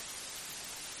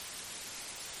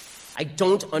 I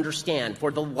don't understand for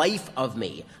the life of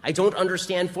me. I don't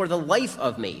understand for the life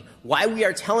of me why we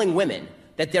are telling women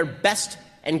that their best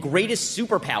and greatest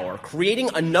superpower, creating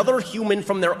another human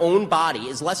from their own body,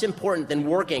 is less important than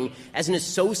working as an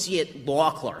associate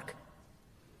law clerk.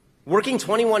 Working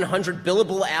 2,100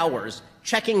 billable hours,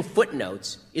 checking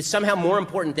footnotes, is somehow more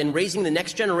important than raising the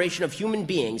next generation of human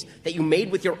beings that you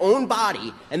made with your own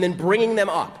body and then bringing them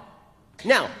up.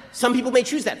 Now, some people may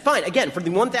choose that. Fine, again, for the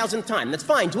 1,000th time. That's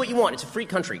fine. Do what you want. It's a free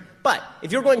country. But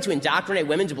if you're going to indoctrinate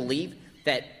women to believe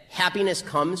that happiness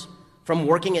comes from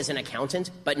working as an accountant,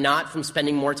 but not from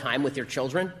spending more time with your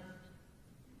children,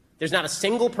 there's not a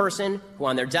single person who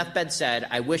on their deathbed said,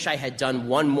 I wish I had done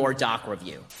one more doc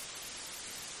review.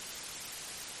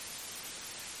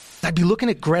 I'd be looking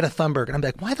at Greta Thunberg, and I'm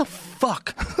like, why the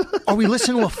fuck are we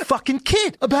listening to a fucking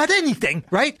kid about anything,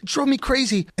 right? It drove me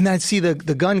crazy. And then I'd see the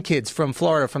gun kids from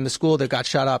Florida, from the school that got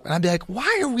shot up, and I'd be like,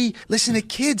 why are we listening to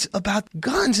kids about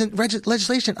guns and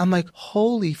legislation? I'm like,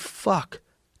 holy fuck.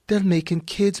 They're making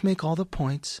kids make all the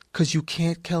points because you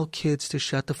can't tell kids to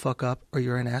shut the fuck up or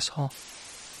you're an asshole.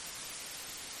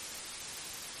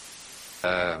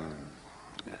 The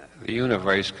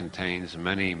universe contains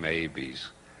many maybes.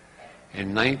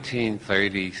 In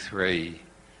 1933,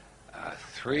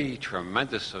 three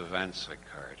tremendous events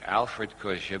occurred. Alfred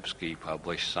Korzybski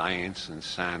published Science and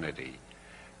Sanity,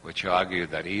 which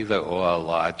argued that either-or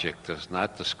logic does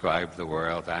not describe the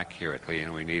world accurately,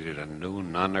 and we needed a new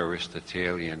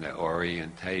non-Aristotelian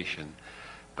orientation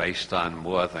based on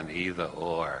more than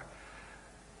either-or.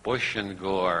 Bush and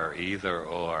Gore,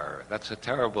 either-or. That's a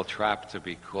terrible trap to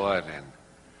be caught in.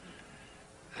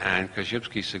 And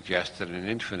Korzybski suggested an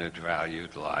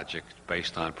infinite-valued logic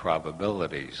based on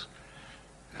probabilities.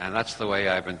 And that's the way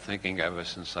I've been thinking ever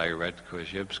since I read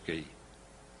Korzybski.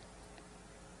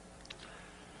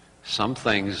 Some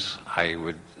things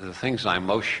the things I'm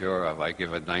most sure of, I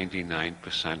give a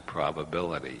 99%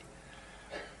 probability.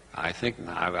 I think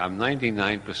I'm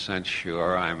 99%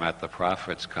 sure I'm at the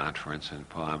Prophets Conference in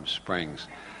Palm Springs.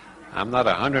 I'm not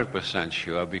 100%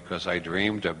 sure because I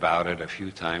dreamed about it a few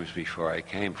times before I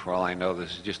came. For all I know,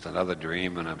 this is just another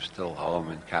dream and I'm still home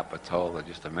in Capitola,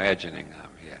 just imagining I'm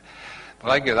here. But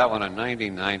I give that one a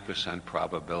 99%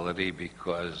 probability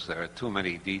because there are too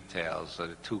many details that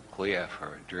are too clear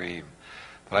for a dream.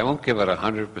 But I won't give it a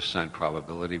 100%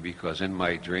 probability because in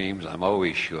my dreams I'm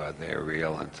always sure they're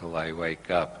real until I wake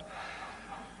up.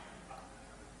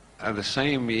 The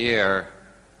same year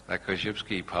that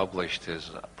Korzybski published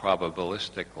his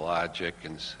probabilistic logic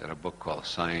in a book called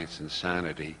Science and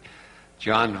Sanity,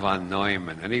 John von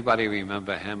Neumann, anybody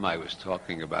remember him? I was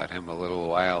talking about him a little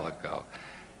while ago.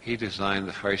 He designed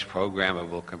the first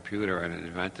programmable computer and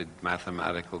invented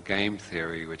mathematical game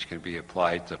theory, which can be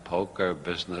applied to poker,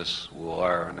 business,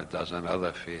 war, and a dozen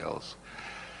other fields.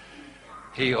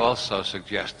 He also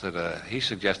suggested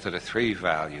a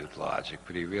three-valued logic,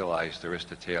 but he realized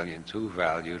Aristotelian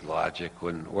two-valued logic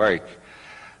wouldn't work.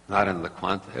 Not in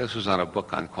the this was on a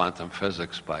book on quantum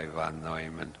physics by von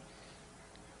Neumann.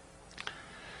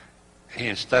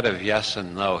 Instead of yes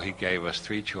and no, he gave us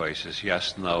three choices: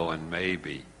 yes, no, and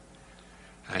maybe.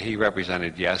 And he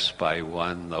represented yes by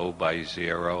 1, no by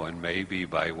 0, and maybe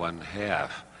by 1/2.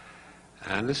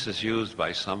 And this is used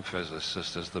by some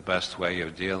physicists as the best way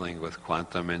of dealing with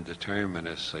quantum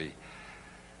indeterminacy.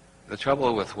 The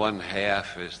trouble with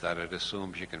 1/2 is that it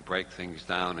assumes you can break things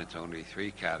down into only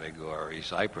three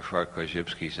categories. I prefer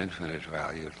Korzybski's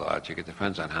infinite-valued logic. It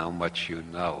depends on how much you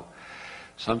know.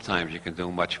 Sometimes you can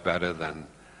do much better than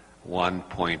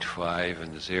 1.5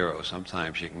 and 0.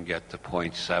 Sometimes you can get to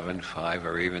 0.75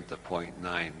 or even to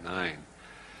 0.99.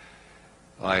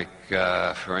 Like,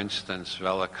 for instance,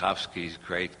 Velikovsky's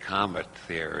great comet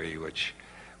theory, which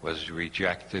was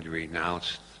rejected,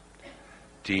 renounced,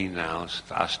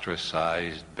 denounced,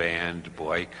 ostracized, banned,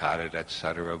 boycotted,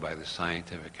 etc. by the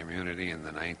scientific community in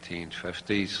the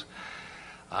 1950s.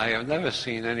 I have never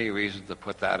seen any reason to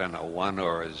put that in a 1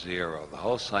 or a 0. The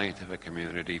whole scientific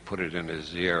community put it in a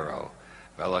 0.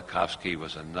 Velikovsky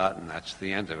was a nut, and that's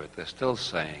the end of it. They're still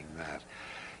saying that.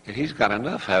 Yet he's got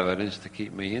enough evidence to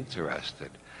keep me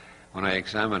interested. When I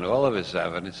examine all of his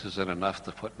evidence, is it enough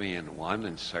to put me in one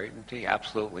in certainty?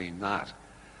 Absolutely not.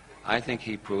 I think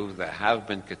he proved there have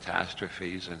been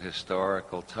catastrophes in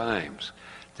historical times.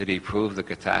 Did he prove the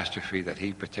catastrophe that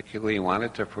he particularly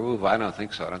wanted to prove? I don't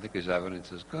think so. I don't think his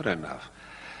evidence is good enough.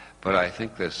 But I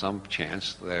think there's some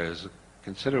chance, there's a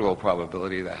considerable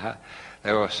probability that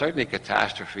there were certainly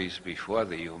catastrophes before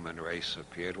the human race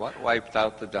appeared. What wiped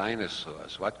out the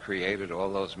dinosaurs? What created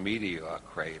all those meteor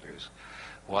craters?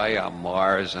 Why are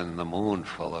Mars and the Moon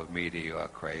full of meteor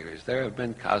craters? There have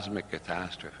been cosmic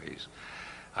catastrophes.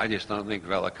 I just don't think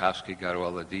Velikovsky got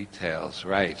all the details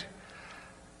right.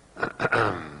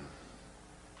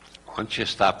 Once you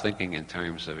stop thinking in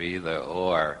terms of either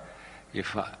or,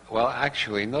 well,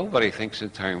 actually, nobody thinks in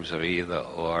terms of either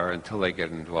or until they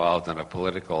get involved in a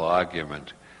political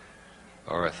argument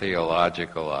or a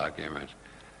theological argument.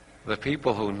 The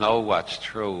people who know what's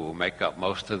true, who make up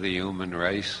most of the human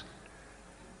race,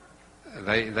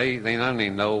 they not only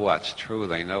know what's true,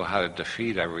 they know how to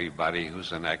defeat everybody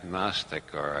who's an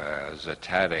agnostic or a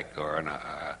zetetic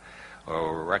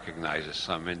or recognizes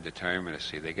some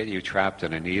indeterminacy. They get you trapped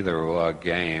in an either-or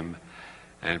game,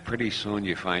 and pretty soon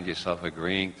you find yourself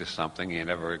agreeing to something you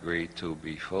never agreed to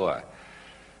before.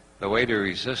 The way to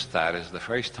resist that is the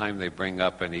first time they bring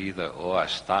up an either-or,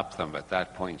 stop them at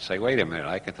that point and say, wait a minute,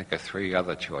 I can think of three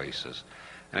other choices.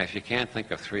 And if you can't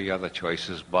think of three other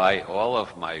choices, buy all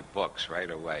of my books right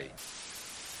away.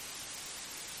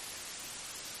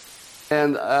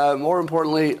 And more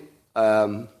importantly,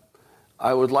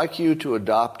 I would like you to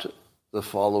adopt the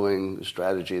following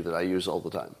strategy that I use all the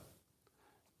time.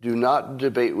 Do not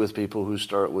debate with people who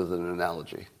start with an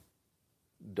analogy.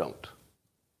 Don't.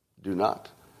 Do not.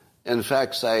 In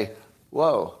fact, say,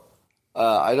 whoa,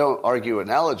 I don't argue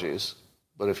analogies,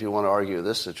 but if you want to argue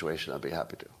this situation, I'd be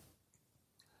happy to.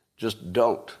 Just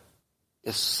don't.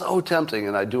 It's so tempting,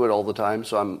 and I do it all the time,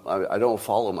 so I don't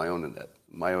follow my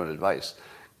own advice,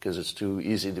 because it's too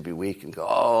easy to be weak and go,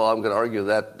 oh, I'm going to argue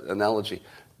that analogy.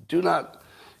 Do not.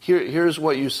 Here's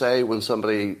what you say when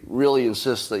somebody really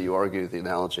insists that you argue the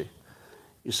analogy.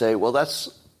 You say, well,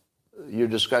 you're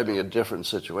describing a different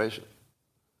situation.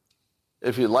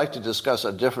 If you'd like to discuss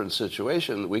a different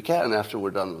situation, we can after we're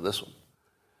done with this one.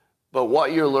 But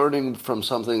what you're learning from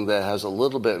something that has a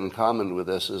little bit in common with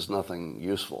this is nothing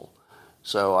useful.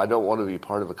 So I don't want to be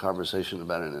part of a conversation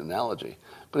about an analogy.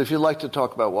 But if you'd like to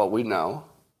talk about what we know,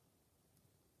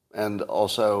 and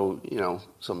also,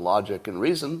 some logic and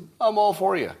reason, I'm all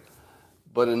for you.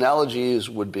 But analogies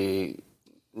would be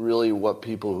really what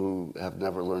people who have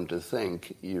never learned to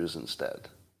think use instead.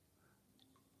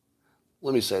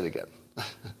 Let me say it again.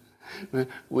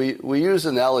 We use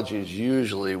analogies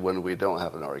usually when we don't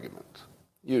have an argument.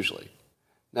 Usually.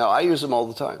 Now, I use them all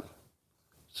the time.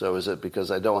 So is it because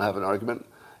I don't have an argument?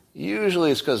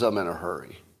 Usually it's because I'm in a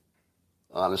hurry,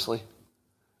 honestly.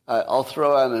 I'll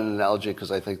throw out an analogy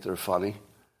because I think they're funny,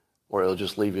 or it'll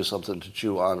just leave you something to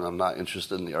chew on and I'm not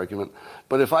interested in the argument.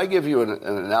 But if I give you an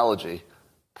analogy,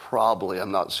 probably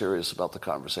I'm not serious about the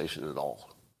conversation at all.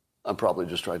 I'm probably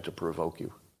just trying to provoke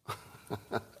you.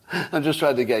 I'm just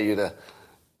trying to get you to,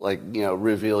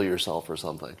 reveal yourself or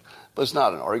something. But it's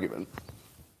not an argument.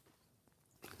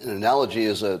 An analogy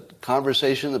is a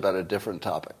conversation about a different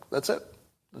topic. That's it.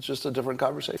 It's just a different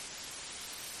conversation.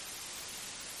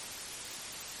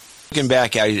 Looking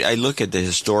back, I look at the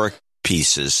historic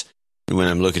pieces when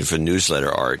I'm looking for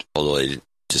newsletter art, although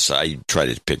I try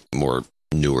to pick more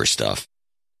newer stuff.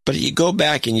 But you go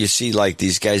back and you see like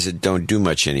these guys that don't do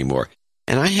much anymore.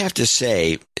 And I have to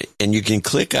say, and you can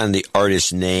click on the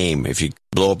artist's name. If you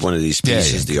blow up one of these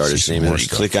pieces, the artist's name, and you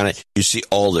click on it, you see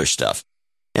all their stuff.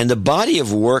 And the body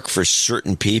of work for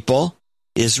certain people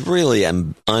is really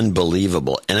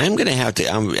unbelievable. And I'm going to have to,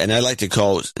 and I like to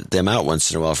call them out once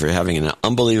in a while for having an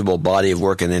unbelievable body of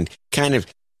work and then kind of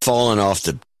falling off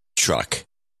the truck.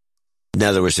 In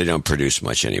other words, they don't produce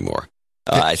much anymore.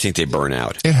 I think they burn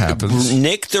out. It happens.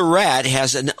 Nick the Rat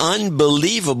has an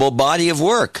unbelievable body of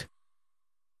work.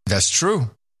 That's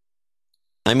true.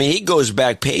 I mean, he goes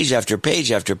back page after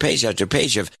page after page after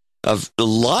page of a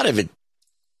lot of it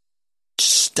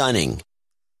stunning.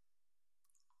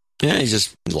 Yeah, he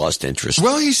just lost interest.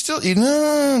 Well, he still, didn't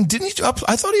he?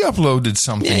 I thought he uploaded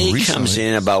something recently. He comes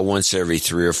in about once every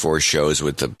 3 or 4 shows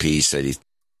with the piece that he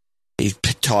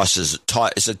tosses.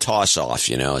 It's a toss off,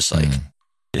 It's like,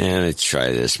 let's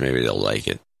try this. Maybe they'll like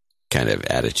it. Kind of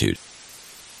attitude.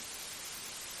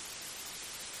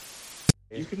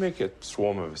 You can make a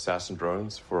swarm of assassin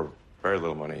drones for very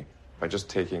little money by just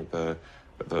taking the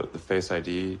Face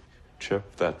ID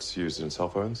chip that's used in cell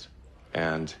phones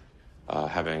and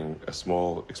having a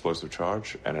small explosive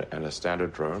charge and a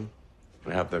standard drone,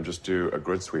 and have them just do a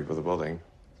grid sweep of the building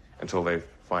until they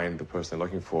find the person they're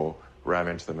looking for, ram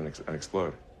into them, and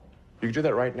explode. You can do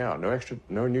that right now.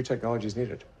 No new technology is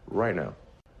needed. Right now.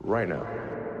 Right now.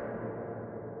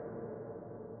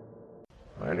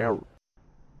 Right now.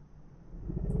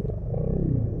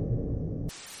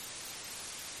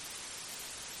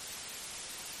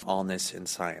 Allness in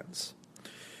science.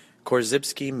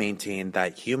 Korzybski maintained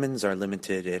that humans are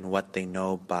limited in what they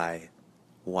know by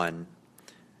 1.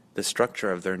 The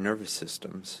structure of their nervous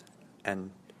systems,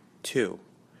 and 2.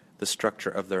 The structure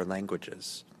of their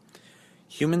languages.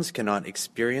 Humans cannot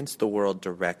experience the world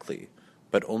directly,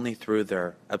 but only through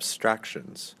their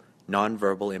abstractions,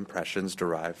 nonverbal impressions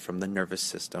derived from the nervous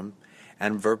system,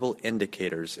 and verbal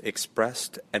indicators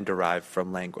expressed and derived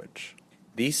from language.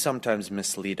 These sometimes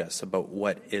mislead us about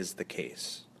what is the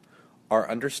case. Our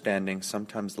understanding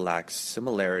sometimes lacks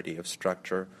similarity of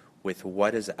structure with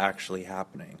what is actually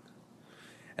happening.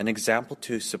 An example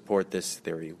to support this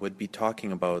theory would be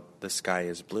talking about the sky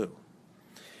is blue.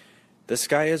 The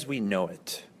sky as we know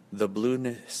it, the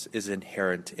blueness is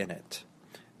inherent in it.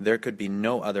 There could be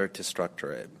no other to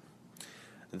structure it.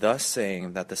 Thus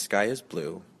saying that the sky is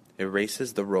blue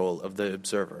erases the role of the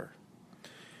observer.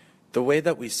 The way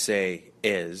that we say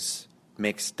is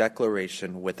makes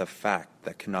declaration with a fact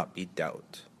that cannot be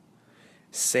doubt.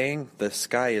 Saying the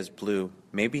sky is blue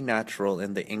may be natural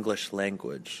in the English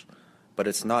language, but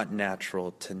it's not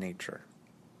natural to nature.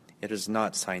 It is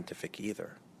not scientific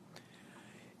either.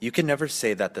 You can never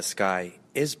say that the sky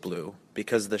is blue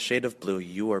because the shade of blue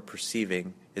you are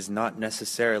perceiving is not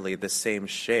necessarily the same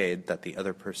shade that the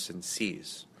other person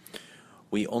sees.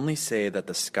 We only say that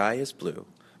the sky is blue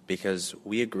because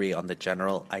we agree on the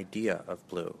general idea of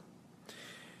blue.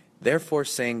 Therefore,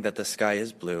 saying that the sky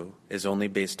is blue is only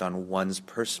based on one's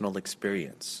personal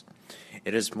experience.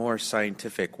 It is more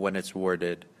scientific when it's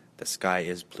worded, the sky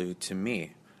is blue to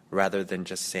me, rather than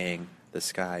just saying, the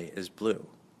sky is blue.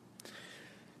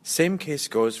 Same case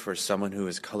goes for someone who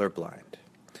is colorblind.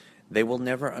 They will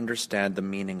never understand the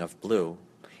meaning of blue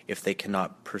if they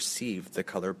cannot perceive the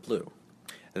color blue.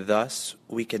 Thus,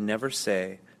 we can never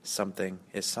say something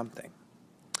is something.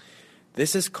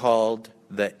 This is called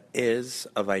the is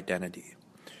of identity,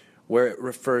 where it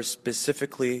refers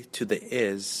specifically to the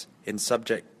is in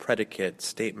subject-predicate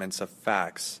statements of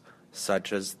facts,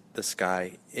 such as the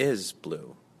sky is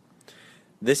blue.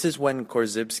 This is when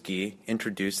Korzybski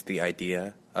introduced the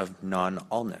idea of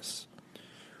non-allness.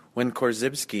 When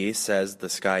Korzybski says the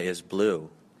sky is blue,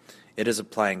 it is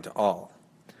applying to all.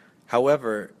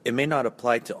 However, it may not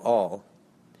apply to all.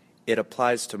 It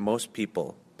applies to most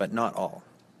people, but not all.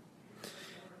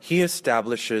 He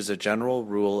establishes a general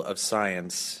rule of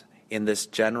science in this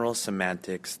general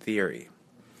semantics theory.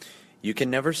 You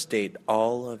can never state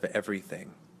all of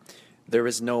everything. There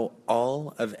is no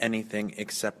all of anything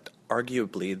except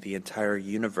arguably the entire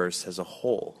universe as a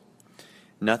whole.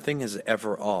 Nothing is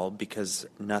ever all because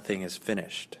nothing is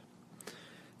finished.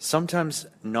 Sometimes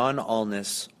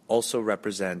non-allness also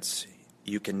represents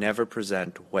you can never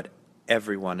present what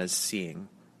everyone is seeing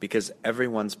because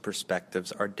everyone's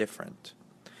perspectives are different.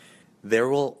 There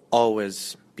will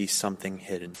always be something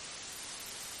hidden.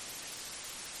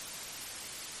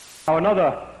 Now,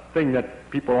 another thing that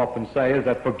people often say is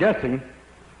that for guessing,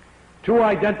 two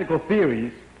identical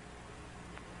theories,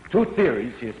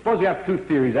 suppose you have two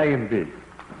theories, A and B,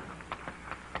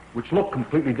 which look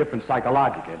completely different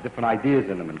psychologically, have different ideas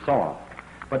in them and so on,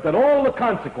 but that all the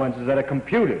consequences that are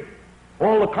computed,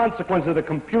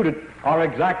 are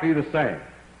exactly the same.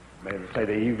 Maybe say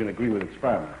they even agree with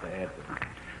experiments.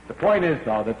 The point is,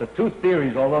 though, that the two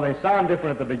theories, although they sound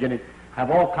different at the beginning, have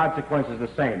all consequences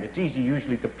the same. It's easy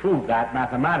usually to prove that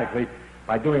mathematically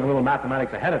by doing a little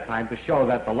mathematics ahead of time to show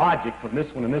that the logic from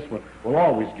this one and this one will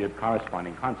always give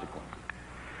corresponding consequences.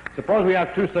 Suppose we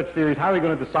have two such theories, how are we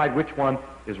going to decide which one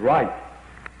is right?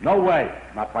 No way,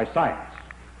 not by science,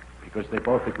 because they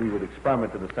both agree with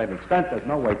experiment to the same extent. There's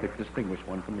no way to distinguish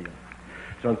one from the other.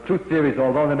 So the two theories,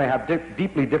 although they may have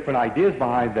deeply different ideas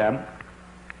behind them,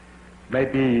 may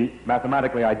be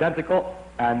mathematically identical,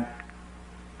 and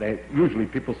usually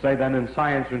people say then in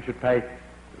science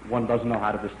one doesn't know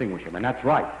how to distinguish them, and that's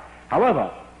right.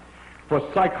 However, for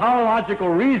psychological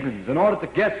reasons, in order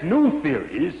to guess new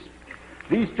theories,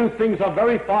 these two things are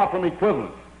very far from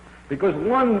equivalent, because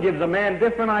one gives a man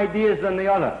different ideas than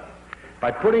the other. By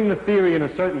putting the theory in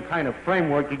a certain kind of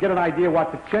framework, you get an idea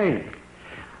what to change,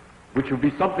 which would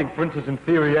be something, for instance, in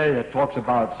theory A that talks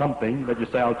about something that you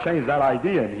say, I'll change that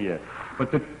idea in here.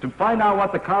 But to find out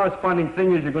what the corresponding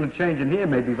thing is you're going to change in here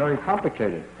may be very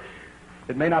complicated.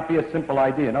 It may not be a simple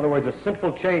idea. In other words, a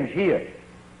simple change here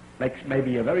makes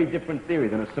maybe a very different theory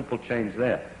than a simple change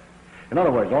there. In other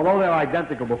words, although they're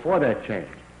identical before they're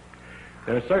changed,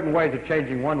 there are certain ways of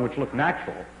changing one which look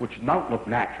natural, which don't look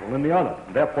natural in the other.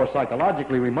 And therefore,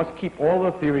 psychologically, we must keep all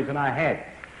the theories in our head.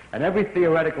 And every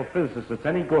theoretical physicist that's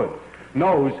any good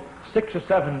knows 6 or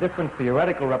 7 different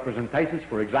theoretical representations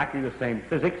for exactly the same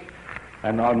physics,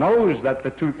 and knows that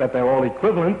that they're all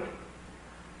equivalent,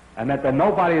 and that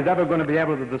nobody is ever going to be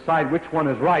able to decide which one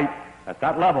is right at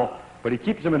that level, but he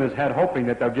keeps them in his head hoping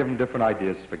that they'll give him different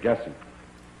ideas for guessing.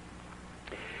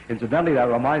 Incidentally, that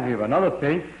reminds me of another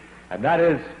thing, and that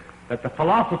is that the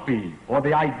philosophy or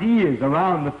the ideas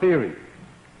around the theory,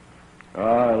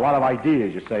 a lot of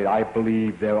ideas, you say, I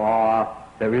believe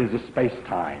there is a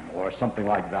space-time or something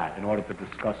like that in order to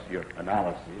discuss your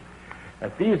analysis,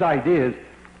 that these ideas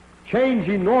change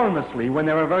enormously when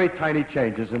there are very tiny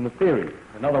changes in the theory.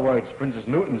 In other words, for instance,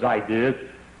 Newton's ideas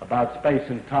about space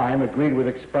and time agreed with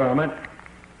experiment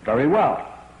very well.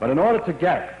 But in order to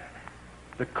get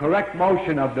the correct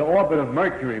motion of the orbit of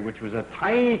Mercury, which was a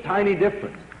tiny, tiny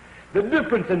difference, the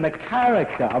difference in the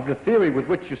character of the theory with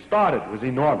which you started was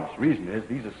enormous. Reason is,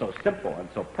 these are so simple and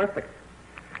so perfect.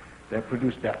 They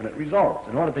produce definite results.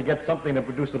 In order to get something to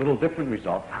produce a little different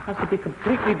result, it has to be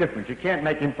completely different. You can't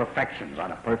make imperfections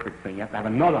on a perfect thing. You have to have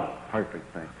another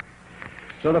perfect thing.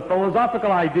 So the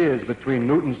philosophical ideas between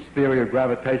Newton's theory of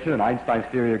gravitation and Einstein's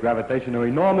theory of gravitation are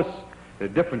enormous. The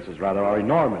differences, rather, are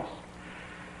enormous.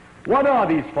 What are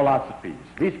these philosophies?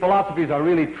 These philosophies are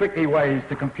really tricky ways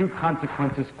to compute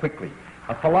consequences quickly.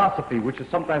 A philosophy, which is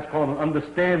sometimes called an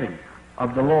understanding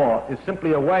of the law, is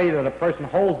simply a way that a person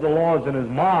holds the laws in his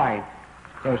mind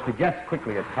so as to guess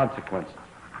quickly at consequences.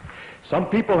 Some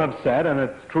people have said, and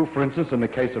it's true, for instance, in the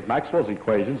case of Maxwell's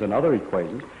equations and other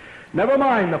equations, never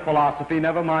mind the philosophy,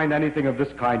 never mind anything of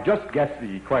this kind, just guess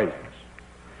the equations.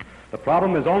 The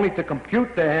problem is only to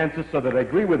compute their answers so that they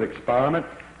agree with experiment,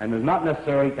 and is not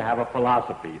necessary to have a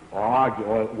philosophy or argue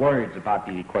or words about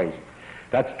the equation.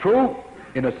 That's true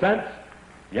in a sense,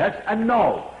 yes and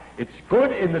no. It's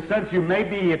good in the sense you may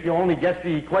be, if you only guess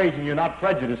the equation, you're not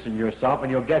prejudicing yourself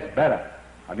and you'll guess better.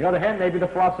 On the other hand, maybe the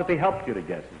philosophy helps you to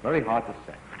guess. It's very hard to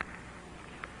say.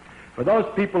 For those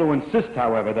people who insist,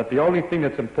 however, that the only thing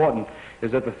that's important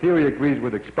is that the theory agrees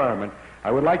with experiment, I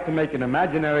would like to make an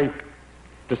imaginary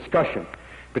discussion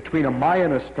between a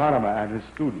Mayan astronomer and his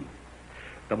student.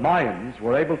 The Mayans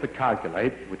were able to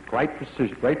calculate with great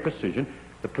precision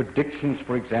the predictions,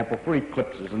 for example, for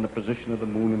eclipses and the position of the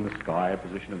moon in the sky, the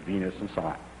position of Venus, and so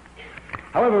on.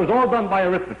 However, it was all done by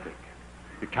arithmetic.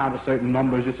 You count a certain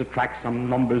numbers, you subtract some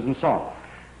numbers, and so on.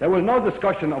 There was no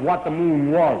discussion of what the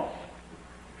moon was.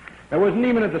 There wasn't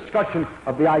even a discussion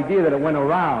of the idea that it went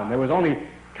around. There was only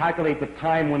calculate the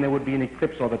time when there would be an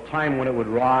eclipse or the time when it would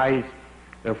rise,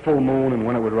 the full moon, and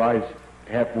when it would rise,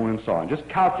 half moon, and so on. Just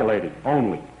calculated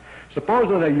only. Suppose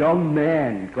that a young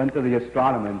man went to the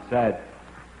astronomer and said,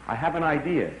 I have an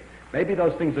idea. Maybe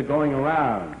those things are going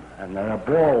around, and there are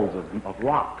balls of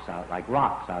rocks out, like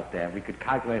rocks out there. We could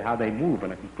calculate how they move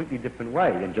in a completely different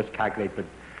way than just calculate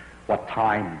what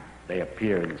time they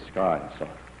appear in the sky and so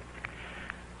on.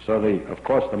 So, of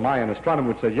course, the Mayan astronomer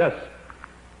would say, yes.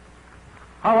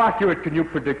 How accurate can you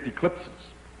predict eclipses?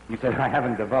 He said, I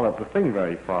haven't developed the thing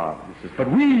very far. He says, but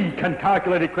we can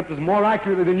calculate eclipses more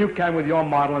accurately than you can with your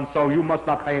model, and so you must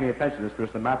not pay any attention to this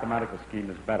because the mathematical scheme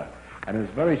is better. And there's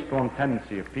a very strong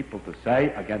tendency of people to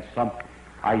say against some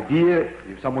idea,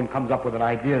 if someone comes up with an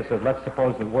idea and says, let's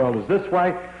suppose the world is this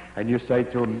way, and you say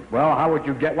to him, well,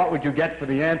 what would you get for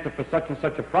the answer for such and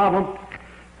such a problem?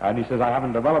 And he says, I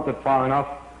haven't developed it far enough.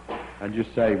 And you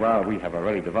say, well, we have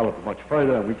already developed it much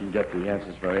further, and we can get the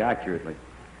answers very accurately.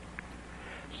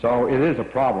 So it is a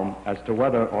problem as to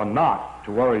whether or not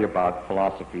to worry about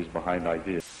philosophies behind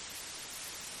ideas.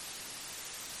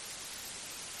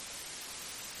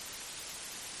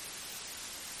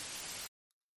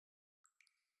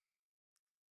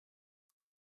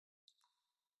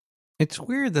 It's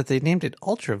weird that they named it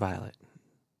ultraviolet.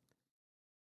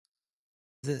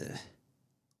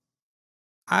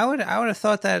 I would have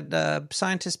thought that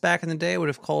scientists back in the day would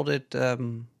have called it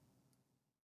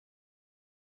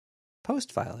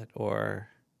post-violet or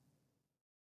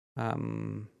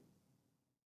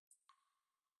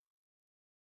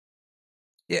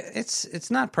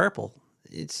it's not purple.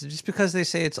 It's just because they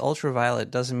say it's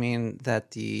ultraviolet doesn't mean that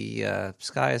the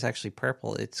sky is actually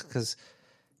purple. It's because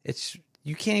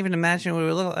you can't even imagine what it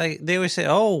would look like. They always say,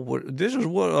 oh, this is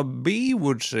what a bee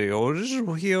would say, or this is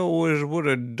what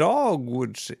a dog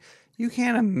would say. You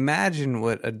can't imagine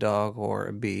what a dog or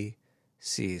a bee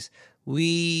sees.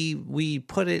 We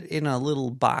put it in a little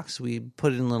box, we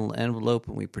put it in a little envelope,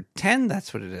 and we pretend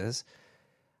that's what it is.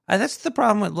 That's the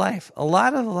problem with life. A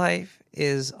lot of life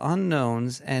is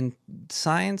unknowns, and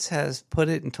science has put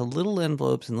it into little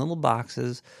envelopes and little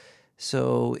boxes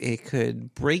so it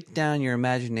could break down your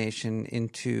imagination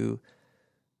into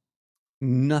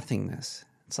nothingness.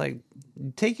 It's like,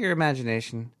 take your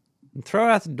imagination and throw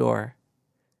it out the door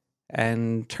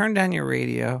and turn down your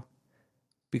radio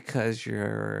because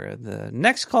you're the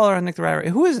next caller on Nick the Rat.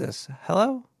 Who is this?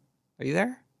 Hello? Are you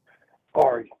there?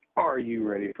 Are you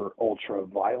ready for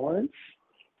ultra-violence?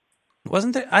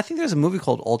 Wasn't there? I think there's a movie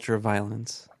called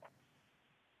Ultra-Violence.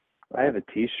 I have a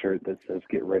T-shirt that says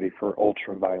 "Get ready for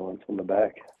ultra-violence" on the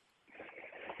back.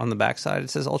 On the back side, it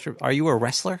says "Ultra." Are you a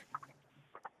wrestler?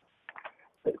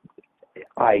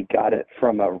 I got it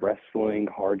from a wrestling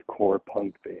hardcore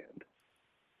punk band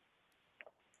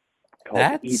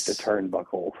called Eat the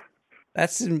Turnbuckle.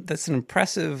 That's an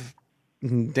impressive,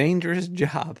 dangerous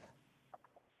job.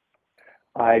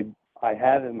 I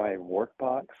have in my work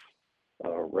box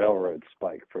a railroad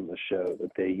spike from the show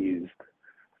that they used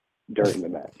during the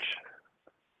match.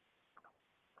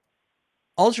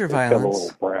 Ultraviolence. A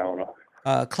little brown.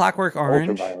 Clockwork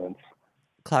Orange. Ultraviolence.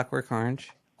 Clockwork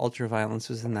Orange. Ultraviolence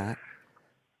was in that.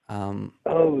 What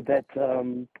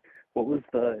was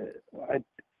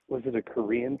was it a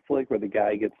Korean flick where the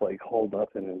guy gets like holed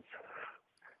up in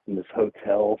this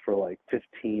hotel for like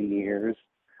 15 years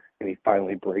and he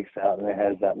finally breaks out and it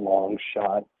has that long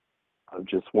shot of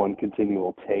just one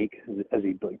continual take as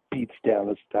he like beats down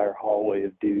this entire hallway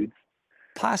of dudes.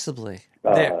 Possibly.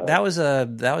 That was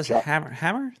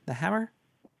Hammer? The Hammer?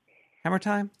 Hammer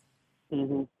Time?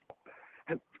 Mm-hmm.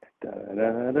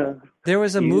 There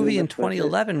was a movie in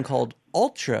 2011 called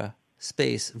Ultra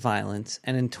Space Violence,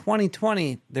 and in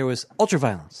 2020 there was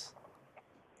Ultraviolence.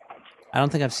 I don't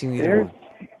think I've seen either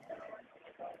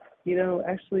one.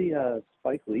 Actually,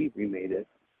 Spike Lee remade it.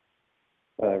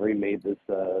 Remade this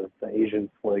the Asian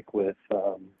flick with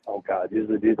who's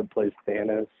the dude that plays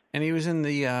Thanos? And he was in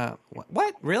the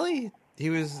what? Really?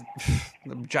 He was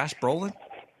Josh Brolin?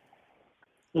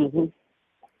 Mm-hmm.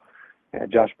 Yeah,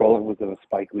 Josh Brolin was in a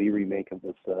Spike Lee remake of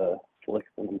this flick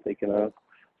that I'm thinking of.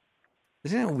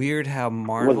 Isn't it weird how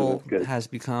Marvel has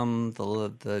become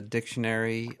the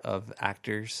dictionary of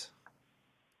actors?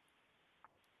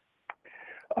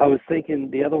 I was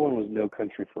thinking the other one was No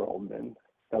Country for Old Men.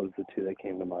 That was the two that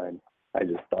came to mind. I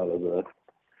just thought of the...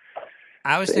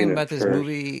 I was thinking about this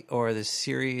movie or this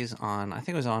series on, I think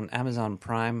it was on Amazon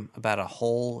Prime, about a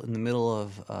hole in the middle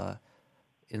of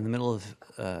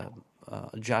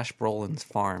Josh Brolin's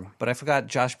farm. But I forgot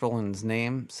Josh Brolin's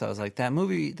name, so I was like, that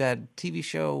movie, that TV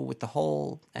show with the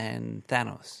hole and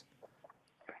Thanos.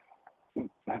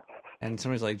 And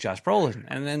somebody's like, Josh Brolin.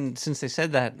 And then since they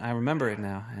said that, I remember it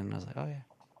now. And I was like, oh, yeah.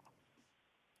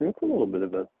 It's a little bit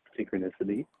of a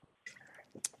synchronicity.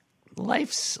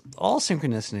 Life's all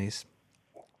synchronicities.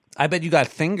 I bet you got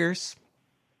fingers.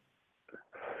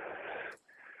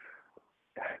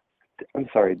 I'm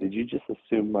sorry, did you just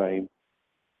assume my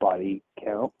body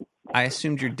count? I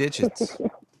assumed your digits.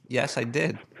 Yes, I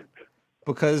did.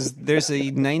 Because there's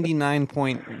a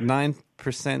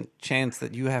 99.9% chance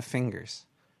that you have fingers.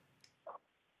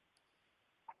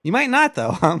 You might not,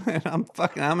 though.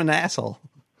 I'm an asshole.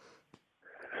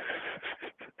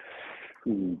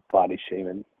 Body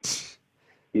shaming.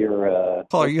 Your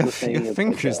Paul, you have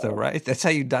fingers though, right? That's how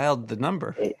you dialed the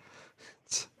number.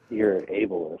 You're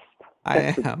ableist. I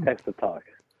am. Text to talk.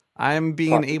 I'm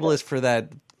being ableist for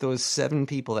those 7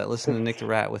 people that listen to Nick the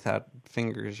Rat without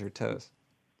fingers or toes.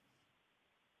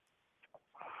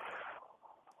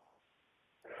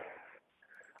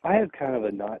 I have kind of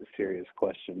a not serious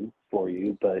question for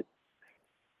you, but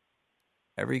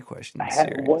every question is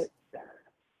serious.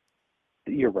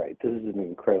 You're right. This is an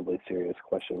incredibly serious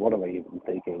question. What am I even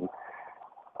thinking?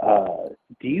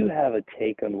 Do you have a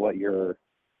take on what your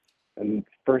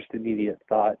first immediate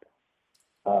thought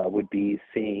would be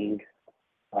seeing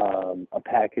a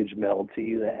package mailed to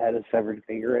you that had a severed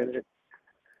finger in it?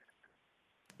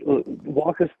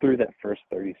 Walk us through that first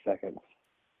 30 seconds.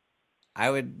 I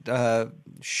would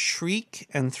shriek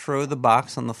and throw the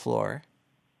box on the floor.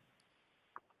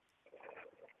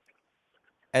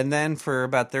 And then for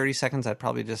about 30 seconds, I'd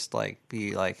probably just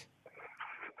be like,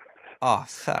 "Oh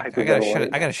fuck! I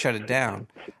gotta shut it down."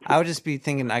 I would just be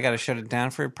thinking, I gotta shut it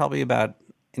down for probably about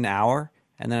an hour,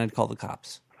 and then I'd call the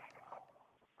cops.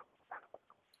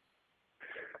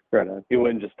 Right on. You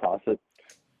wouldn't just toss it?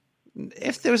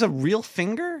 If there was a real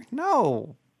finger,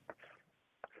 no.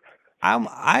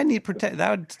 I need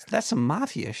that's some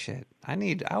mafia shit. I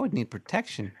would need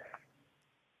protection.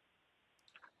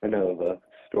 I know of a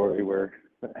story where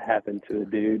it happened to a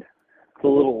dude. It's a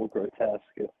little grotesque.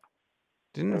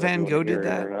 Didn't Van Gogh do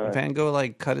that? Van Gogh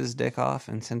cut his dick off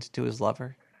and sent it to his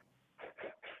lover.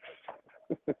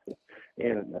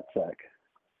 And a nutsack.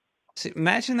 See,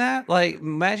 imagine that.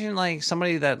 Imagine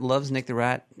somebody that loves Nick the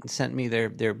Rat sent me their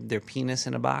penis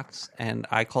in a box, and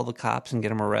I call the cops and get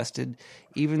them arrested,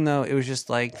 even though it was just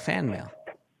fan mail.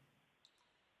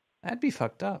 That'd be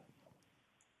fucked up.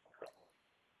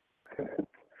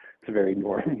 It's a very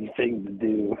normal thing to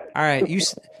do. All right,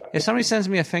 if somebody sends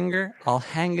me a finger, I'll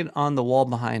hang it on the wall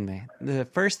behind me. The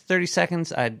first 30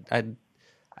 seconds, I'd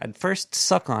first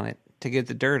suck on it to get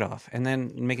the dirt off, and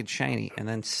then make it shiny, and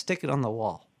then stick it on the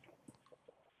wall.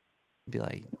 Be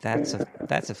like, that's a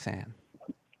fan.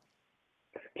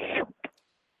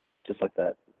 Just like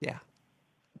that. Yeah.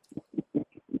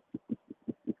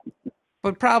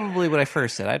 But probably what I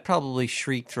first said, I'd probably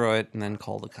shriek through it and then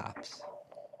call the cops.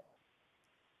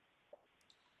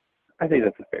 I think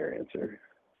that's a fair answer.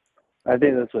 I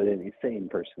think that's what any sane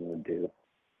person would do.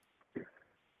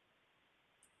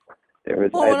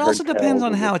 It also depends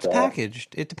on how it's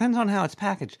packaged. It depends on how it's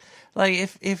packaged.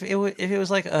 If it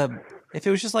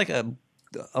was just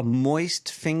a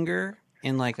moist finger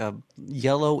in a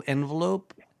yellow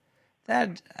envelope,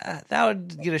 that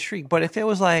would get a shriek. But if it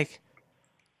was like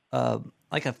a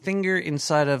finger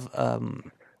inside of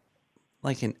an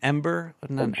ember,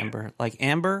 not an ember,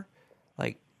 amber,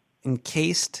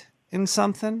 encased in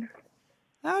something,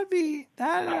 that would be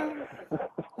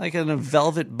in a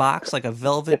velvet box, a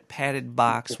velvet padded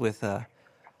box with a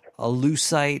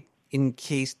lucite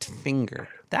encased finger.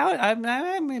 I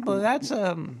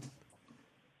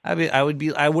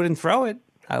wouldn't throw it.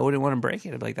 I wouldn't want to break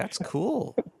it. I'd be like, that's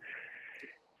cool.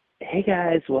 Hey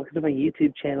guys, welcome to my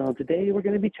YouTube channel. Today we're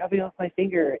going to be chopping off my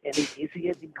finger and encasing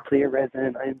it in clear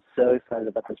resin. I'm so excited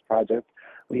about this project.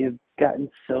 We have gotten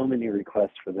so many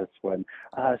requests for this one,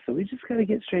 so we just got to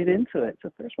get straight into it.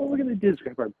 So first what we're going to do is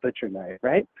grab our butcher knife,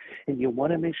 right? And you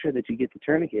want to make sure that you get the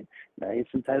tourniquet nice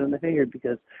and tight on the finger,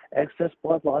 because excess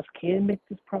blood loss can make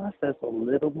this process a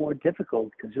little more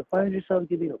difficult, because you'll find yourself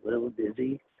getting a little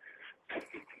dizzy.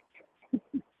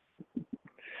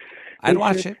 I'd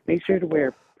watch it. Make sure to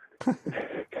wear...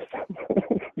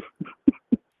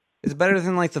 It's better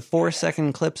than the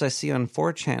 4-second clips I see on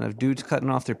 4chan of dudes cutting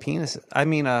off their penises. I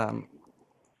mean, or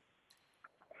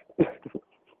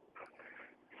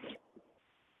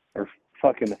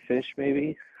fucking a fish,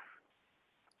 maybe,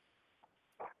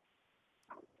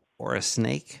 or a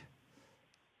snake.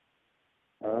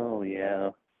 Oh yeah.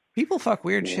 People fuck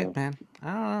weird shit, man.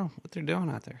 I don't know what they're doing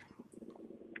out there.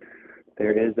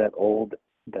 There is that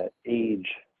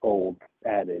age-old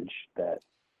adage that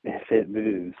if it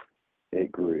moves, it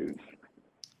grooves.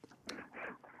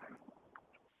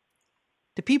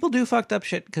 Do people do fucked up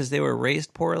shit because they were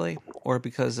raised poorly, or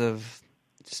because of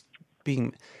just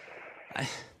being...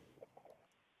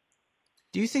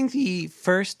 Do you think the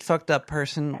first fucked up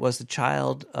person was the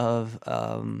child of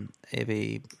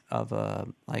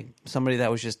somebody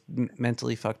that was just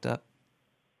mentally fucked up?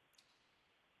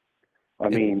 I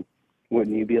mean,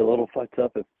 wouldn't you be a little fucked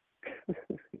up if you were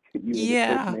the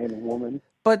first man and woman?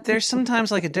 But there's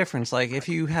sometimes a difference. If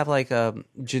you have a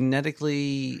genetic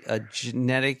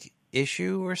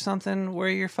issue or something where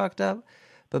you're fucked up,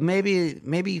 but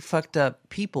maybe fucked up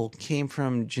people came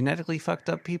from genetically fucked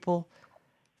up people.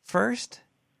 first?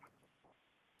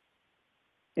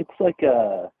 It's like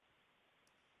I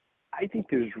think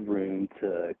there's room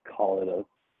to call it a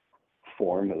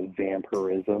form of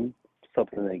vampirism,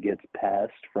 something that gets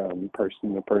passed from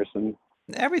person to person.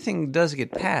 Everything does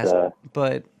get passed,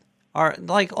 but are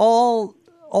like all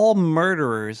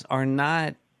murderers are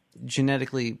not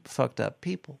genetically fucked up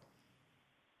people.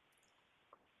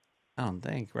 I don't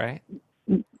think, right?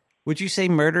 Would you say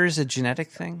murder is a genetic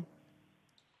thing?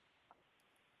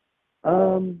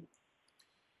 And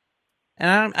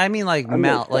I mean like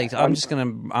I'm just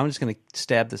gonna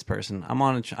stab this person.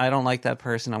 I don't like that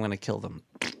person. I'm gonna kill them.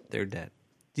 They're dead.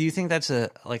 Do you think that's a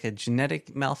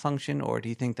genetic malfunction, or do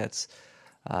you think that's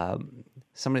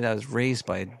somebody that was raised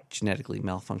by a genetically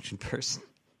malfunctioned person?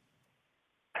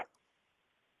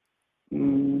 I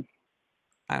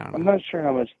don't know. I'm not sure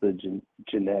how much the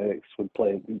genetics would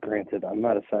play. Granted, I'm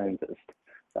not a scientist,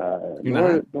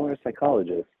 nor a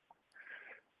psychologist.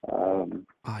 So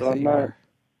I'm not.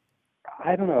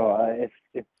 I don't know.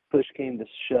 If push came to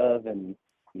shove and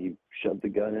you shoved the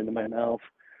gun into my mouth,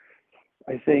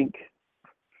 I think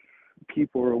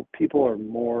people are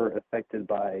more affected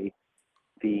by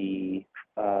the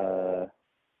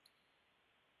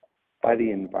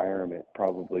environment,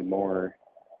 probably more.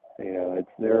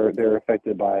 They're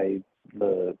affected by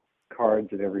the cards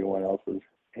in everyone else's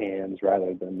hands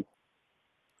rather than.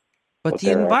 But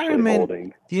the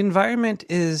environment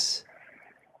is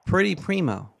pretty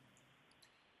primo.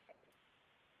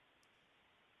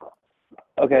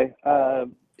 Okay.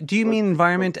 Do you mean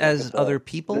environment as other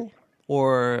people,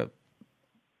 or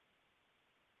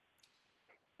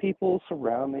people,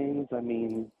 surroundings? I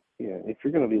mean, if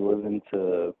you're going to be living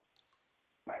to,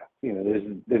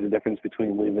 there's a difference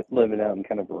between living out in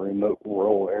kind of a remote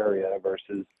rural area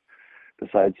versus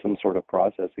beside some sort of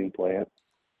processing plant.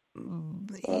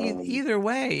 Either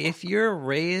way, if you're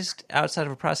raised outside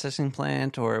of a processing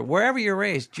plant or wherever you're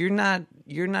raised, you're not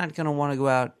going to want to go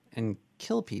out and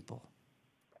kill people.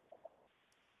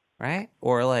 Right?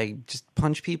 Or like just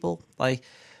punch people? Like,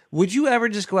 would you ever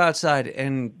just go outside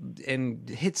and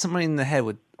hit somebody in the head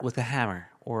with a hammer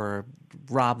or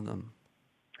rob them?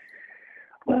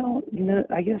 Well,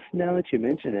 I guess now that you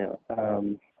mention it, I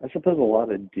suppose a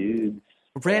lot of dudes.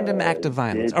 Random act of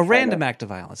violence. A random act of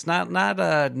violence. Not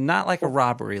like a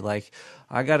robbery. Like,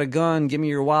 I got a gun, give me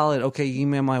your wallet. Okay, you give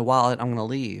me my wallet, I'm gonna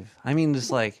leave. I mean, just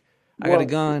like, I got a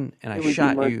gun and I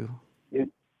shot you.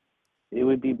 It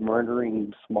would be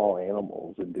murdering small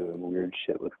animals and doing weird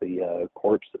shit with the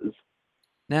corpses.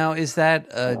 Now, is that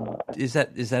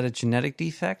a genetic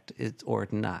defect, or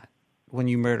not? When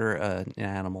you murder an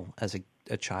animal as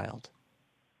a child,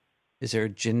 is there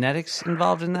genetics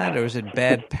involved in that, or is it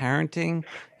bad parenting?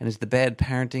 And is the bad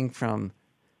parenting from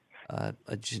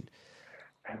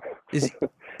is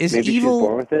Maybe evil? she's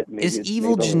born with it. Maybe Is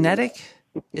evil genetic?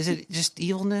 Is it just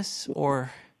evilness,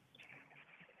 or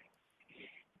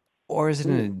is it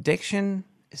an addiction?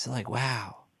 It's like,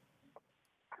 wow.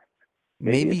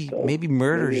 Maybe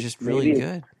murder is just really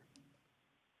good.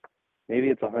 Maybe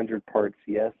it's 100 parts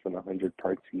yes and 100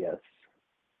 parts yes.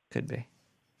 Could be.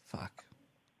 Fuck.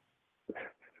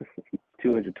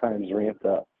 200 times ramped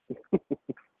up.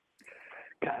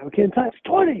 God, we're getting times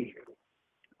 20.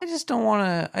 I just don't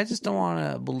want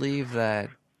to believe that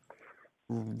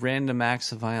random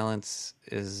acts of violence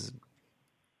is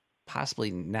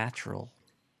possibly natural.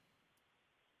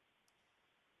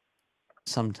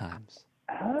 Sometimes,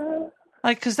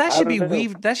 because that should be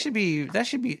weaved. That should be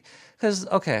because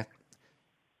okay,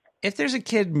 if there's a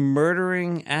kid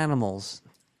murdering animals,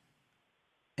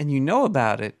 and you know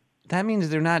about it, that means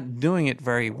they're not doing it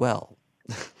very well.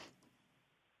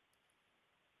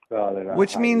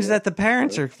 Which means that the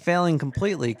parents are failing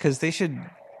completely, because they should.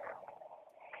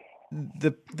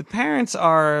 The parents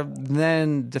are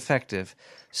then defective.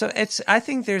 So I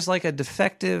think there's like a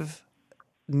defectiveness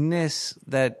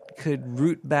that could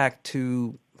root back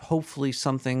to hopefully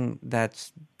something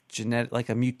that's genetic, like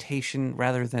a mutation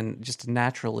rather than just a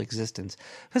natural existence.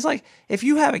 Because like if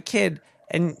you have a kid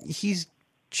and he's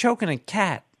choking a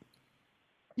cat,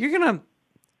 you're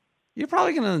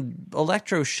probably gonna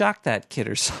electroshock that kid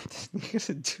or something.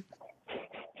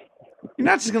 You're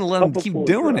not just gonna let him keep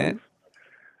doing it.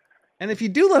 And if you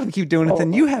do let him keep doing it,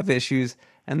 then you have issues,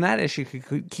 and that issue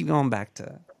could keep going back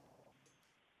to.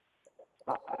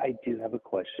 I do have a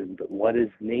question, but what is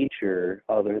nature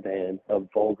other than a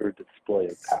vulgar display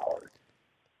of power?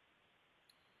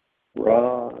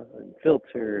 Raw,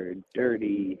 unfiltered,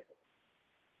 dirty,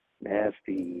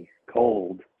 nasty,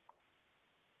 cold,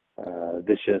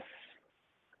 vicious.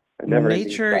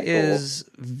 Nature is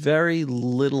very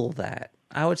little that.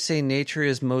 I would say nature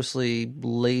is mostly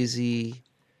lazy,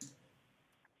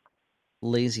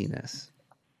 laziness.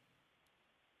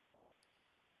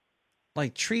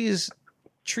 Like trees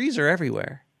are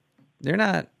everywhere. They're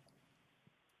not,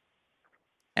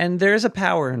 and there's a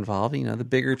power involved. You know, the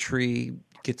bigger tree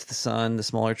gets the sun, the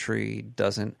smaller tree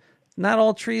doesn't. Not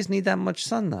all trees need that much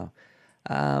sun, though.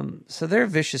 So their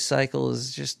vicious cycle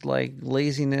is just like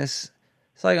laziness.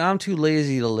 It's like, I'm too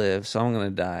lazy to live, so I'm going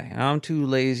to die. I'm too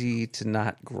lazy to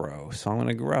not grow, so I'm going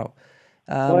to grow.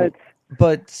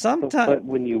 But sometimes, but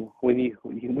when you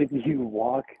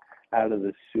walk out of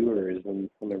the sewers on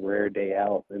a rare day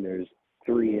out, and there's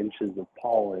 3 inches of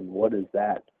pollen, what is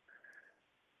that?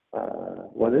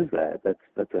 What is that? That's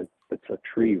a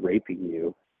tree raping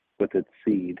you with its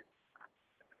seed,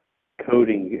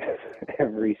 coating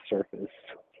every surface.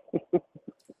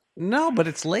 No, but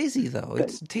it's lazy, though.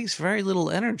 It takes very little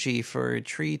energy for a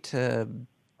tree to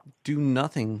do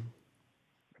nothing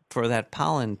for that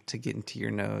pollen to get into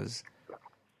your nose.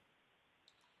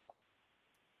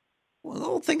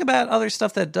 Well, think about other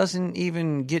stuff that doesn't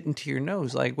even get into your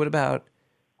nose. Like, what about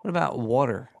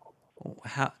water?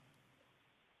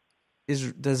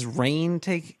 Does rain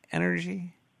take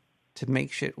energy to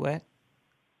make shit wet?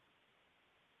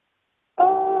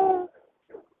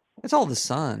 It's all the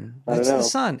sun. It's the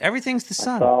sun. Everything's the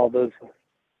sun. I saw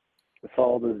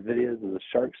all those videos of the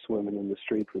sharks swimming in the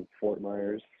streets of Fort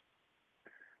Myers.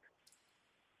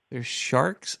 There's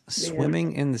sharks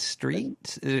swimming in the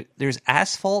street. There's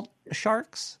asphalt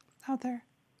sharks out there.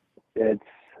 It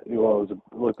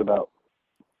looked about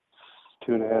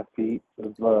 2.5 feet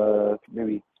of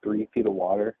maybe 3 feet of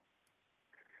water.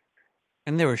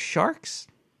 And there were sharks?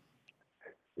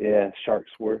 Yeah,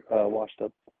 sharks were washed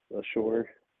up ashore.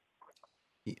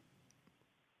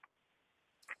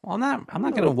 Well, I'm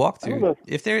not going to walk through.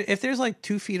 If there's like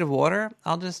 2 feet of water,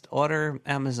 I'll just order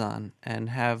Amazon and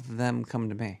have them come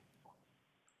to me.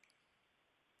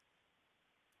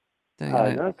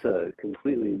 Not to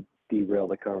completely derail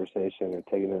the conversation or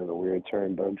take it in a weird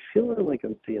turn, but I'm feeling like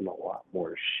I'm seeing a lot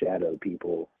more shadow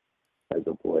people as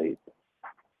of late.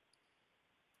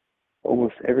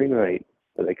 Almost every night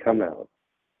that I come out,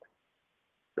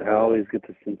 I always get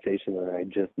the sensation that I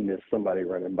just missed somebody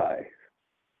running by.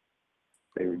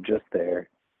 They were just there,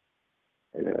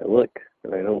 and then I look,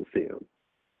 and I don't see them.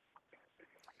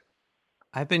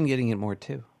 I've been getting it more,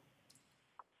 too.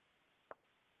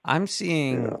 I'm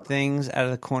seeing things out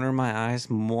of the corner of my eyes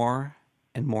more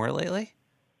and more lately.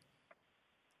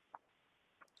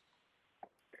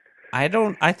 I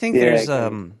think there's,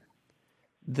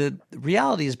 the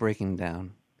reality is breaking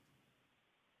down.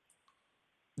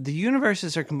 The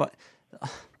universes are combined.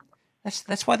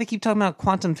 That's why they keep talking about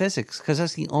quantum physics, because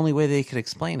that's the only way they could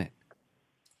explain it.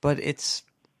 But it's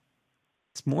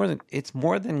more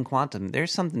than quantum.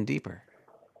 There's something deeper.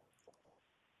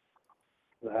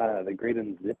 The great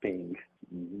unzipping.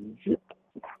 Zip.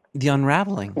 The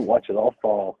unraveling. Watch it all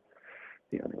fall.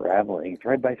 The unraveling,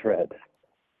 thread by thread.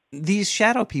 These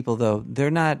shadow people, though,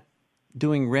 they're not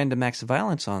doing random acts of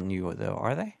violence on you, though,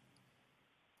 are they?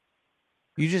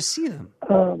 You just see them.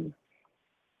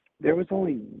 There was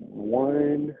only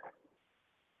one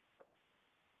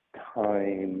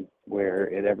time where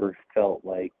it ever felt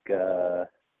like,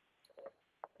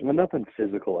 nothing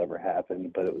physical ever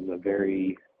happened, but it was a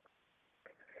very,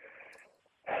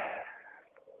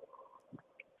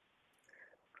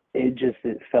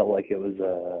 it felt like it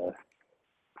was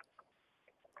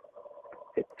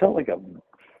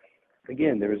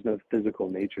again, there was no physical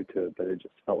nature to it, but it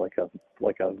just felt like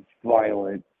a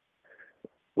violent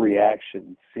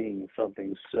reaction, seeing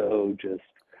something so just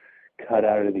cut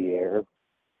out of the air.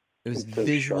 It was so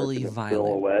visually violent.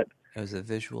 Silhouette. It was a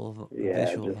visual.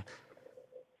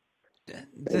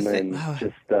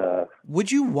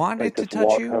 Would you want it to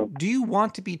touch you? Home. Do you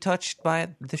want to be touched by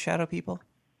the shadow people?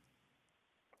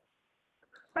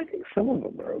 I think some of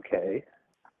them are okay.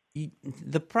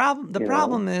 The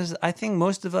problem is, I think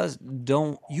most of us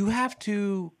don't. You have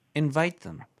to invite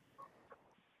them.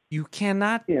 You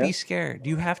cannot be scared.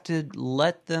 You have to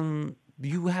let them.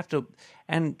 You have to,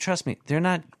 and trust me, they're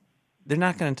not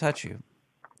going to touch you.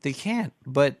 They can't.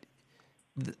 But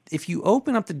if you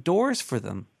open up the doors for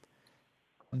them,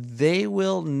 they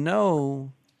will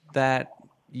know that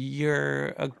you're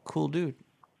a cool dude,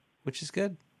 which is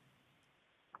good.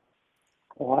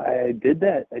 Well, I did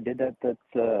that. I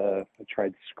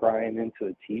tried scrying into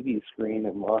a TV screen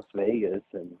in Las Vegas,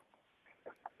 and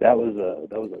that was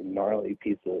a gnarly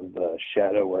piece of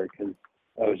shadow work, because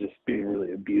I was just being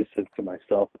really abusive to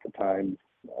myself at the time.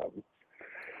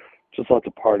 Just lots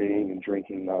of partying and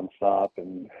drinking nonstop,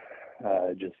 and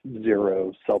just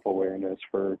zero self-awareness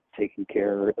for taking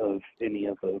care of any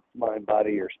of the mind,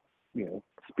 body, or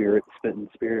spirit, spit and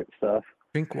spirit stuff.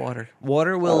 Drink water.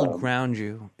 Water will ground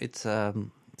you. It's a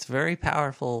very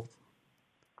powerful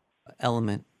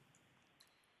element.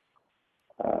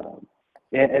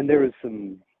 And there was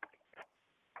some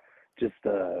just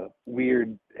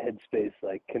weird headspace,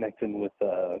 like connecting with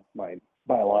my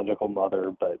biological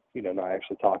mother, but not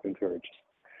actually talking to her, just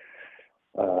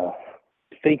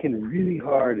thinking really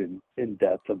hard and in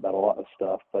depth about a lot of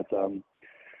stuff. But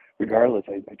regardless,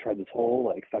 I tried this whole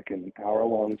like fucking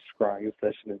hour-long scrying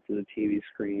session into the TV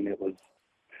screen. It was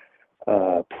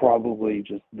probably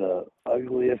just the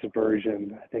ugliest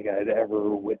version I think I'd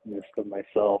ever witnessed of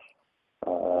myself.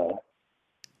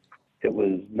 It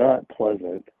was not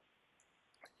pleasant.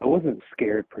 I wasn't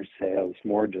scared per se. I was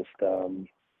more just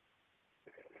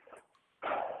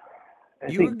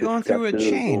you were going through a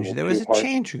change. There was a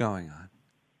change going on.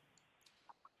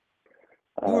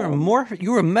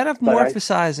 You were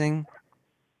metamorphosizing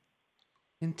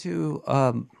into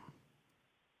a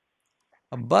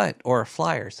butt or a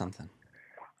fly or something.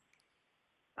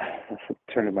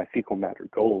 Turning my fecal matter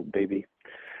gold, baby.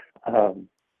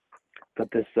 But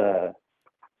this,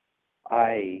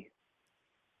 I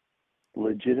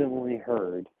legitimately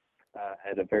heard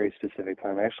at a very specific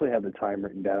time. I actually had the time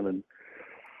written down in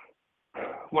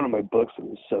one of my books. It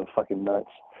was so fucking nuts.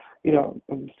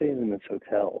 I'm staying in this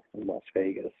hotel in Las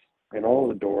Vegas, and all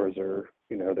the doors are,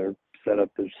 they're set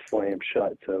up to slam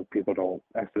shut so people don't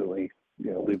accidentally,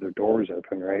 leave their doors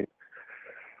open, right?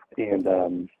 And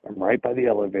I'm right by the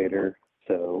elevator,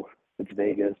 so it's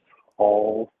Vegas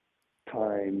all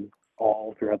time,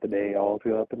 all throughout the day, all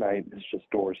throughout the night. It's just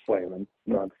doors slamming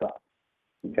nonstop.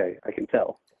 Okay, I can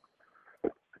tell.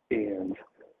 And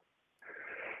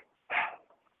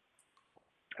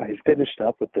I finished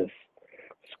up with this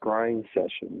scrying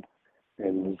session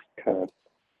and was kind of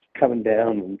coming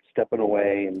down and stepping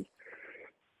away and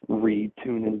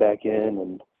retuning back in,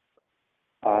 and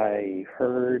I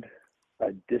heard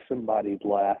a disembodied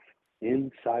laugh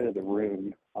inside of the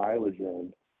room I was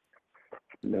in.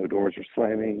 No doors were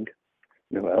slamming,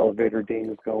 no elevator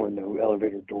dings going, no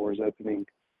elevator doors opening,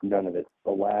 none of it.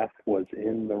 The laugh was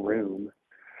in the room.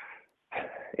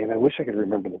 And I wish I could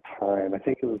remember the time. I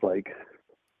think it was like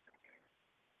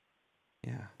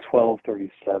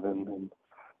 12:37,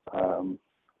 and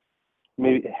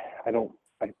maybe I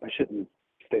shouldn't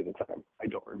say the time. I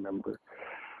don't remember,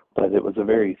 but it was a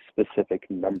very specific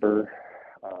number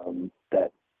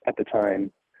that at the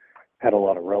time had a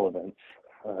lot of relevance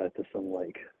to some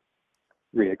like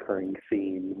reoccurring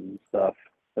themes and stuff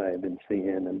that I've been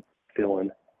seeing and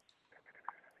feeling.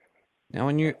 Now,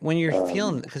 when you're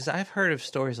feeling, because I've heard of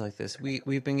stories like this,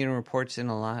 we've been getting reports in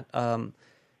a lot.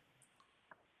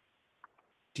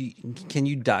 Can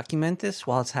you document this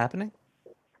while it's happening?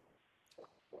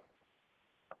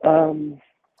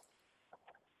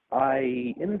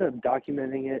 I ended up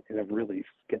documenting it in a really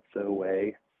schizo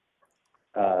way.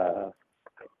 And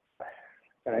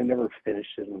I never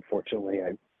finished it, unfortunately.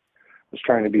 I was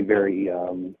trying to be very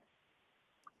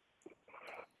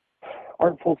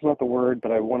artful is not the word,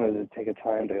 but I wanted to take a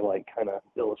time to like kind of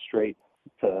illustrate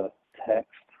to text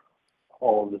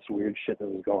all of this weird shit that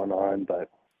was going on. But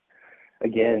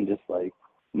again, just like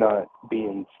not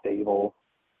being stable,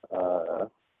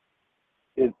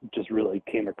 it just really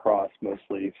came across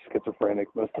mostly schizophrenic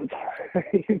most of the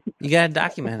time. You gotta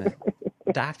document it.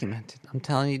 Document it. I'm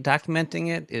telling you, documenting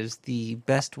it is the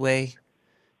best way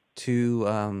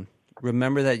to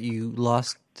remember that you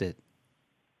lost it.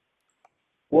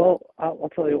 Well, I'll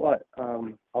tell you what.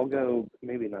 I'll go,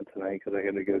 maybe not tonight because I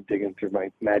got to go digging through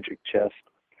my magic chest.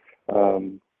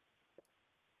 But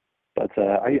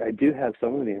I do have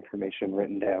some of the information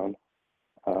written down.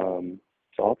 So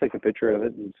I'll take a picture of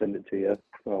it and send it to you,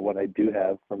 what I do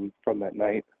have from that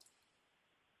night.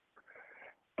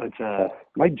 But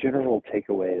my general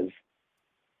takeaway is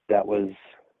that was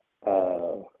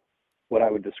what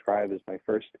I would describe as my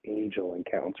first angel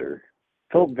encounter.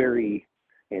 Felt very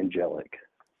angelic.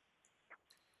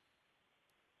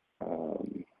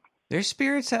 There's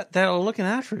spirits that are looking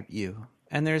after you,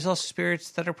 and there's also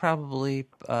spirits that are probably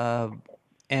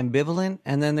ambivalent,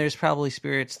 and then there's probably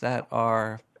spirits that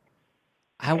are...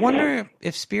 I wonder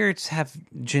if spirits have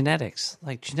genetics,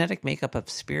 like genetic makeup of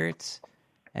spirits,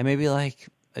 and maybe like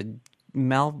a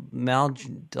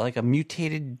like a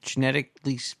mutated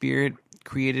genetically spirit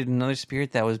created another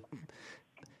spirit that was...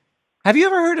 Have you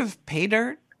ever heard of pay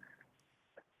dirt?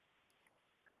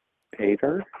 Pay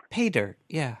dirt? Pay dirt,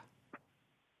 yeah.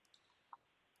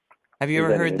 Have you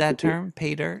ever heard that term,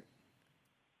 pay dirt?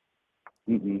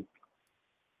 Mm-mm.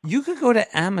 You could go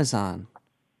to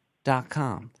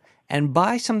Amazon.com and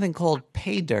buy something called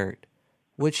pay dirt,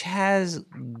 which has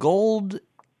gold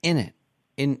in it.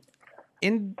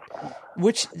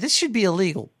 which this should be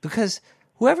illegal because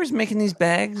whoever's making these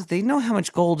bags, they know how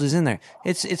much gold is in there.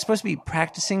 It's supposed to be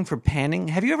practicing for panning.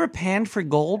 Have you ever panned for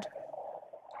gold?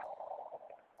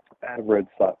 I've read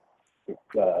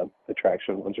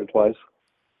Attraction once or twice.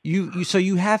 So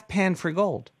you have panned for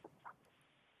gold?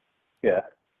 Yeah.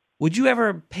 Would you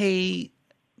ever pay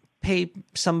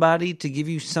somebody to give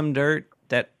you some dirt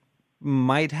that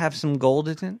might have some gold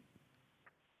in it?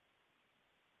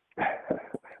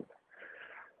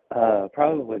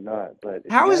 Probably not. But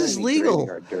how is this legal?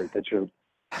 Dirt that you're...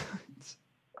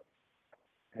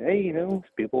 Hey,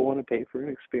 people want to pay for an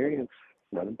experience.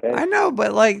 Let them pay. I know,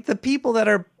 but like the people that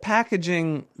are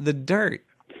packaging the dirt,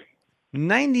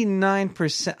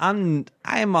 99%,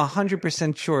 I am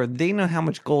 100% sure they know how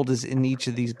much gold is in each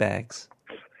of these bags.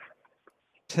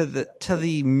 To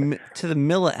the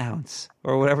milliounce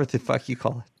or whatever the fuck you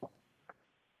call it.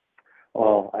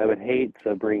 Well, I would hate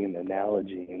to bring an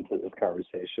analogy into this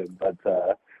conversation, but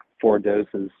 4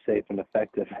 doses safe and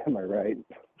effective. Am I right?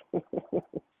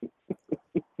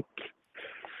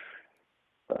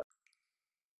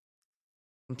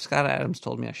 Scott Adams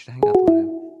told me I should hang up on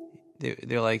him.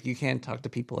 They're like, you can't talk to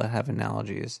people that have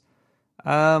analogies.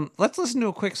 Let's listen to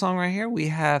a quick song right here. We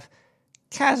have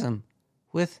Chasm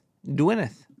with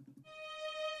Dwinneth.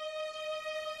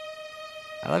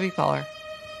 I love you, caller.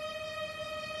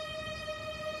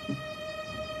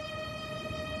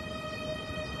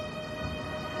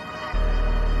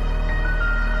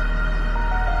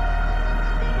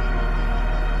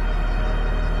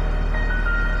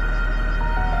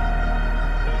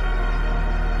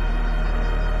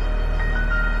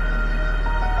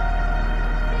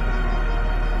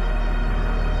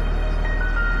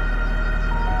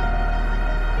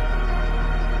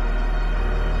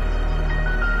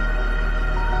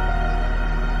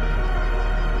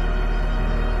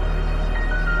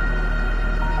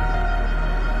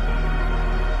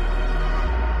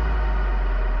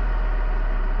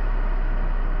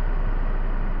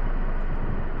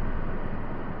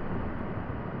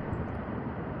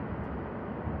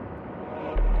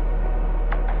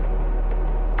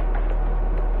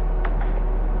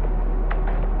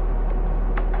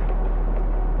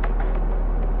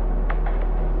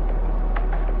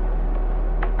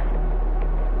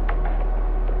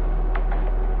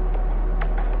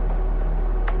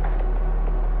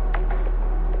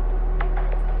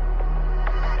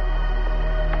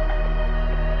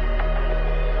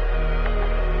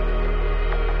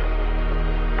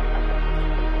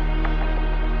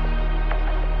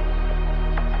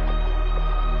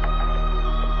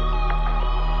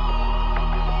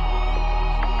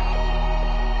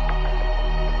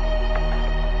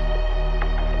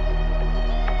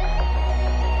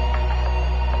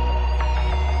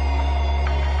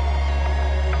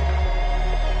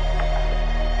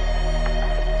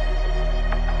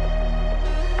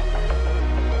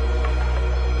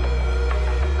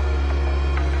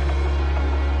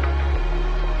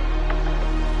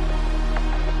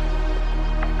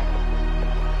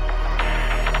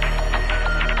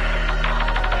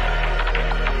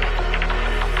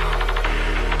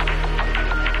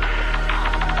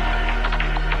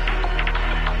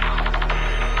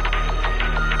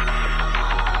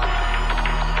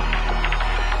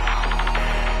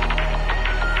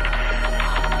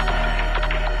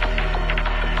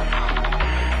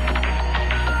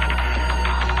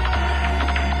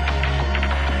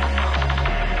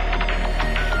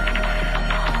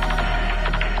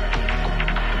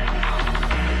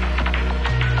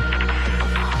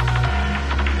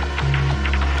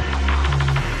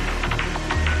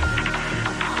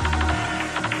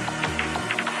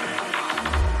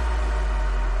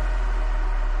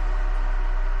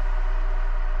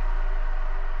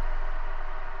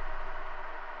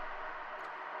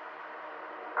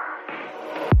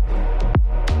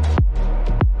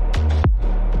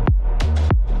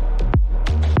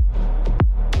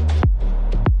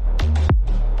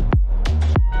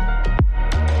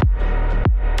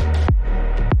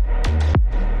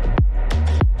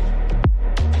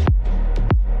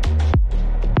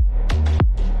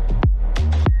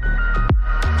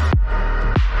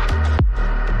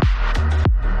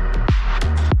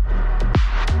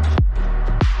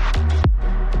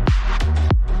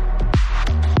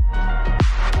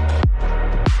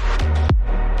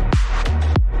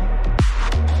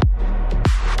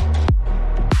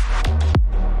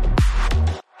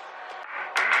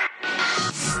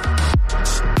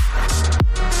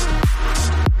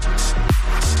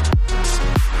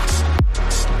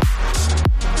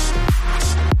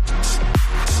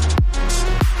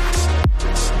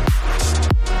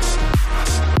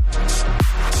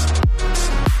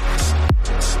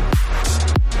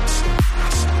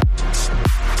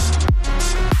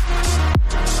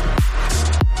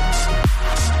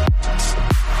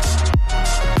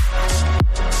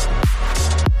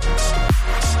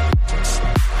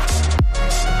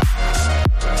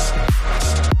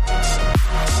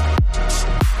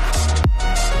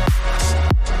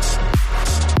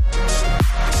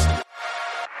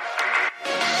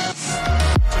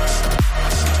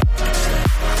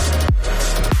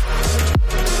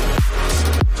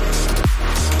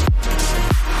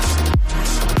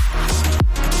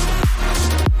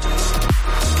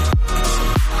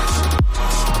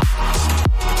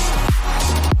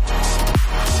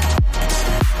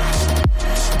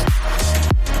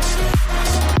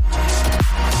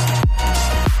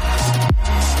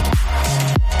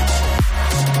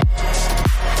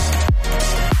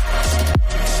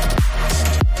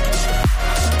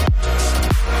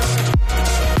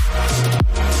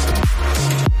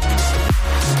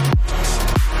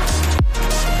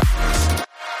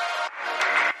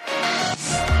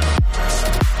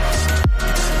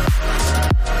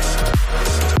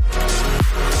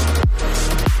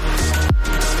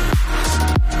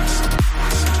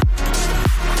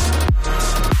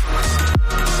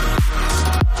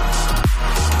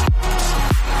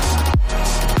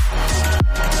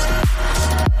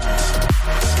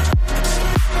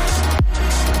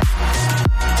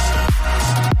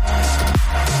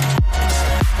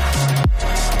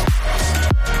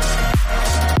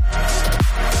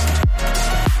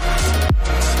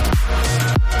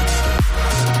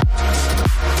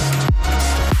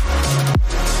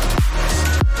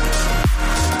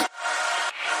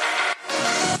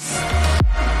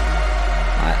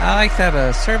 I like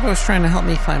that Servo's trying to help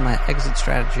me find my exit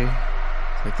strategy.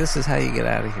 It's like, this is how you get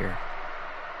out of here.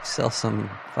 Sell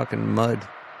some fucking mud.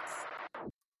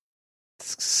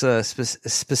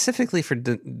 Specifically for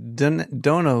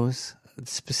donos,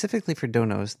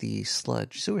 the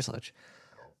sewer sludge.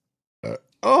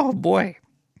 Oh boy,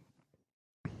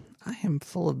 I am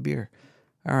full of beer.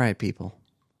 All right, people,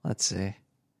 let's see.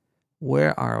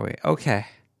 Where are we? Okay,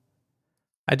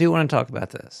 I do want to talk about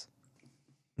this.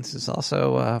 This is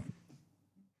also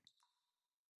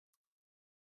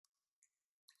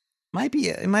might be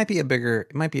a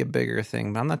bigger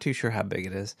thing, but I'm not too sure how big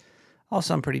it is.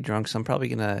 Also, I'm pretty drunk, so I'm probably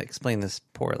going to explain this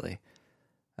poorly.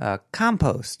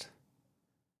 Compost.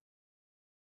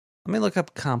 Let me look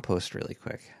up compost really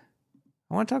quick.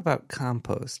 I want to talk about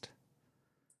compost.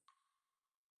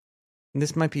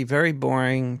 This might be very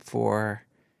boring for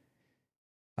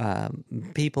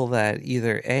people that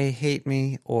either A, hate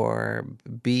me, or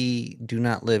B, do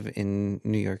not live in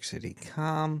New York City.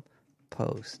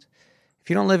 Compost. If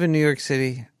you don't live in New York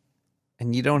City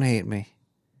and you don't hate me,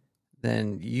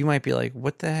 then you might be like,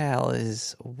 what the hell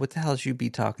is you be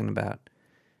talking about?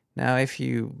 Now, if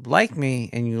you like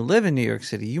me and you live in New York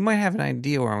City, you might have an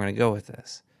idea where I'm going to go with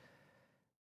this.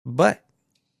 But,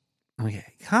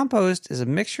 okay, compost is a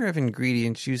mixture of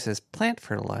ingredients used as plant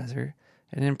fertilizer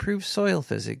and improves soil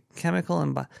physics, chemical,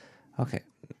 and okay.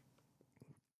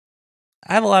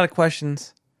 I have a lot of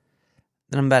questions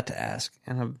that I'm about to ask,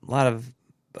 and a lot of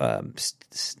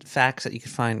facts that you can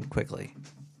find quickly.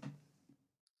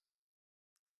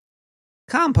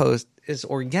 Compost is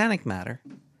organic matter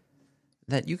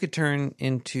that you could turn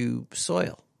into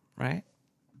soil, right?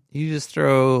 You just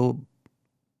throw.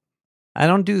 I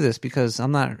don't do this because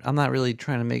I'm not really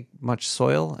trying to make much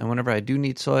soil, and whenever I do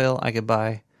need soil, I could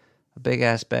buy a big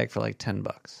ass bag for like $10.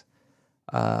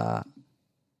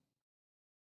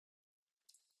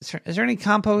 Is there any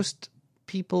compost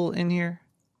people in here?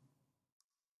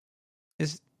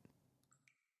 Is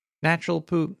natural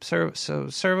poop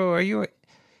Servo? Are you?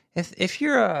 If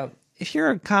you're a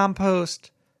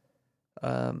compost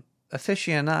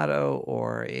aficionado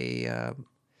or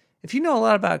if you know a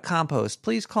lot about compost,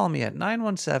 please call me at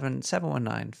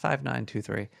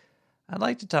 917-719-5923. I'd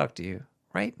like to talk to you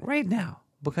right now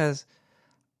because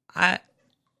I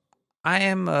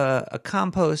am a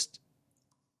compost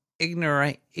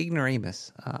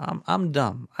ignoramus. I'm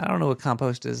dumb. I don't know what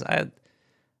compost is. I've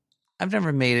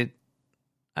never made it.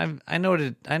 I know what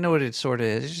it sort of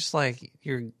is. It's just like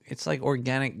it's like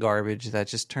organic garbage that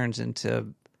just turns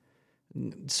into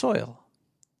soil,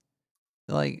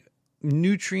 like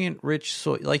nutrient-rich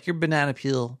soil, like your banana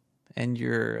peel and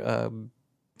your,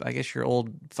 I guess your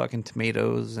old fucking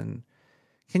tomatoes. And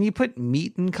can you put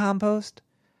meat in compost?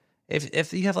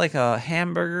 If you have like a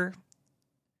hamburger,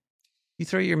 you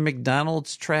throw your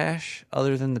McDonald's trash,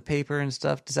 other than the paper and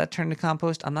stuff, does that turn to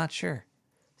compost? I'm not sure.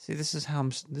 See, this is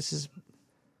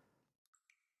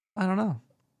I don't know.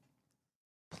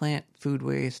 Plant, food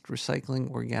waste,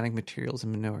 recycling, organic materials,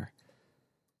 and manure.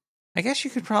 I guess you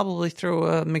could probably throw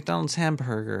a McDonald's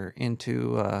hamburger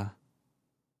into a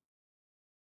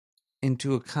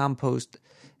compost.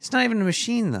 It's not even a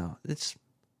machine, though. It's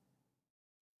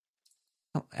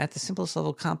at the simplest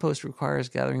level, compost requires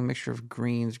gathering a mixture of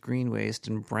greens, green waste,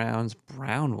 and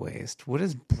brown waste. What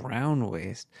is brown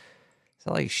waste? Is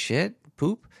that like shit?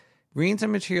 Poop? Greens are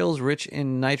materials rich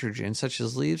in nitrogen, such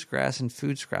as leaves, grass, and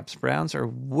food scraps. Browns are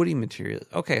woody materials.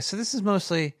 Okay, so this is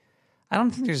mostly... I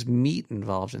don't think there's meat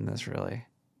involved in this, really.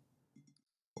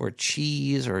 Or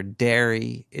cheese or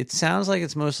dairy. It sounds like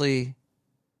it's mostly...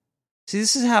 See,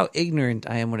 this is how ignorant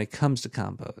I am when it comes to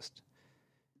compost.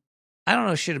 I don't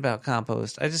know shit about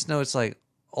compost. I just know it's like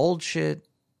old shit,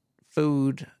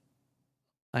 food.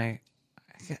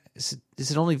 Is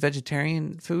it only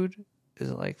vegetarian food? Is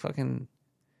it like fucking...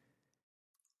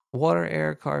 water,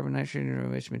 air, carbon,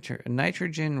 nitrogen-rich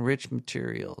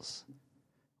materials.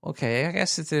 Okay, I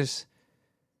guess if there's...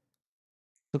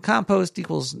 So compost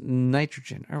equals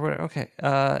nitrogen, or whatever. Okay.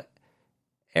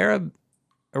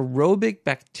 Aerobic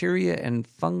bacteria and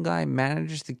fungi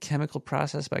manages the chemical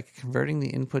process by converting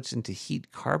the inputs into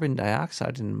heat, carbon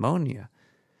dioxide, and ammonia.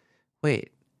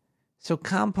 Wait. So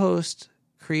compost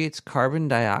creates carbon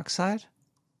dioxide?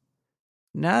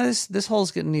 Now this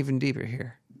hole's getting even deeper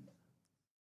here.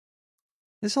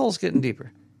 This hole's getting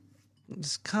deeper.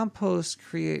 Does compost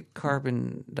create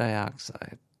carbon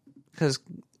dioxide? Because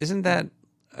isn't that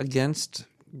against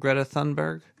Greta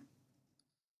Thunberg?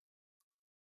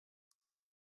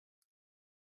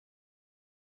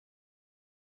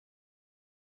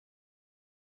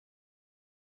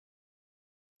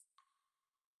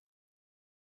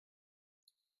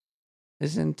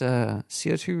 Isn't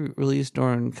CO2 released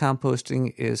during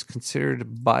composting is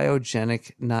considered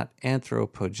biogenic, not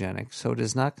anthropogenic, so it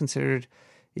is not considered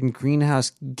in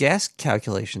greenhouse gas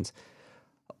calculations.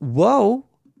 Whoa!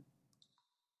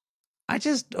 I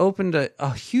just opened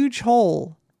a huge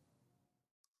hole.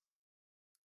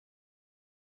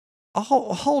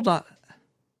 Oh, hold on.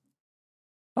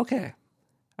 Okay.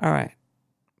 All right.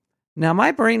 Now,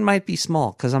 my brain might be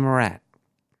small because I'm a rat.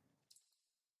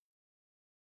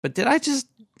 But did I just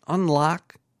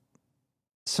unlock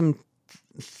some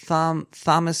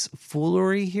Thomas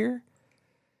foolery here?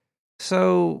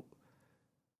 So,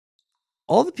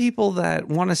 all the people that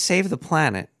want to save the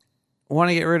planet want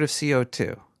to get rid of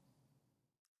CO2.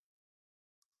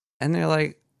 And they're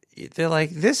like,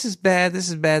 this is bad, this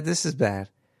is bad, this is bad.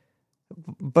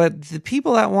 But the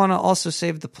people that want to also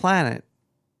save the planet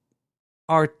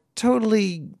are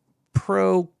totally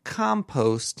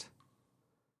pro-compost.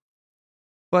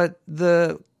 But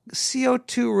the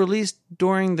CO2 released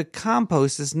during the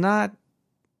compost is not...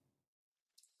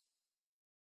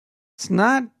 It's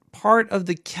not part of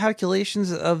the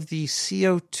calculations of the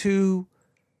CO2.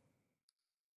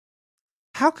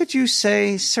 How could you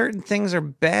say certain things are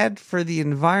bad for the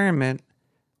environment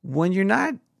when you're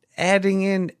not adding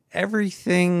in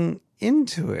everything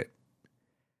into it?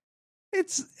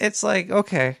 It's like,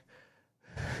 okay.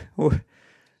 All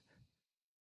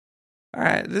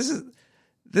right, this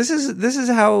is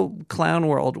how Clown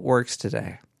World works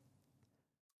today.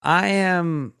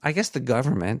 I guess the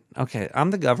government. Okay,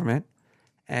 I'm the government,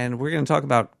 and we're going to talk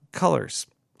about colors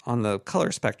on the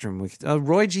color spectrum.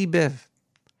 Roy G. Biv.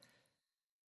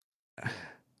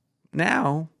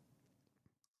 Now,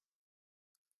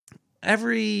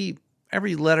 every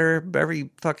letter, every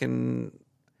fucking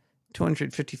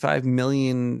 255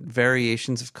 million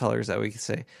variations of colors that we could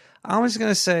say. I'm just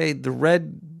gonna say the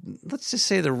red. Let's just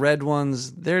say the red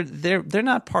ones. They're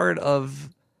not part of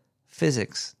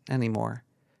physics anymore.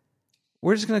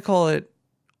 We're just gonna call it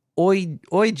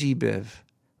OIGBIV.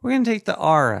 We're gonna take the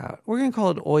R out. We're gonna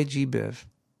call it OIGBIV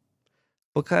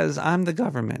because I'm the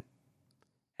government,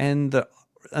 and the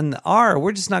R.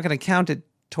 We're just not gonna count it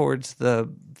towards the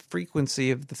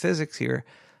frequency of the physics here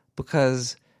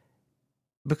because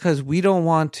we don't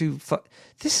want to.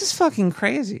 This is fucking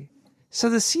crazy. So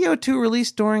the CO2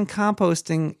 released during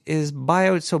composting is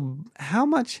So how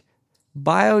much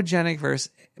biogenic versus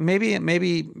maybe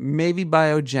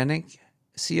biogenic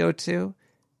CO2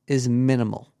 is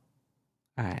minimal.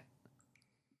 All right.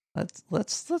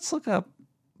 Let's look up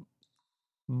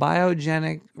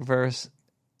biogenic versus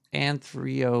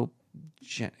anthropogenic.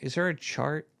 Is there a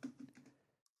chart?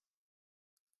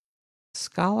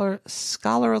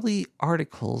 Scholarly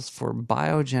articles for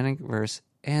biogenic versus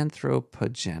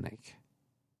anthropogenic.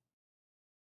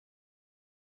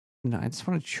 No, I just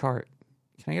want a chart.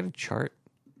 Can I get a chart?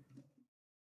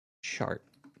 Chart.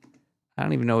 I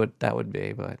don't even know what that would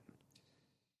be, but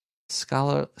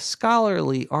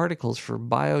scholarly articles for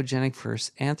biogenic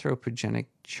versus anthropogenic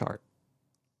chart.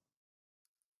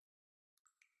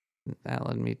 That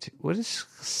led me to... What is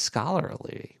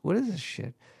scholarly? What is this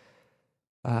shit?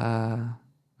 All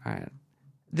right.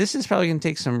 This is probably going to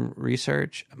take some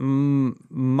research.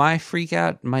 My freak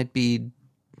out might be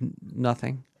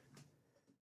nothing.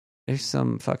 There's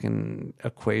some fucking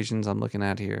equations I'm looking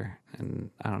at here,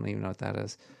 and I don't even know what that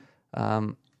is.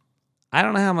 I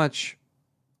don't know how much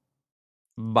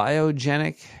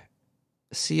biogenic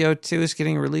CO2 is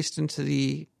getting released into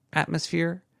the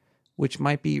atmosphere, which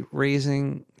might be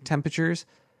raising temperatures.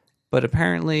 But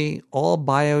apparently, all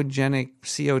biogenic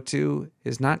CO2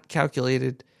 is not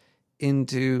calculated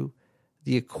into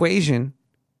the equation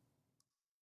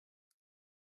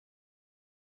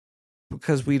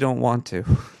because we don't want to.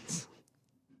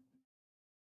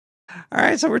 All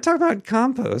right, so we're talking about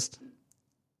compost.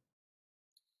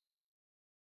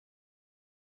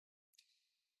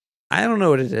 I don't know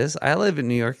what it is. I live in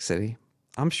New York City.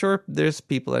 I'm sure there's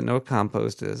people that know what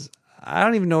compost is. I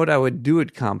don't even know what I would do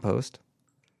with compost.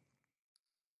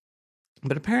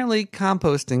 But apparently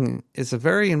composting is a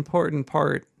very important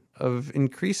part of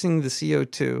increasing the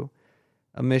CO2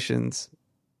 emissions.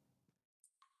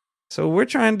 So we're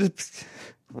trying to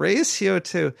raise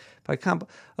CO2 by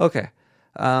Okay.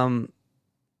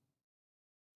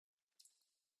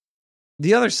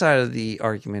 The other side of the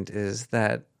argument is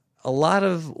that a lot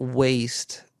of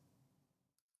waste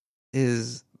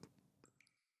is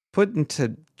put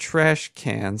into trash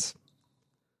cans,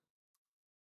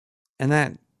 and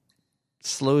that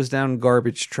slows down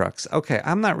garbage trucks. Okay,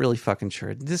 I'm not really fucking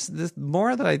sure. This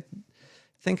more that I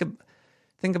think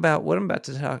about what I'm about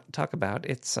to talk about,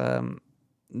 it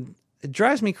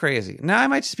drives me crazy. Now I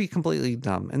might just be completely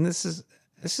dumb, and this is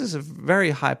This is a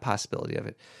very high possibility of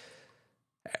it.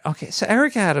 Okay, so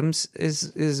Eric Adams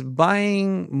is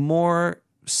buying more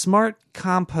smart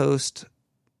compost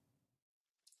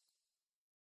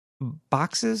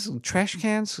boxes, trash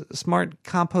cans, smart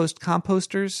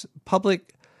composters,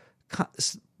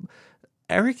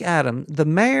 Eric Adams, the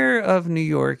mayor of New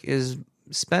York, is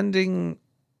spending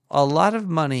a lot of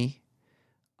money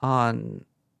on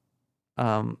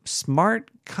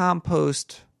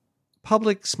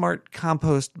public smart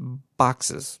compost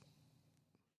boxes.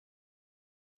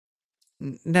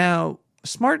 Now,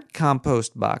 smart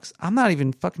compost box, I'm not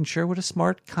even fucking sure what a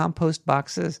smart compost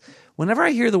box is. Whenever I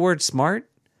hear the word smart,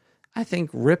 I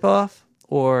think ripoff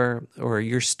or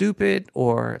you're stupid,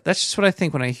 or that's just what I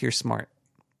think when I hear smart.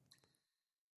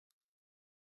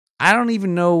 I don't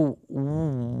even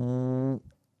know.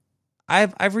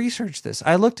 I've researched this.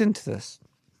 I looked into this.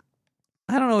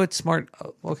 I don't know what smart.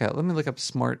 Okay, let me look up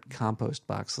smart compost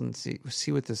box and see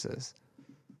what this is.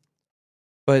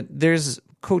 But there's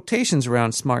quotations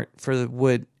around smart for the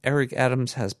wood Eric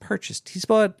Adams has purchased. He's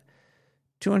bought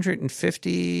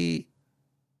 250.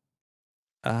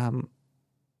 How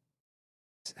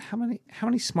many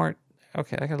smart?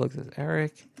 Okay, I gotta look at this.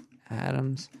 Eric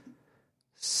Adams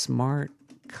smart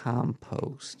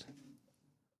compost.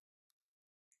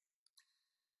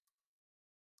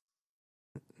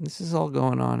 This is all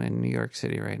going on in New York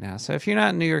City right now. So if you're not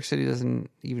in New York City, it doesn't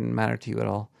even matter to you at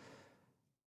all.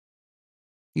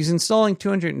 He's installing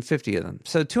 250 of them.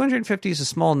 So 250 is a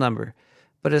small number,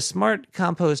 but a smart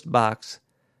compost box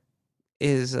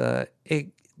is I've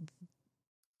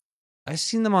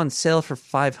seen them on sale for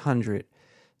 $500.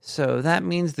 So that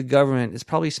means the government is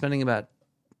probably spending about,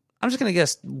 I'm just going to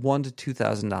guess, $1,000 to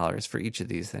 $2,000 for each of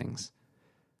these things.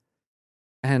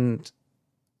 And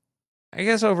I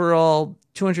guess overall,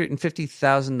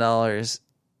 $250,000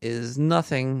 is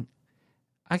nothing.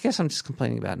 I guess I'm just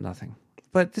complaining about nothing.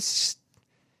 But this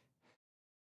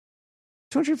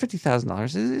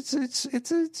 $250,000.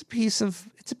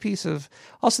 It's a piece of.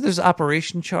 Also, there's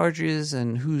operation charges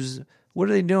and what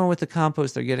are they doing with the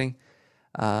compost they're getting.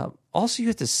 Also, you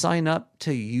have to sign up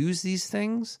to use these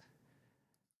things.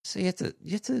 So you have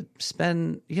to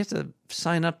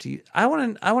sign up to. I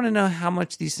want to know how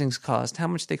much these things cost, how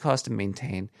much they cost to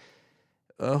maintain.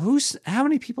 How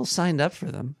many people signed up for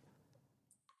them?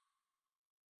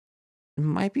 It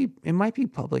might be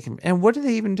public. And what do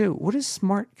they even do? What is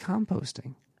smart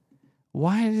composting?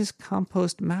 Why does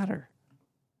compost matter?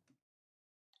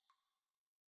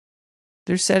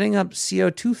 They're setting up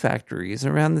CO2 factories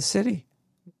around the city.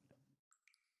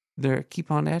 They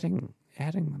keep on adding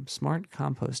them. Smart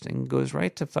composting goes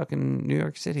right to fucking New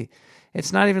York City.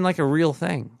 It's not even like a real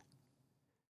thing.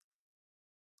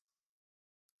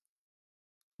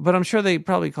 But I'm sure they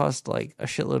probably cost like a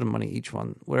shitload of money each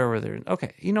one, whatever they're in.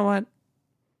 Okay, you know what?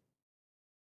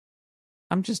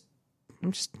 I'm just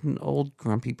an old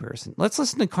grumpy person. Let's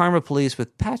listen to Karma Police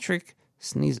with Patrick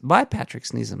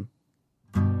Sneezem.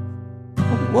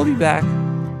 We'll be back.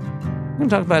 We're going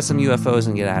to talk about some UFOs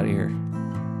and get out of here.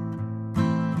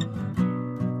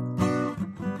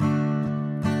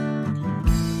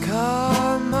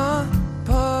 Karma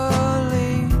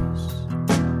Police,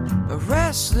 a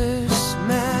restless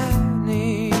man,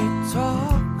 he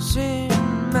talks in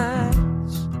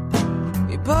mass.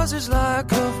 He buzzes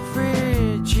like a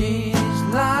fridge, he's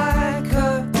like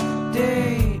a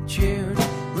day-tuned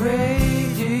radio.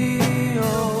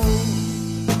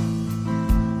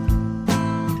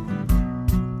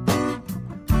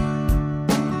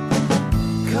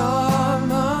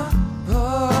 Karma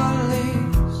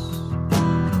Police,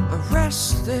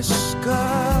 arrest this girl,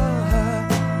 her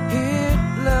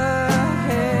Hitler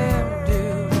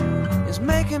hairdo is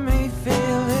making me feel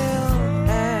ill,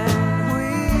 and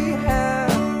we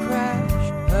have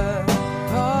crashed her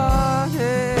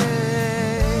party.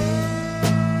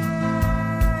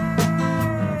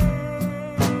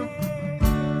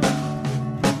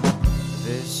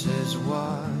 This is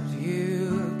what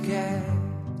you get.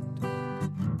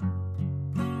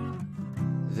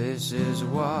 This is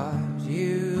what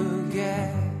you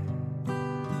get.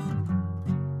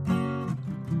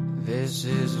 This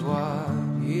is what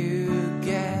you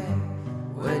get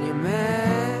when you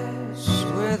mess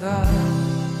with us.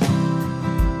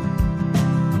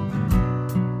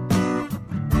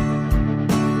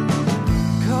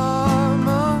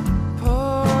 Karma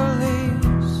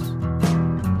Police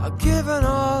are giving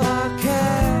all I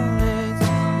can. It's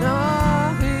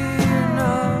not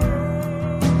enough.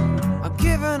 I'm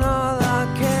giving all I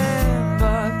can,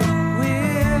 but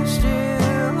we're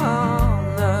still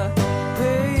on the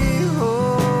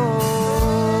payroll.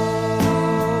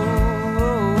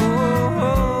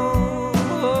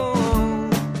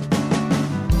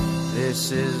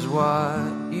 is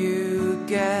what you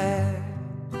get.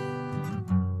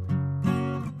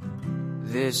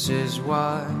 This is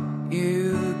what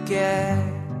you get.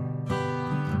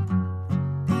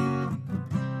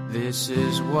 This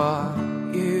is what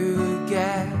you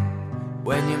get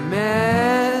when you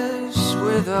mess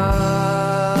with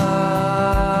us.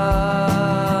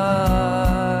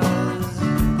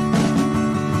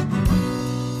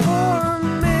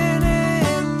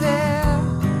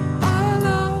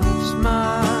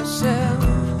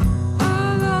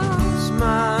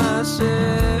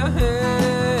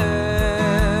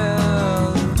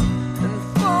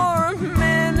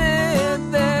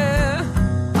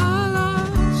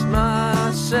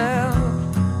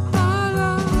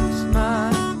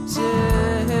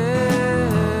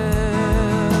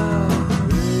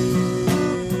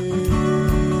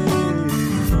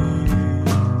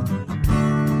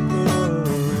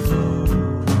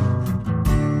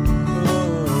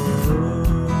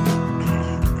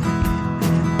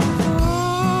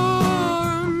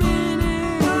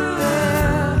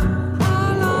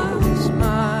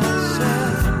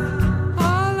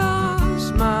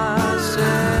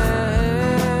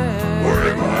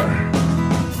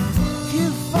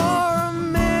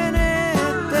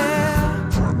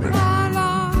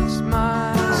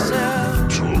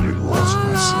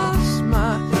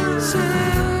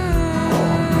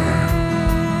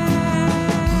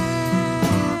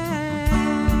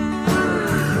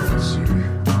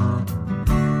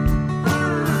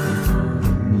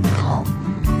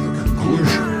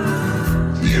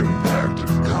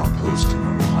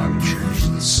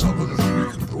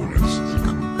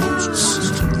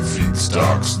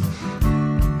 stocks.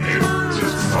 It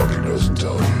just fucking doesn't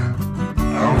tell you.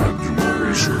 I don't have to do more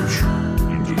research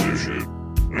into this shit.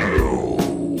 No.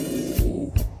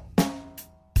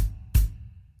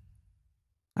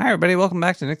 Hi, everybody. Welcome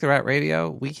back to Nick the Rat Radio.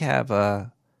 We have,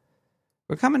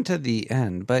 we're coming to the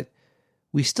end, but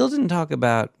we still didn't talk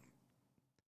about,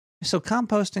 so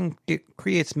composting, it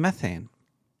creates methane,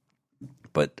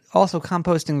 but also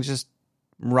composting is just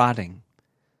rotting.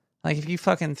 Like if you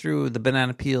fucking threw the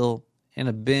banana peel in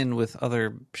a bin with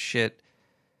other shit,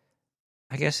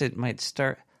 I guess it might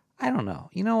start, I don't know.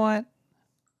 You know what?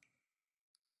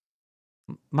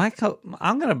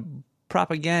 I'm going to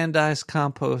propagandize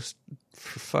compost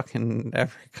for fucking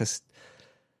ever because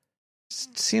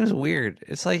it seems weird.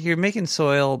 It's like you're making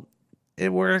soil.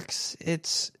 It works.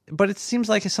 But it seems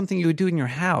like it's something you would do in your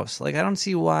house. Like I don't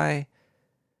see why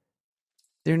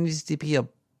there needs to be a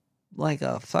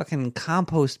fucking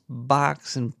compost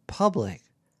box in public.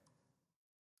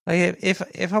 Like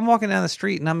if I'm walking down the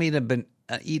street and I'm eating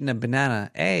a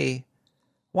banana,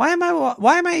 why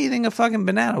am I eating a fucking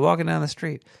banana walking down the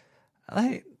street?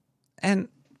 And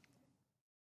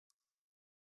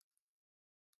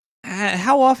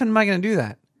how often am I going to do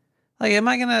that? Like, am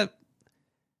I going to?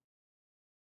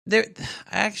 I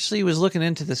actually was looking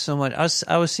into this so much.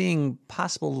 I was seeing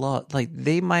possible law, like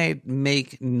they might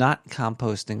make not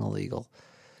composting illegal.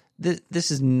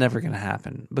 This is never going to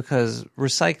happen because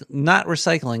not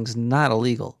recycling is not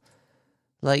illegal.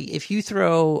 Like if you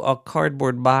throw a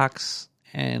cardboard box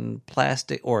and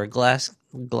plastic or a glass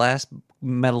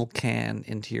metal can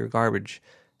into your garbage,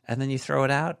 and then you throw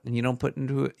it out and you don't put it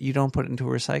into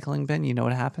a recycling bin, you know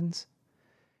what happens?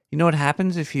 You know what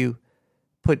happens if you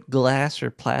put glass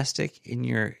or plastic in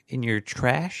your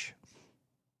trash?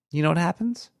 You know what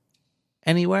happens?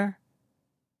 Anywhere?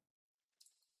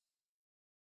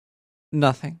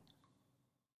 Nothing.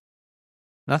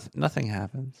 Nothing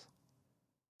happens.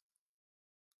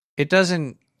 It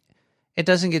doesn't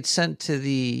get sent to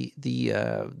the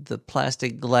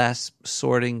plastic glass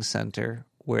sorting center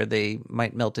where they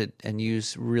might melt it and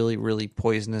use really, really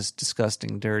poisonous,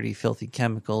 disgusting, dirty, filthy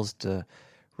chemicals to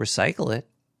recycle it.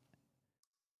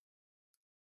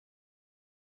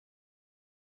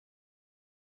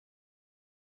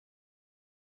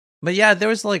 But yeah, there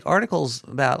was like articles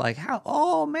about like how,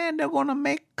 oh man, they're going to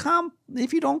make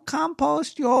if you don't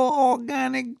compost your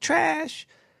organic trash,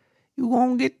 you're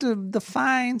going to get the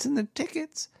fines and the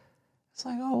tickets. It's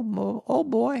like, oh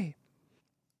boy.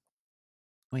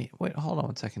 Wait, hold on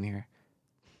one second here.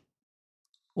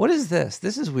 What is this?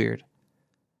 This is weird.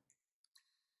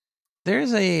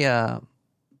 There's a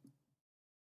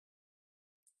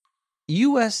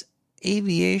U.S.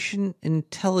 Aviation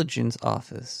Intelligence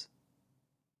Office.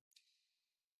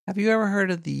 Have you ever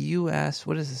heard of the U.S.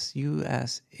 What is this?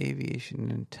 U.S.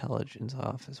 Aviation Intelligence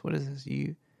Office. What is this?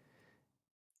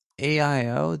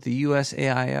 AIO? The U.S.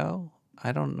 AIO?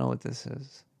 I don't know what this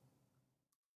is.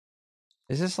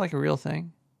 Is this like a real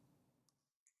thing?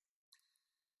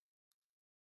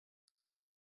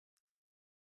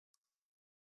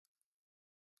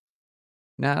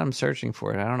 Now I'm searching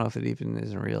for it. I don't know if it even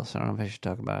isn't real, so I don't know if I should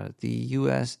talk about it. The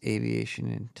U.S.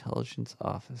 Aviation Intelligence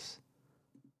Office.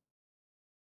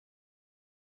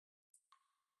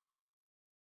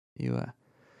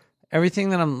 Everything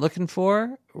that I'm looking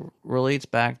for relates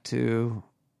back to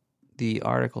the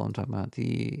article I'm talking about.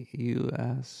 The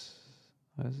U.S.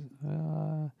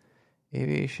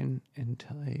 Aviation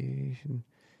Intelligence.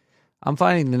 I'm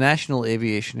finding the National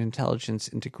Aviation Intelligence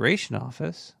Integration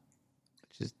Office,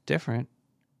 which is different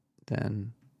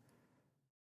than...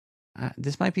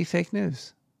 this might be fake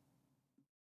news.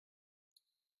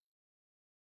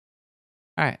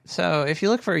 All right, so if you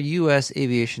look for a U.S.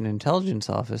 Aviation Intelligence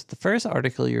Office, the first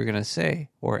article you're going to say,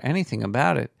 or anything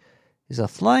about it, is a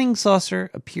flying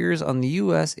saucer appears on the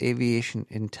U.S. Aviation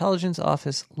Intelligence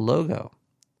Office logo.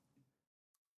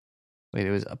 Wait,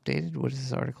 it was updated? What does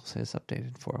this article say it's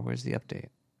updated for? Where's the update?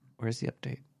 Where's the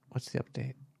update? What's the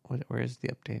update? Where is the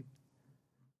update?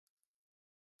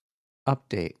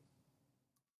 Update.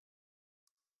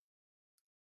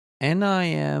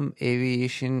 NIM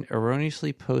Aviation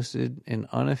erroneously posted an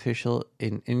unofficial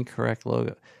and incorrect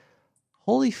logo.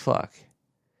 Holy fuck.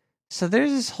 So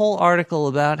there's this whole article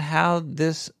about how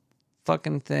this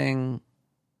fucking thing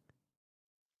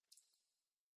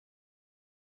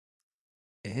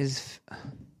is...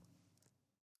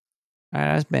 Alright,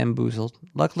 I was bamboozled.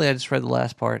 Luckily, I just read the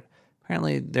last part.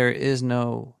 Apparently, there is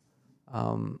no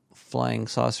flying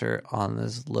saucer on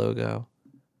this logo.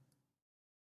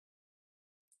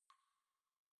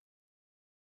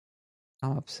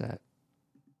 I'm upset.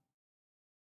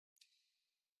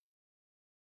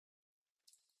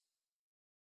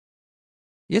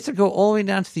 You have to go all the way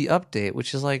down to the update,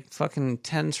 which is like fucking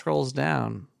 10 scrolls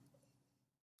down.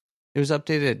 It was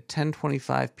updated at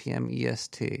 10:25 p.m.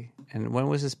 EST. And when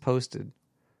was this posted?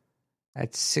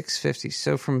 At 6:50.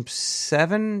 So from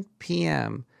 7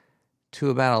 p.m. to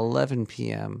about 11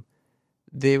 p.m.,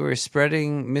 they were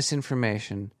spreading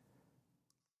misinformation.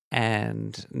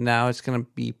 And now it's going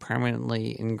to be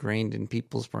permanently ingrained in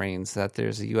people's brains that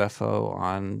there's a UFO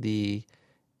on the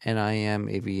NIM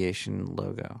Aviation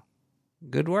logo.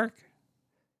 Good work.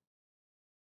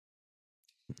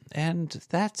 And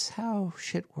that's how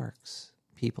shit works,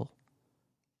 people.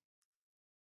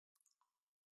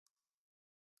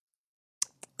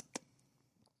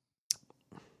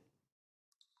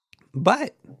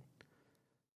 But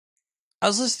I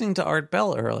was listening to Art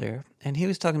Bell earlier, and he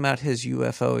was talking about his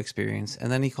UFO experience,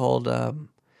 and then he called,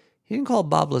 he didn't call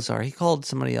Bob Lazar, he called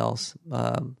somebody else,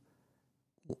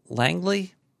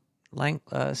 Langley?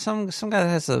 Some guy that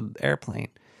has an airplane.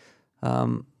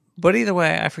 But either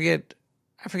way, I forget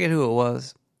who it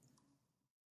was.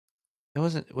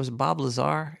 Was it Bob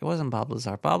Lazar? It wasn't Bob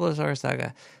Lazar. Bob Lazar is that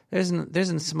guy.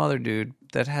 There's some other dude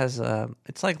that has,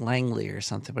 it's like Langley or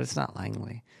something, but it's not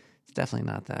Langley. It's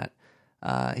definitely not that.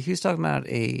 He was talking about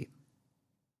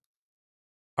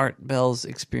Art Bell's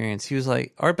experience. He was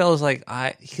like, Art Bell was like,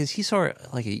 because he saw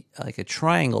like a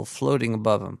triangle floating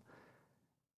above him.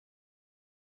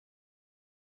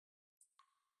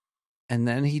 And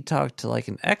then he talked to like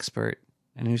an expert,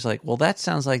 and he was like, well, that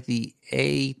sounds like the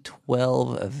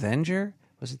A-12 Avenger.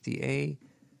 Was it the A?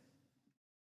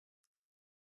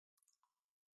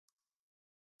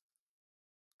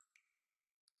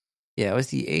 Yeah, it was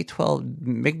the A-12,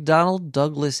 McDonnell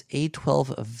Douglas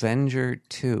A-12 Avenger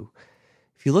 2.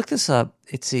 If you look this up,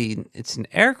 it's an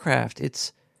aircraft.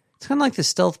 It's kind of like the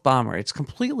stealth bomber. It's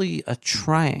completely a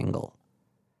triangle.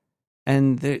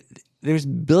 And there's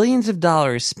billions of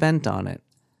dollars spent on it.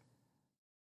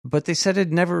 But they said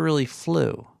it never really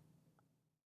flew.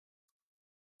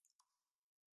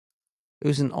 It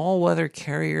was an all-weather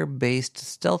carrier-based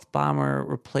stealth bomber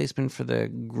replacement for the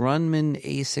Grumman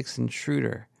A-6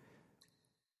 Intruder.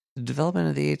 The development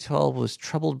of the A-12 was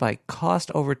troubled by cost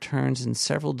overturns and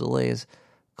several delays,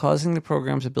 causing the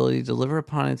program's ability to deliver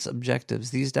upon its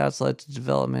objectives. These doubts led to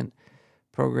development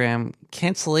program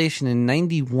cancellation in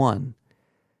 91.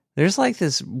 There's like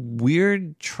this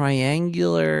weird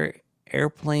triangular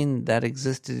airplane that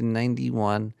existed in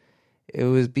 91. It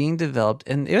was being developed,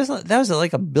 and that was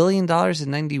like $1 billion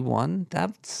in 91. How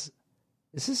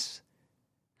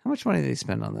much money did they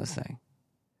spend on this thing?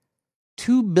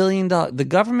 $2 billion. The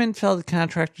government felt the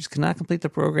contractors could not complete the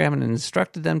program and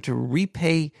instructed them to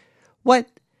repay. What?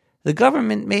 The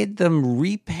government made them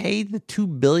repay the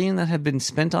 $2 billion that had been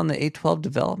spent on the A-12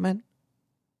 development?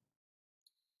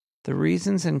 The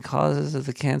reasons and causes of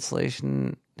the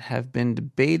cancellation have been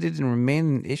debated and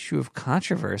remain an issue of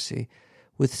controversy,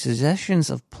 with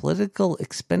suggestions of political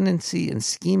expediency and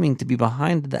scheming to be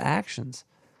behind the actions.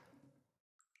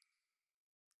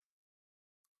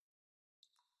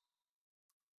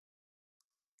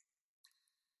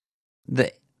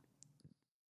 The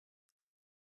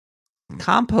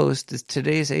compost is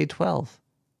today's A12.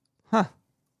 Huh.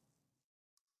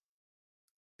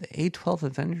 The A12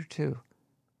 Avenger 2.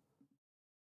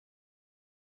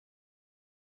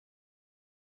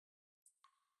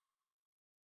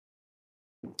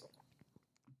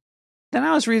 Then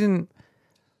I was reading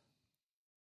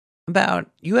about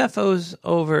UFOs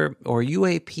over, or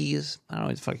UAPs. I don't know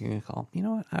what it's fucking gonna call. You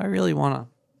know what? I really wanna.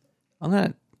 I'm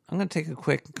gonna take a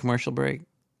quick commercial break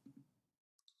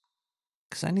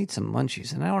because I need some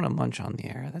munchies, and I don't want to munch on the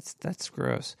air. That's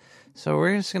gross. So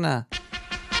we're just gonna.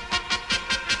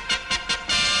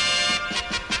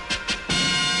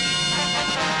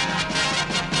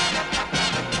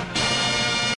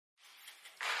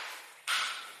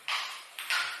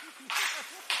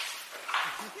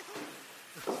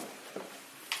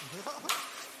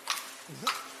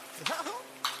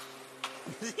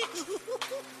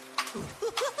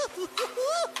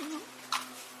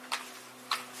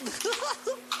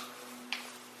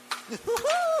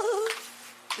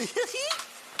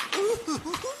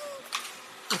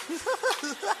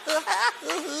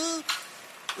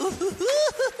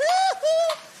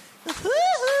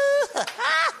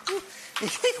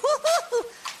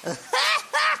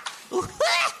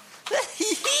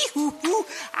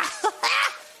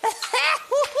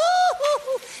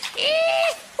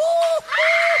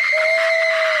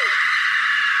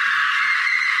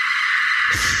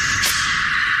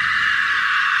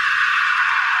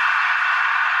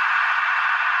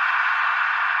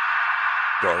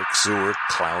 Dark Sewer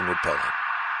Clown Repellent.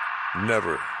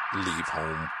 Never leave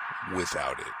home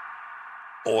without it.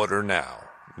 Order now.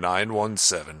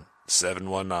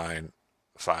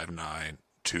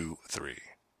 917-719-5923.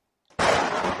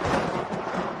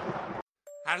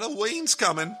 Halloween's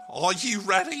coming. Are you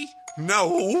ready?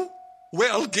 No?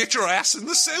 Well, get your ass in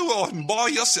the sewer and buy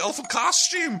yourself a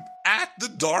costume. At the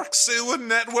Dark Sewer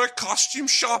Network Costume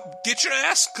Shop, get your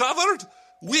ass covered.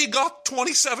 We got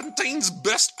 2017's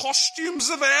best costumes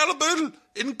available,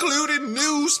 including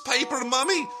newspaper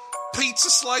mummy, pizza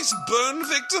slice burn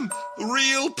victim,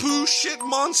 real poo shit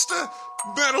monster,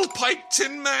 metal pipe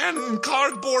tin man, and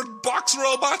cardboard box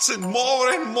robots, and more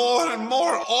and more and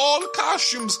more. All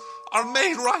costumes are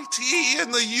made right here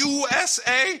in the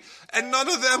USA, and none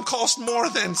of them cost more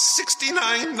than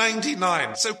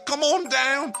 $69.99. So come on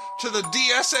down to the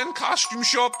DSN Costume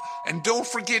Shop, and don't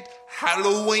forget,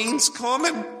 Halloween's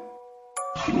coming.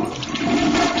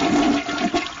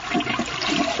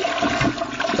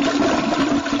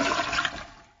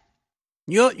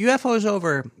 UFOs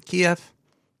over Kiev.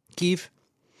 If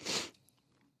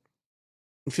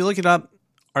you look it up,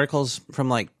 articles from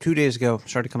like 2 days ago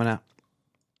started coming out.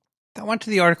 I went to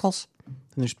the articles, and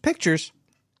there's pictures,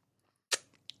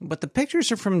 but the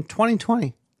pictures are from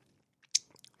 2020.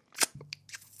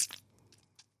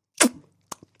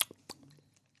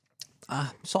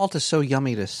 Salt is so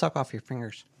yummy to suck off your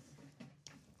fingers.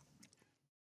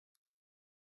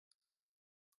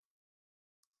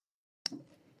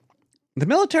 The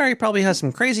military probably has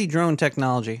some crazy drone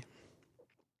technology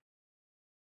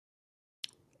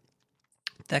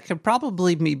that could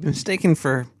probably be mistaken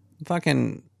for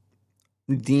fucking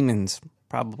demons,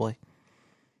 probably.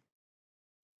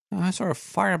 I saw a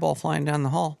fireball flying down the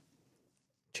hall.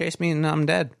 Chased me and I'm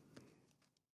dead.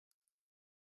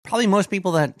 Probably most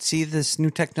people that see this new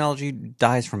technology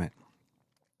dies from it.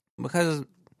 Because,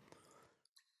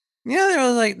 you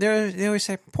know, they always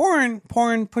say, porn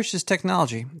pushes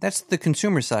technology. That's the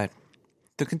consumer side.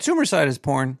 The consumer side is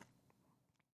porn.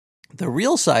 The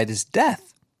real side is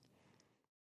death.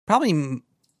 Probably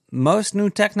most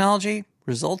new technology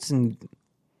results in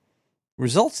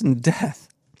death.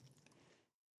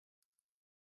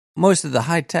 Most of the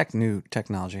high-tech new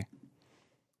technology.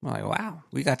 I'm like, wow,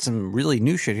 we got some really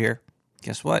new shit here.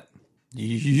 Guess what?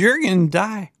 You're going to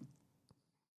die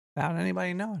without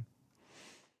anybody knowing.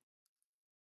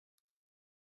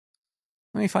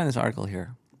 Let me find this article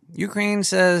here. Ukraine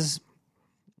says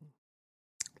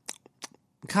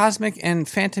cosmic and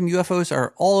phantom UFOs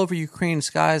are all over Ukraine's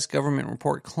skies, government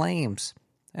report claims.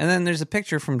 And then there's a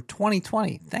picture from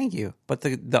 2020. Thank you. But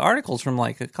the article's from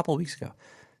like a couple weeks ago.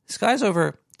 The skies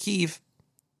over Kiev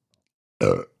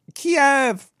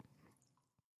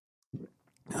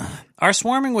are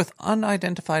swarming with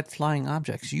unidentified flying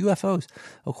objects, UFOs,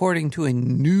 according to a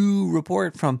new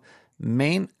report from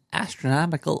Main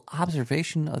Astronomical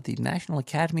Observation of the National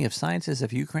Academy of Sciences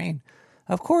of Ukraine.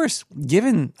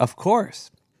 Given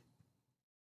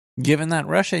that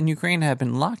Russia and Ukraine have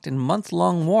been locked in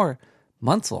months-long war,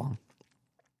 it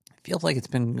feels like it's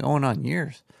been going on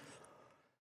years.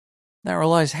 that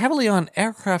relies heavily on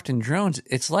aircraft and drones,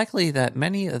 it's likely that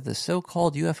many of the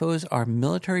so-called UFOs are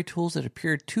military tools that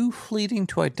appear too fleeting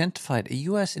to identify, a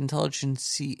U.S.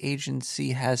 intelligence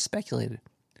agency has speculated.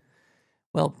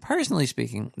 Well, personally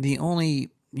speaking, the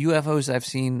only UFOs I've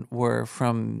seen were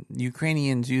from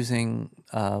Ukrainians using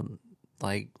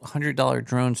like $100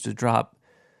 drones to drop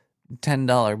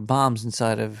 $10 bombs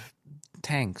inside of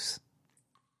tanks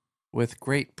with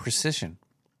great precision.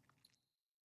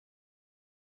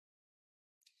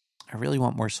 I really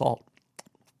want more salt.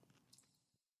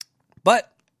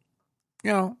 But,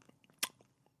 you know,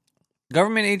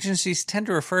 government agencies tend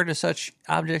to refer to such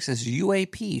objects as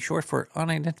UAP, short for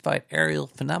unidentified aerial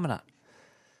phenomena,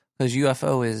 because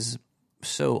UFO is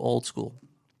so old school.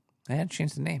 They had to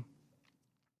change the name.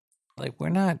 Like, we're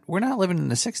not living in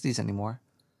the 60s anymore.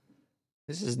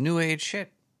 This is new age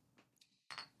shit.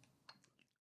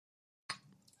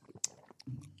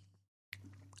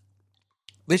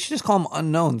 They should just call them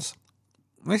unknowns.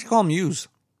 They should call them U's.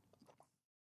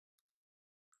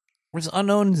 There's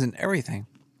unknowns in everything.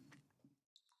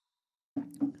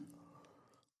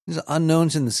 There's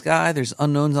unknowns in the sky. There's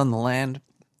unknowns on the land.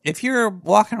 If you're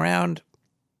walking around,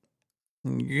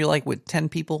 you're like with 10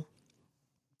 people,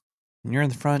 and you're in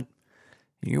the front,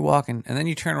 and you're walking, and then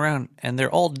you turn around, and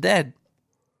they're all dead.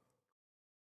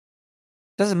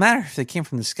 Doesn't matter if they came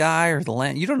from the sky or the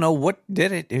land. You don't know what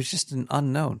did it. It's just an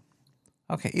unknown.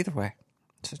 Okay, either way.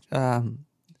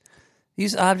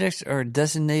 These objects are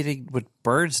designated with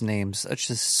birds' names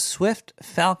such as swift,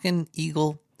 falcon,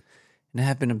 eagle, and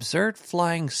have been observed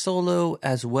flying solo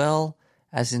as well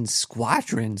as in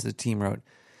squadrons, the team wrote.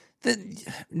 The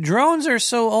drones are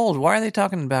so old. Why are they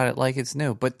talking about it like it's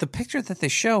new? But the picture that they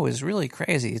show is really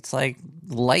crazy. It's like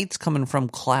lights coming from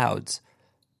clouds.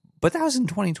 But that was in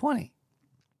 2020.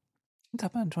 I'm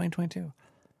talking about in 2022.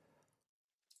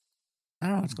 I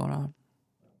don't know what's going on.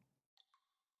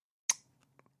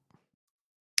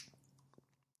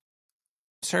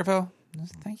 Servo,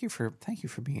 thank you for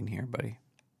being here, buddy.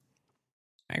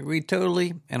 I agree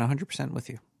totally and 100% with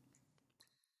you.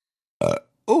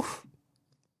 Oof.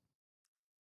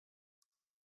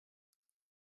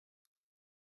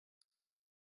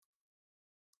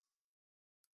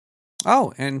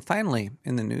 Oh, and finally,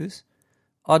 in the news,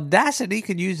 Audacity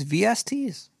could use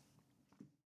VSTs.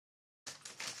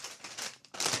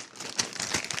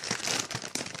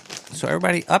 So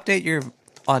everybody, update your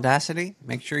Audacity.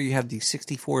 Make sure you have the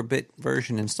 64-bit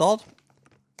version installed.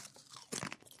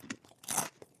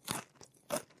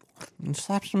 And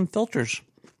slap some filters.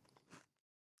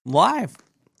 Live.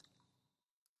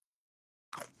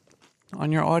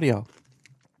 On your audio.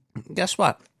 Guess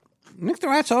what? Nick the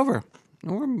Rat's over.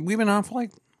 We've been on for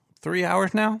like 3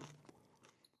 hours now.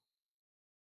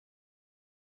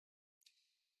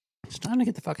 It's time to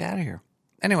get the fuck out of here.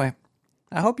 Anyway,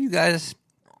 I hope you guys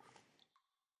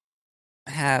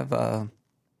have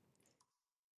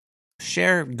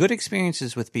share good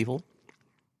experiences with people.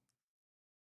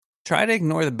 Try to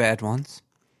ignore the bad ones.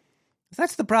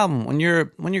 That's the problem. When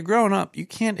you're growing up, you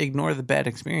can't ignore the bad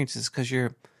experiences because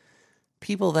you're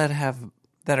people that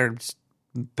are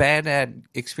bad at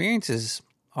experiences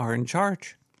are in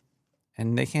charge,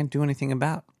 and they can't do anything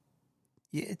about.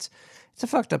 It's a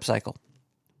fucked up cycle.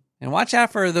 And watch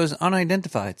out for those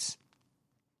unidentifieds.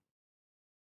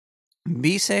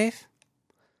 Be safe.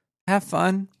 Have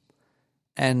fun.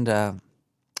 And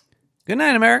good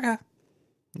night, America.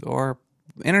 Or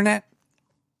Internet.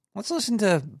 Let's listen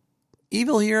to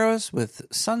Evil Heroes with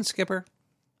Sun Skipper.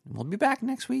 We'll be back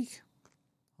next week.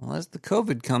 Unless the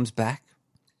COVID comes back.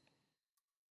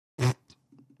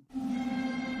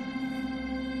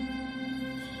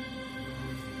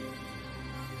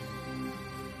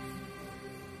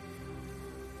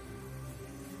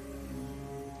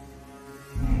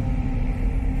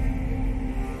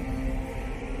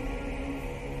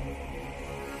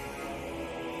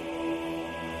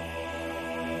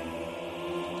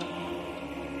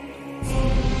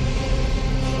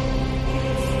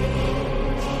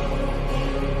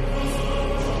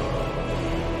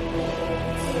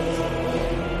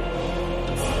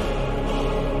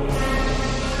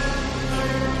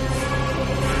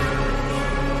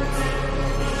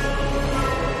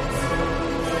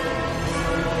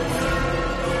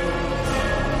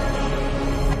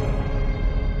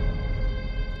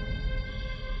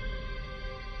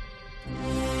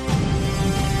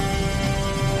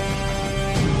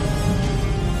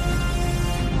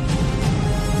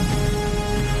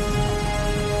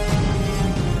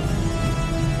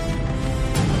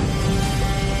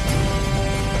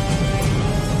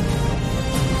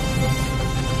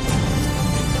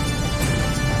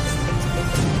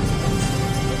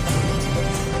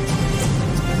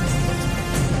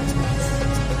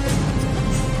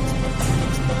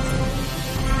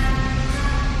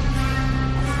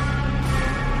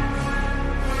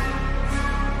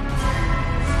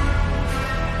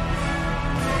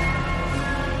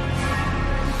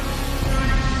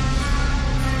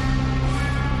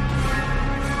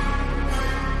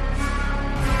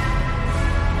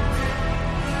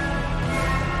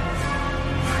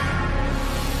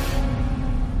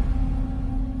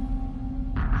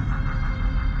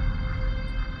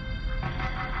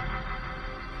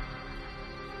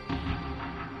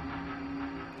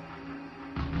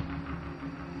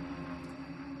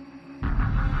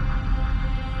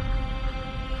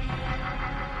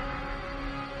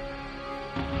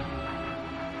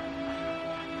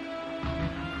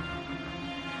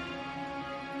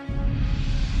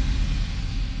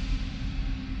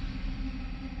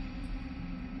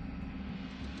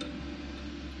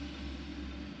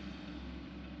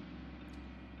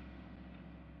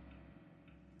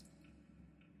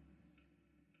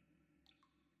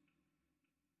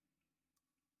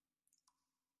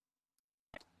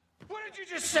 What did you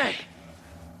just say?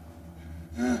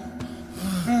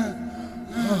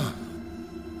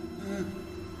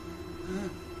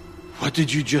 What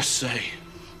did you just say?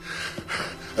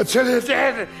 Until you're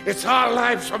dead, it's our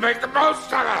life, so make the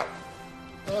most of it!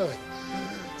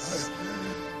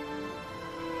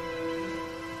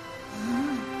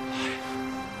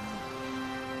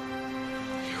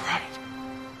 You're right.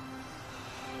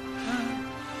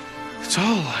 It's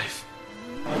all life.